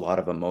there was a lot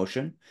of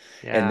emotion.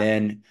 And Yeah.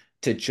 then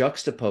to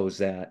juxtapose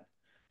that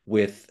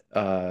with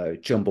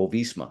Jumbo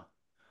Visma,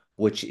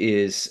 which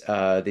is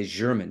the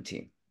German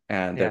team,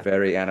 and they're Yeah.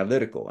 very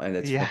analytical and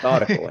it's Yeah.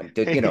 methodical, and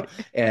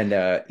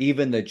and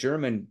even the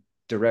German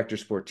director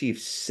sportif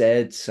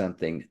said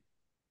something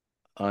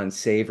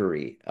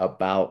unsavory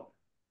about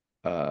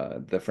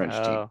the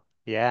French team. Oh,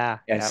 yeah.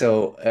 And Yep.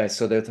 so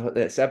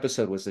this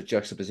episode was the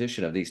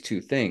juxtaposition of these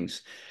two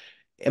things.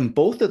 And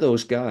both of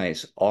those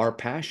guys are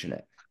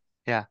passionate,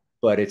 Yeah.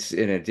 but it's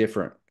in a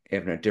different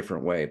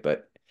way.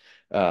 But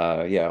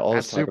yeah,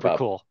 That's super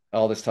cool.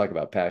 all this talk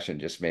about passion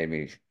just made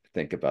me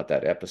think about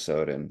that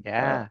episode. And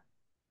Yeah.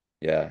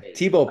 yeah,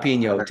 Thibaut I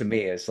Pinot don't to me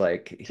is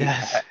like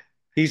Yes.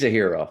 he's a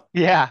hero.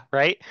 Yeah,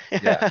 right?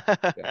 Yeah,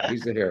 yeah,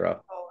 he's a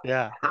hero. know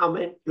Yeah. how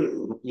many,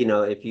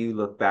 if you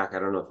look back, I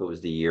don't know if it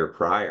was the year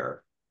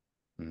prior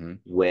Hmm.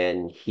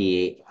 when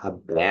he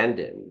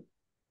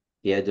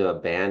had to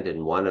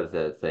abandon one of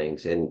the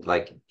things, and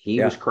like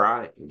he was Yeah,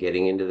 crying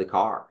getting into the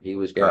car. He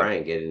was yeah,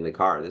 crying getting in the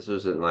car. This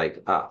wasn't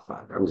like, oh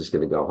fuck, I'm just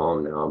gonna go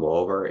home now, I'm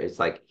over. It's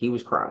like he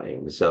was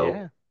crying. So,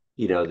 Yeah.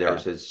 there yeah.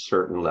 was a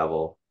certain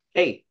level.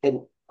 Hey,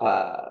 and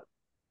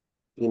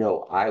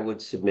I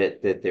would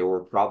submit that there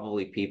were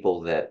probably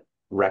people that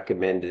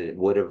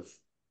would have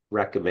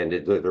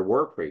recommended, there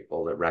were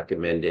people that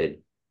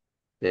recommended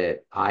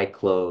that I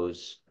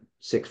close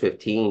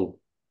 6:15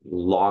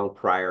 long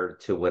prior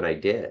to when I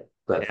did.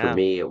 But for Yeah.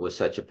 me, it was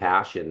such a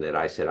passion that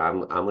I said,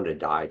 I'm going to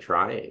die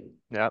trying,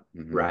 Yep.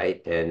 Hmm.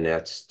 right? And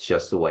that's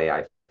just the way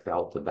I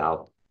felt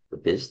about the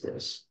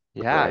business,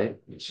 Yeah. right?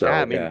 Yeah. I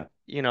So, mean,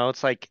 Yeah,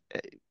 it's like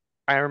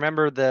I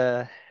remember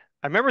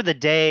the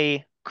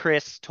day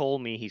Chris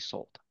told me he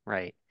sold,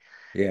 right?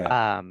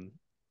 yeah. Um,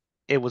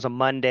 it was a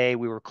Monday.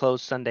 We were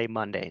closed Sunday,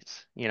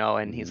 Mondays,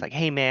 and he's Hmm. like,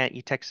 "Hey man,"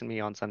 he texted me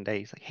on Sunday.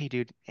 He's like, "Hey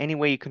dude, any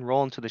way you can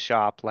roll into the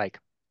shop, like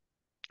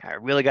I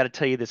really got to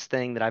tell you this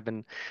thing that I've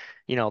been,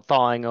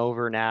 thawing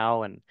over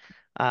now." And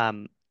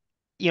um,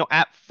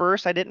 at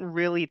first I didn't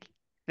really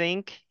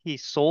think he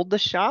sold the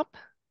shop,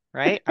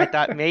 right? I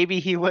thought maybe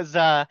he was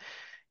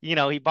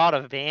he bought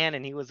a van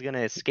and he was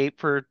gonna escape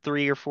for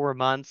 3 or 4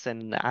 months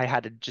and I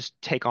had to just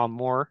take on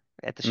more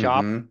at the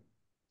shop. Hmm.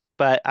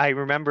 But I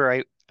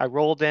remember I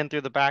rolled in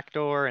through the back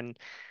door and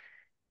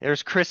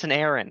there's Chris and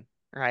Aaron,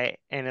 right?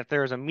 And if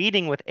there was a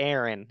meeting with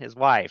Aaron, his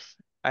wife,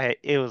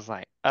 it was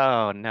like,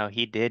 oh no,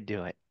 he did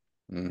do it.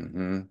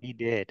 Hmm. He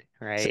did,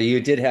 So right?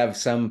 you did have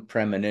some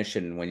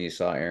premonition when you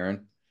saw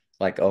Aaron,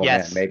 like, oh man,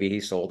 Yes. maybe he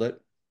sold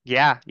it.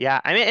 Yeah,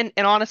 yeah. I mean,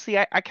 and honestly,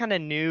 I kind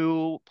of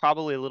knew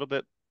probably a little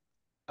bit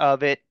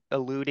of it,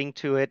 alluding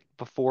to it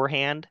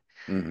beforehand.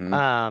 Hmm.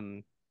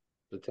 Um,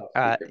 it's a tough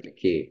uh, secret to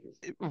keep.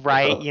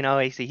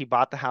 right, he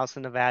bought the house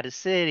in Nevada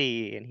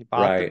City and he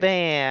bought the Right.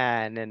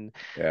 van and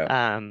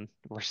Yeah.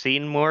 we're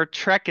seeing more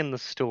Trek in the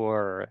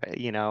store.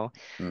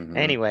 Hmm.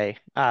 Anyway,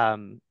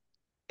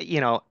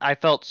 I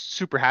felt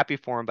super happy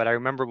for him, but I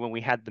remember when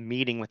we had the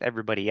meeting with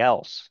everybody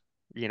else,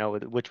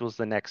 which was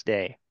the next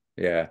day.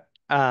 Yeah.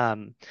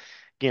 Um,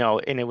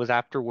 and it was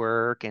after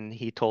work and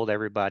he told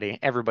everybody.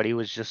 Everybody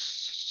was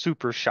just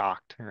super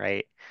shocked,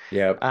 right?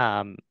 Yep.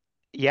 Um,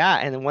 yeah,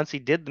 and then once he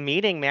did the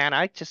meeting, man,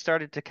 I just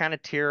started to kind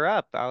of tear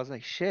up. I was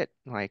like, shit,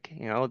 like,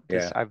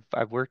 this Yeah.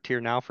 I've worked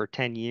here now for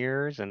 10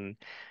 years and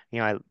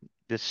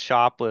this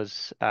shop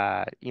was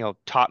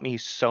taught me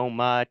so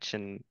much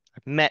and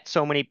I've met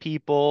so many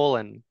people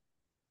and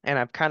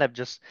I've kind of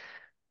just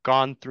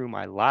gone through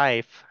my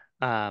life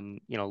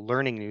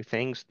learning new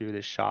things through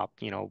this shop,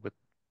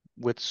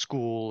 with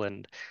school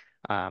and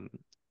um,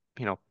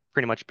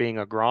 pretty much being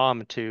a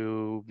Grom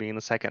to being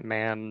the second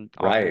man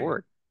on Right.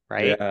 board,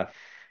 right? Yeah.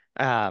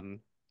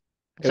 Um,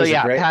 It so was a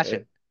yeah, great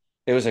passion.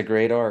 it was a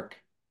great arc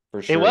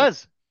for It sure.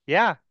 was.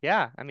 Yeah,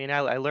 yeah. I mean,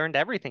 I learned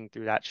everything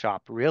through that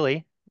shop,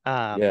 really.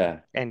 Yeah.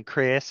 And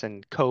Chris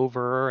and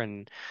Cover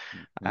and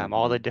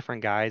all the Hmm.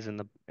 different guys in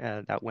the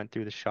that went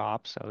through the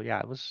shop. So yeah,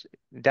 it was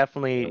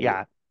definitely And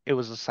yeah. It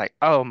was just like,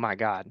 oh my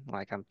God,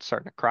 like I'm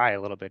starting to cry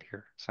a little bit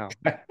here. So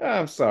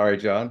I'm sorry,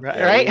 John.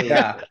 right,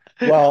 yeah,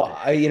 we're Yeah.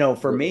 Well,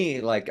 for we're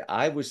me, like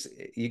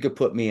you could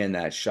put me in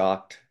that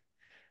shocked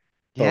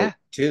boat yeah,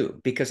 too,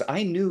 because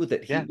I knew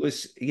that he yeah,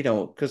 was,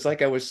 because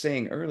like I was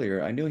saying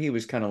earlier, I knew he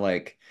was kind of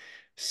like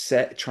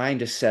trying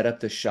to set up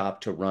the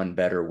shop to run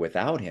better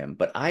without him.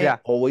 But I Yeah.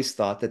 always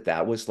thought that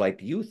that was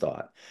like you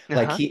thought.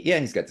 Like Uh-huh.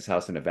 he's got this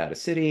house in Nevada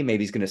City.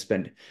 Maybe he's going to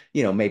spend,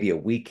 maybe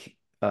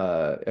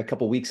a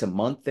couple weeks a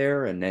month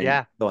there, and then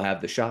Yeah. they'll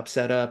have the shop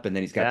set up, and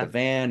then he's got the Yeah.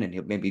 van, and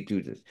he'll maybe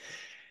do this.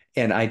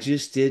 And I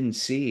just didn't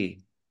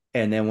see.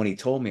 And then when he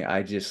told me,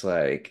 I just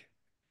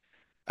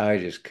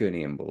couldn't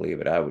even believe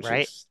it. I was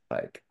Right. just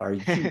like, are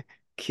you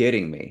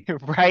kidding me?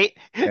 Right.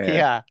 Yeah.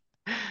 Yeah.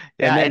 And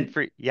Yeah. And then,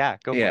 for, yeah,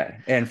 go for it. yeah.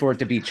 And for it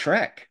to be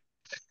Trek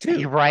You're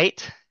too,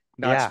 right.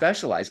 not Yeah.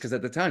 Specialized, because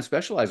at the time,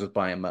 Specialized was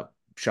buying up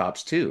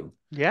shops too.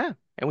 Yeah.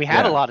 And we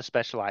had a Yeah. lot of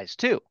specialized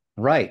too,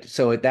 Right.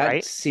 So that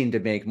right? seemed to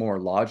make more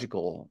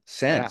logical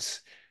Yeah.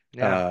 sense,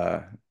 Yeah.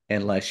 uh,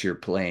 unless you're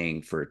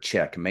playing for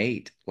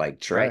checkmate like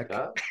Right. Trek.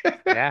 Oh,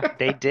 Yeah.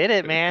 They did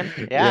it, man.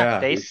 Yeah. Yeah.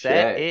 They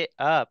set touche. it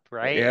up,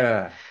 right?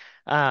 And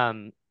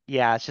Yeah.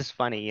 yeah, it's just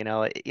funny, and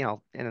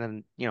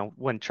then,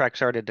 when Trek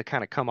started to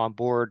kind of come on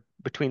board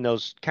between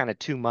those kind of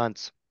 2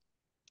 months,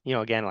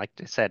 again, like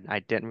I said, I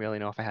didn't really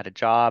know if I had a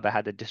job. I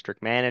had the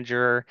district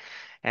manager,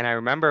 and I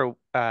remember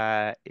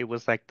it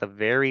was like the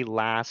very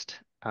last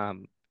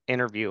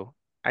interview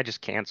I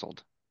just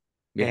canceled.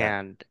 Yeah.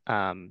 And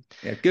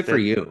Yeah. Good for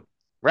the you.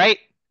 right,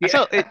 it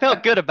felt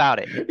Yeah. good about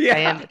it. Yeah.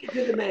 And Take it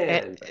to the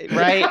eh, man.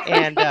 right,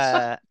 and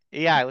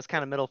yeah, it was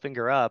kind of middle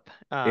finger up.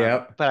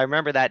 Yep. But I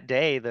remember that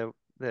day the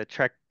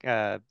Trek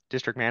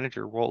district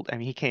manager rolled. I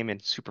mean, he came in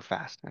super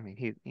fast. I mean,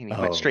 he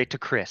went Oh, straight to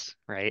Chris,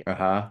 right?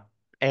 uh-huh.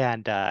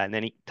 And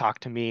then he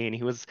talked to me, and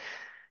he was,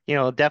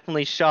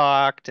 definitely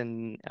shocked,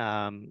 and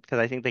because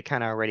I think they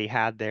kind of already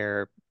had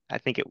their, I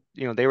think it,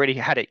 they already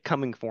had it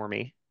coming for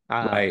me.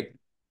 Right.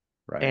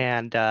 Right.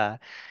 And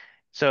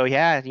so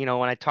yeah,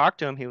 when I talked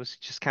to him, he was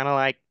just kind of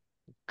like,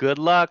 "Good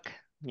luck.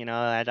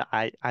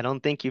 I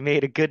don't think you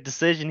made a good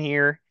decision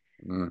here."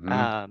 Mm-hmm.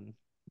 Um,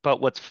 but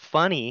what's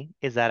funny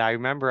is that I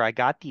remember I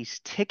got these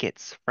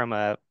tickets from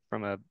a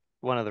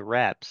one of the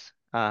reps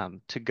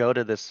to go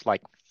to this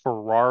like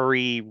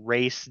Ferrari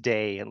race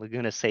day in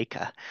Laguna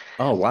Seca,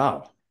 Oh,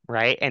 wow.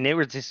 right? And it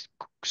was just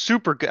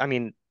super good. I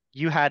mean,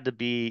 you had to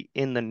be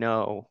in the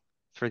know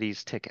for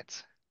these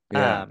tickets.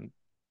 Yeah. Um,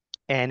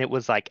 and it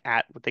was like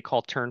at what they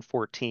call turn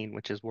 14,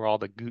 which is where all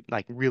the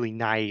like really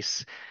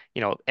nice,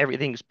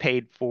 everything's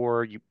paid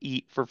for. You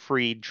eat for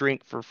free,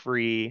 drink for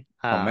free.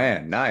 Oh,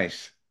 man.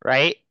 Nice.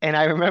 Right? And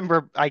I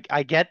remember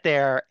I get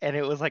there, and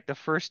it was like the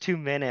first 2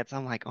 minutes,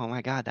 I'm like, oh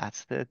my God,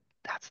 that's the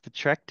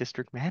Trek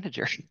district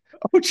manager.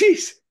 Oh,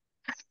 jeez.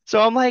 So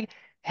I'm like,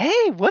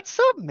 hey, what's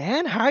up,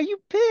 man? How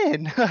you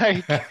been?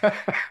 Like,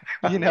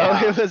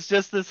 Yeah. it was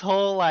just this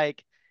whole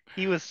like,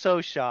 he was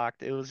so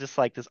shocked. It was just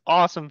like this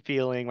awesome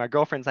feeling. My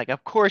girlfriend's like,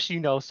 of course you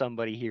know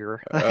somebody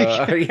here.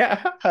 Like,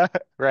 Yeah.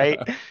 right?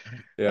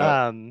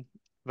 Yeah. Um,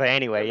 but Yeah,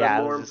 anyway, but yeah,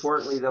 it more was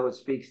importantly, just though, it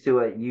speaks to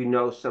it. You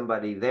know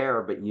somebody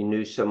there, but you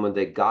knew someone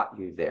that got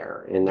you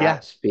there, and yeah,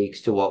 that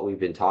speaks to what we've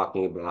been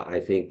talking about.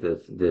 I think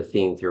the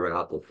theme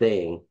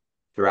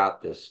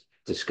throughout this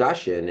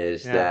discussion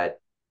is yeah, that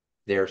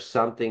there's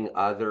something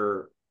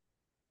other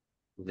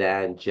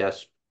than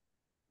just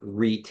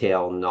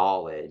retail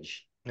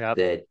knowledge yep,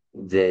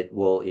 that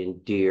will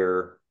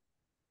endear,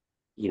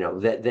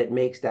 that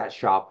makes that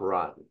shop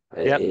run.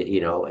 yep,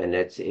 And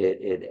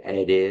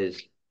it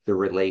is the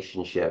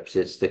relationships,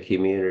 it's the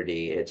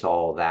community, it's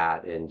all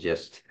that, and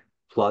just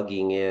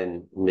plugging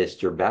in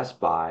Mr. Best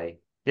Buy.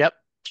 yep,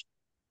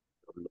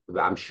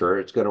 I'm sure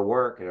it's going to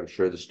work, and I'm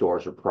sure the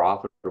stores are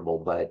profitable.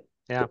 But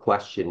the yeah,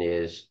 question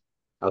is,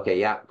 okay,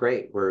 yeah,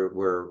 great,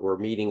 we're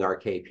meeting our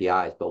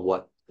KPIs, but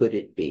what could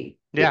it be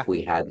yeah, if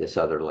we had this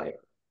other layer,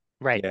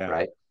 right. Yeah.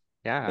 right?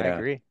 Yeah, I Yeah.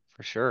 agree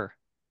for sure.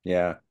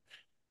 Yeah.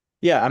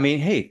 Yeah. I mean,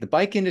 hey, the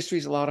bike industry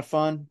is a lot of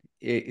fun.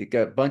 It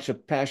got a bunch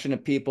of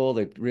passionate people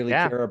that really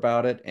Yeah, care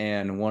about it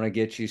and want to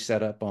get you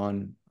set up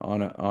on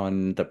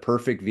the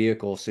perfect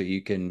vehicle so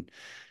you can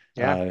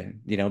yeah,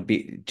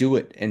 be do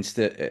it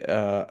instead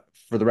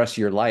for the rest of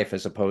your life,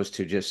 as opposed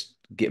to just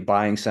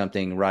buying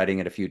something, riding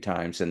it a few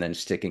times, and then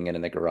sticking it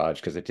in the garage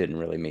because it didn't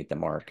really meet the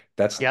mark.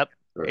 That's yep.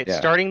 Or- It's yeah.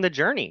 starting the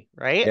journey,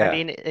 right? I Yeah.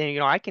 mean,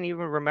 and, I can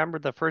even remember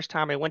the first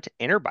time I went to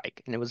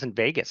Interbike, and it was in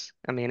Vegas.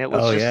 I mean, it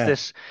was Oh just yeah.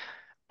 this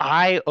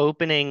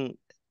eye-opening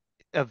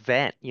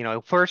event.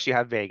 First you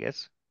have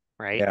Vegas,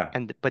 right? Yeah.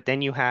 But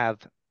then you have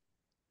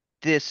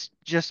this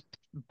just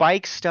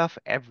bike stuff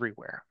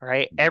everywhere,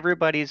 right?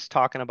 Everybody's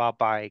talking about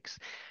bikes.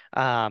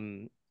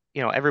 Um,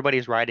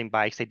 everybody's riding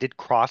bikes. They did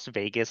Cross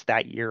Vegas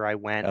that year I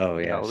went. Oh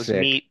yeah. It was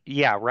Sick. me,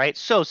 yeah, right?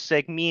 So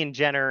sick. Me and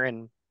Jenner,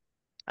 and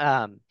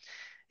um,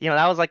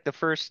 that was like the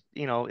first,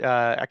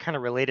 I kind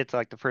of related to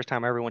like the first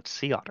time I ever went to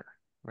Sea Otter,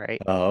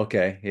 right? Oh,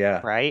 okay.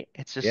 Yeah. Right?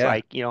 It's just Yeah.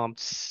 like, I'm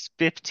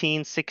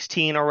 15,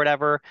 16 or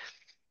whatever,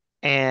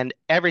 and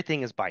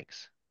everything is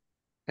bikes.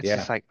 It's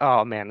just Yeah. like,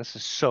 oh man, this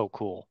is so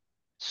cool.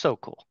 So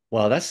cool.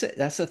 Well, that's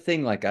the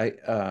thing. Like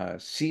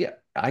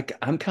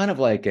I'm kind of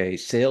like a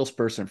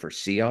salesperson for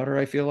Sea Otter,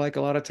 I feel like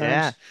a lot of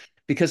Yeah. times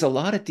because a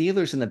lot of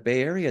dealers in the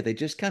Bay Area, they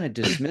just kind of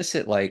dismiss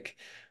it like,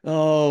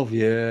 oh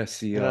yeah,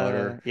 sea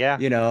otter. Yeah.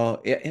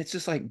 It's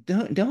just like,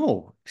 no,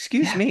 no,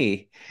 excuse Yeah.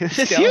 me. This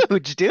You is know,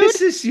 huge, this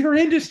dude. is your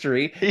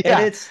industry and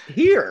Yeah. it's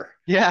here.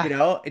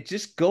 Yeah.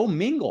 Just go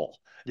mingle.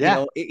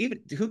 Yeah.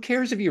 Even who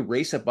cares if you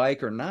race a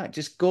bike or not?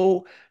 Just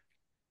go,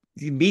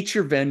 you meet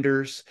your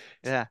vendors,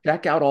 Yeah.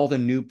 check out all the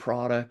new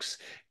products,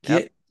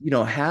 Yep.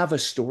 have a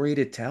story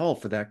to tell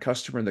for that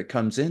customer that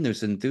comes in.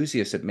 There's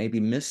enthusiasts that maybe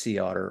miss Sea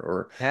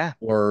Otter Yeah.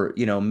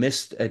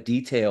 missed a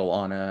detail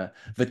on a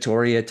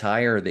Vittoria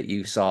tire that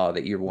you saw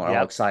that you're all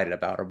Yep. excited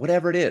about or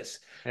whatever it is,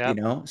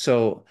 Yep.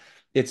 So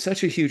it's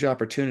such a huge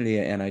opportunity.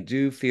 And I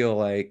do feel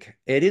like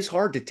it is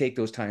hard to take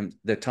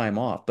the time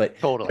off, but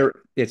Totally.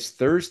 it's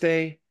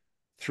Thursday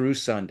through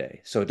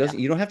Sunday. So Yeah.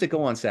 you don't have to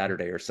go on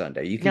Saturday or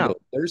Sunday. You can No. go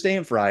Thursday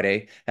and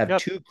Friday, have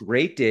Yep. two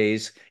great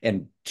days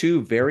and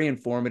two very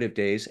informative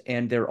days.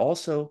 And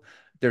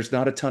there's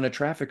not a ton of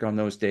traffic on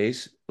those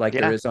days like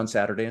there Yeah. is on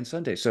Saturday and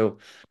Sunday. So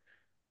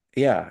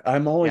yeah,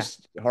 I'm Yeah.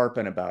 always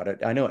harping about it.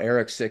 I know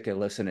Eric's sick of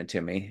listening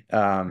to me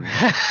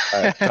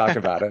talk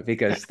about it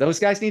because those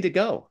guys need to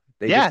go.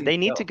 They just Yeah, need they to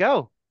need to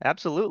go. go.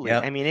 Absolutely.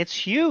 I Yep. mean, it's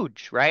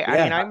huge, right? I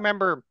mean, I Yeah.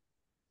 remember,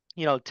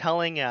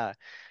 telling a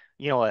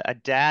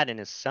dad and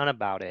his son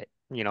about it,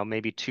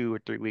 maybe 2 or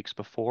 3 weeks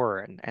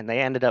before, and they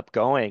ended up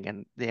going,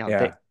 and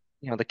Yeah.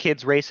 the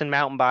kids racing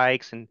mountain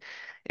bikes, and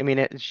I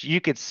mean,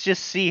 you could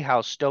just see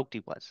how stoked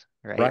he was,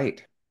 right?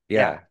 Right. Yeah,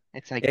 Yeah.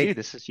 it's like, dude, It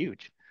this is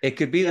huge. It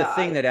could be the Yeah,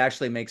 thing that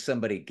actually makes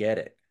somebody get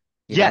it.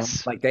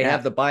 Yes. Like they Yeah.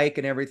 have the bike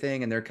and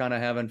everything and they're kind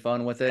of having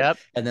fun with it. Yep.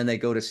 And then they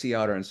go to Sea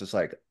Otter and it's just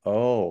like,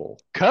 oh,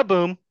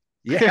 Kaboom.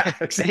 yeah, Yeah.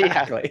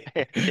 exactly.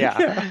 Yeah. Yeah.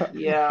 yeah.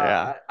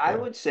 Yeah. I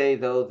would say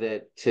though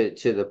that to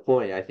the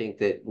point, I think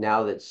that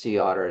now that Sea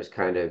Otter has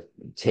kind of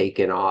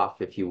taken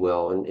off, if you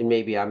will, and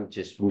maybe I'm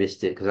just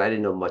missed it because I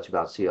didn't know much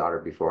about Sea Otter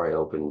before I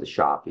opened the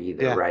shop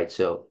either, Yeah. right?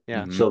 So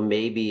Yeah. Hmm. so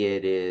maybe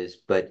it is,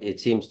 but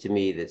it seems to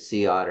me that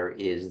Sea Otter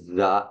is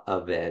the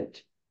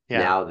event Yeah.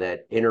 now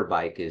that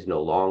Interbike is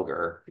no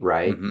longer,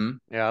 right? Hmm.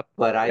 Yep.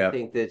 But I Yep.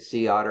 think that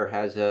Sea Otter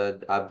has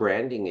a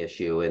branding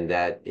issue in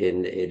that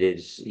it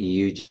is,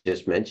 you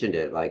just mentioned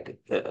it, like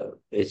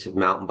it's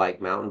mountain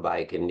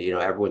bike, and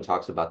everyone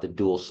talks about the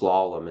dual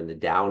slalom and the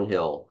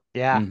downhill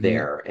Yeah. Hmm.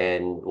 there.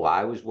 And while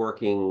I was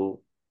working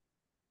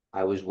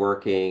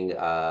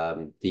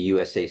the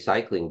USA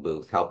Cycling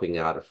booth helping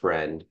out a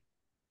friend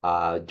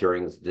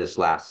during this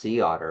last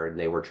Sea Otter, and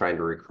they were trying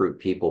to recruit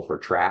people for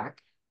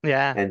track.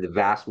 Yeah. And the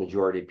vast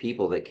majority of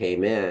people that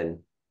came in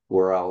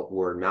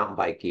were mountain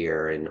bike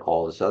gear and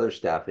all this other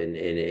stuff. And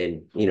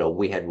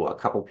we had a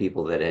couple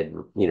people that had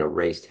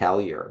raced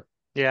Hellier,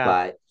 Yeah.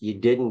 but you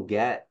didn't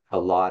get a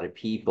lot of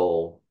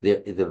people.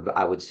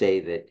 I would say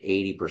that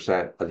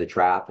 80% of the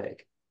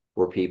traffic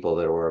were people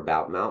that were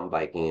about mountain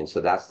biking. And so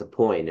that's the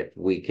point. If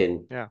we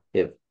can, Yeah.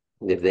 if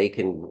they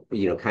can,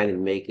 kind of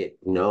make it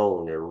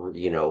known or,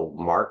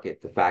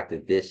 market the fact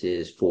that this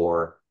is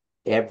for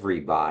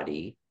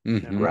everybody, Yeah.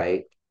 Hmm.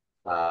 right?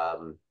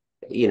 Um,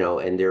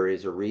 and there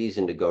is a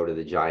reason to go to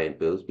the Giant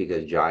booth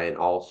because Giant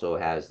also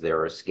has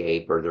their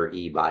Escape or their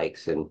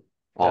e-bikes and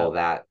all Yeah. of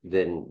that.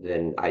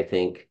 Then I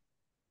think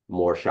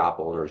more shop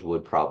owners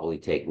would probably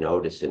take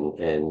notice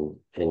and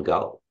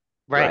go,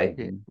 Right.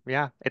 right?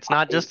 Yeah. It's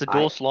not I just a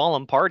dual I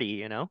slalom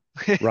party.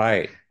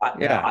 Right. I,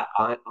 Yeah.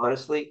 I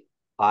honestly,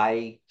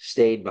 I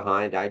stayed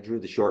behind. I drew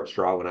the short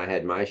straw when I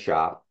had my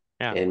shop,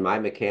 Yeah. and my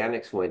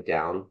mechanics went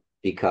down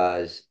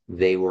because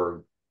they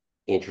were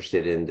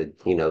interested in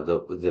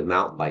the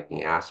mountain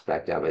biking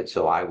aspect of it.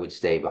 So I would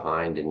stay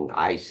behind, and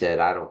I said,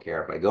 I don't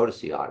care if I go to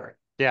Sea Otter.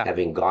 Yeah.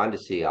 Having gone to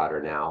Sea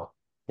Otter now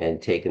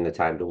and taken the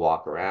time to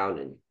walk around,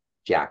 and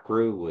Jack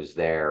Rue was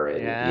there,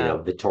 and Yeah.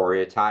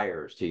 Vittoria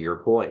tires. To your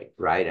point,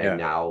 right? I Yeah.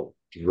 now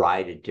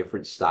ride a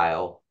different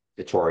style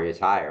Vittoria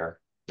tire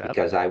Yep.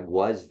 because I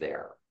was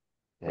there.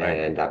 Right.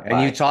 And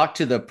And you but talk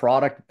to the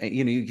product,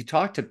 you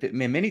talk to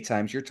many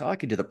times you're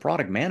talking to the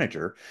product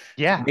manager.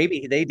 Yeah.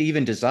 Maybe they'd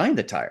even design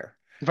the tire,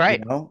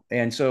 Right.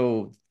 And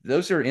so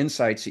those are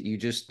insights that you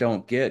just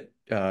don't get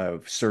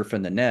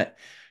surfing the net.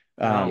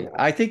 No. yeah,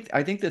 I think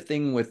the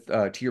thing with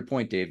to your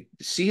point, Dave,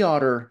 Sea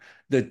Otter,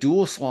 the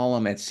dual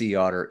slalom at Sea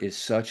Otter is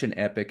such an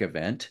epic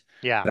event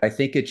Yeah. that I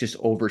think it just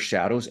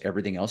overshadows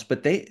everything else.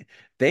 But they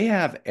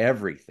have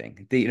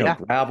everything. Yeah.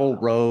 Gravel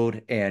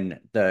road and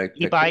the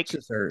E-bike.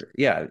 courses are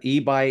yeah,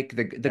 e-bike.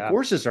 The Yeah.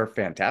 courses are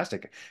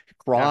fantastic. Yeah.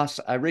 Cross,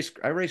 I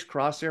raced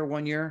cross there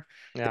one year.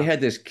 They Yeah.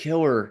 had this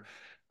killer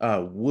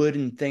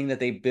wooden thing that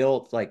they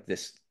built like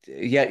this.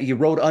 Yeah, you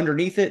rode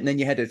underneath it and then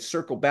you had to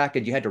circle back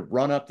and you had to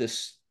run up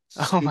this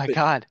Oh my stupid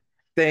God.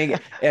 thing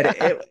and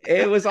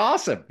it was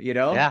awesome.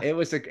 Yeah. It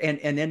was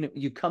and then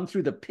you come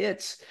through the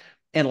pits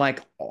and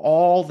like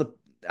all the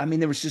I mean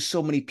there was just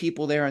so many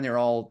people there and they're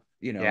all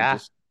Yeah.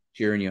 just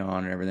cheering you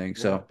on and everything.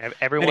 yeah, So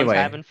Everyone's anyway,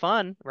 having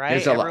fun, right?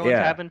 there's a lot. Everyone's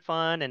Yeah. having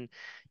fun, and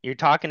you're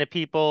talking to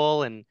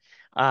people, and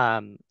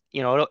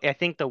I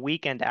think the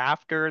weekend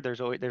after there's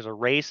a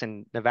race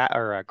in Nevada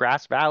or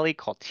Grass Valley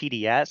called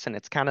TDS, and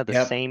it's kind of the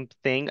Yep, same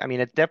thing. I mean,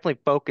 it's definitely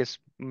focused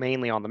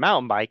mainly on the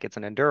mountain bike. It's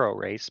an enduro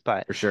race,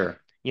 but for sure.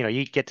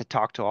 you get to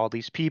talk to all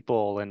these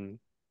people and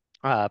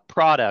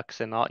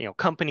products and all,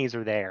 companies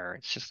are there.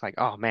 It's just like,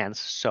 oh man, this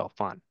is so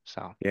fun.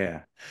 So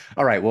Yeah.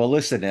 All right. Well,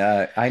 listen,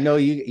 I know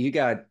you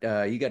got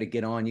to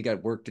get on, you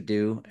got work to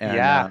do, and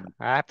yeah,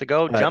 I have to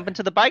go jump but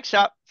into the bike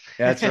shop.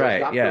 that's Go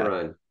right. shop to Yeah.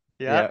 run. Yep,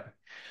 Yeah.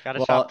 got a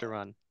shop Well, to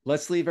run.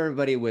 let's leave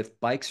everybody with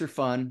bikes are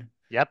fun.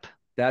 Yep,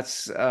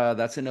 That's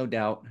a no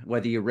doubt.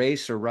 Whether you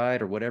race or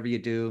ride or whatever you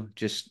do,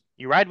 just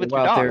you ride with go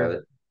your out You dog. got there.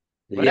 it.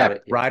 You got Yeah,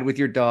 it. Yeah. ride with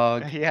your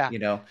dog, Yeah,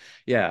 Yeah.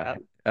 yep,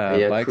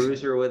 Yeah, Bikes.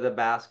 cruiser with a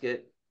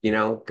basket.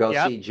 Go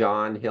yep. see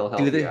John. He'll Do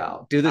help you the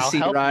out. do the I'll seat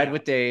help you ride out.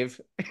 with Dave.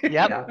 Yep,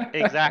 Yeah.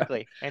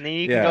 exactly. And then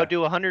you can go Yeah.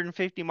 do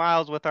 150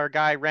 miles with our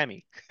guy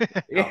Remy. Oh,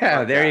 Yeah,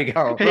 fuck there that. you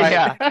go. Right.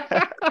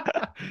 Yeah,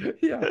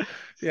 Yeah.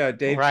 Yeah,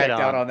 Dave right checked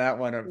out on. on that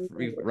one Oh,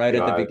 right at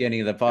the God.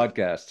 beginning of the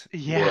podcast.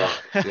 Yeah.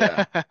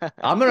 Yeah. Yeah.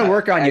 I'm gonna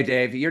work on you, I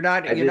Dave. You're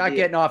not I you're did not the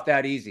getting off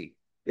that easy.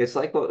 it's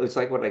like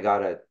when I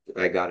got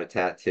a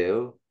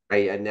tattoo. I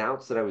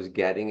announced that I was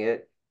getting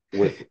it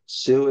with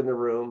Sue in the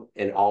room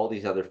and all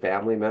these other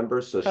family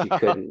members, so she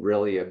couldn't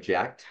really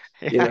object.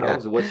 Yeah, Yeah.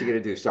 So what's she gonna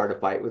do? Start a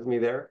fight with me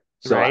there?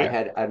 So I right. Yeah.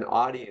 had an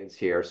audience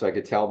here, so I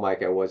could tell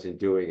Mike I wasn't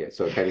doing it,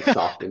 so it kind of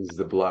softens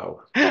the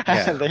blow.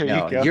 Yeah. There you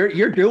No, go.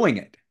 you're doing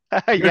it.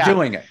 You're Yeah,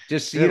 doing it.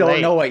 Just you too don't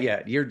late. know it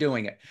yet. You're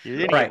doing it. You All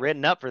didn't get right.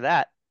 written up for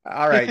that.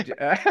 All right.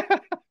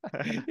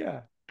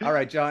 Yeah. All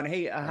right, John.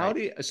 Hey, how Right.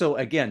 do you, so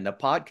again, the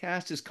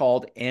podcast is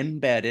called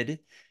Embedded.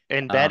 Um,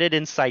 Embedded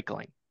in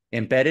cycling.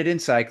 Embedded in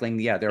cycling.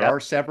 Yeah, there Yep. are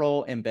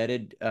several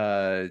embedded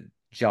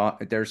John,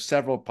 there's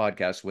several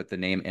podcasts with the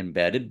name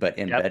Embedded, but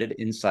Yep. Embedded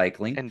in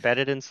cycling.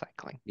 Embedded in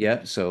cycling.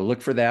 Yeah, so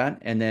look for that.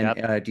 And then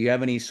Yep. do you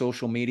have any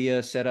social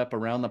media set up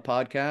around the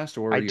podcast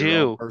or I your own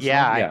do.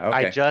 Yeah, personal? Yeah,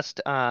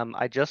 okay.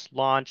 I just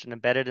launched an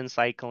embedded in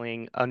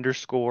cycling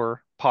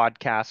underscore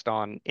podcast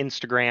on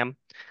Instagram.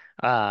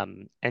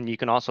 And you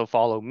can also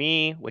follow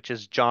me, which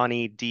is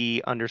Johnny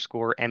D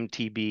underscore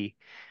MTB.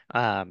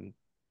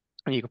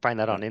 And you can find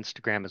that on Okay.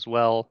 Instagram as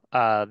well.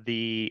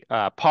 The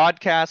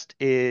podcast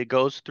it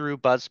goes through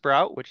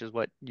Buzzsprout, which is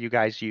what you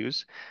guys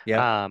use. Yep,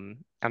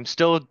 I'm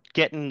still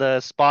getting the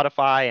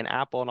Spotify and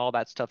Apple and all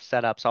that stuff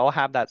set up, so I'll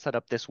have that set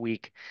up this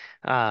week.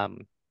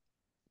 Um,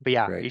 but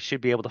yeah, you great.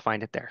 should be able to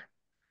find it there.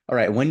 All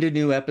right, when do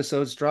new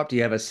episodes drop? Do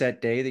you have a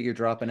set day that you're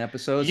dropping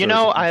episodes You or is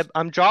know, it just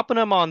I'm dropping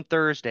them on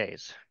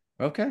Thursdays.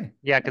 okay?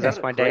 Yeah, because What that's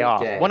a my day great off.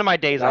 One day. of my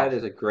days That off.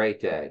 is a great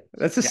day.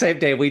 That's the Yeah. same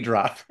day we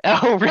drop.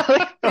 Oh,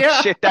 really? Oh,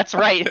 Yeah. shit, that's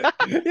right.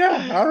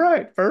 Yeah. All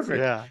right. Perfect.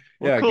 Yeah.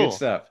 Well, Yeah. Good cool.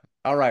 stuff.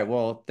 All right.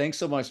 Well, thanks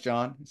so much,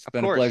 John. It's Of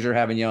been a course. pleasure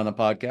having you on the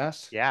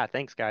podcast. Yeah,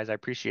 thanks, guys. I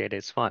appreciate it.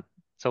 It's fun.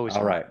 It's always All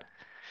fun. right.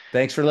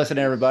 Thanks for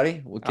listening, Peace.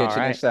 everybody. We'll All catch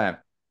you right. next time.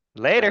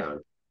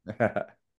 Later. Right on.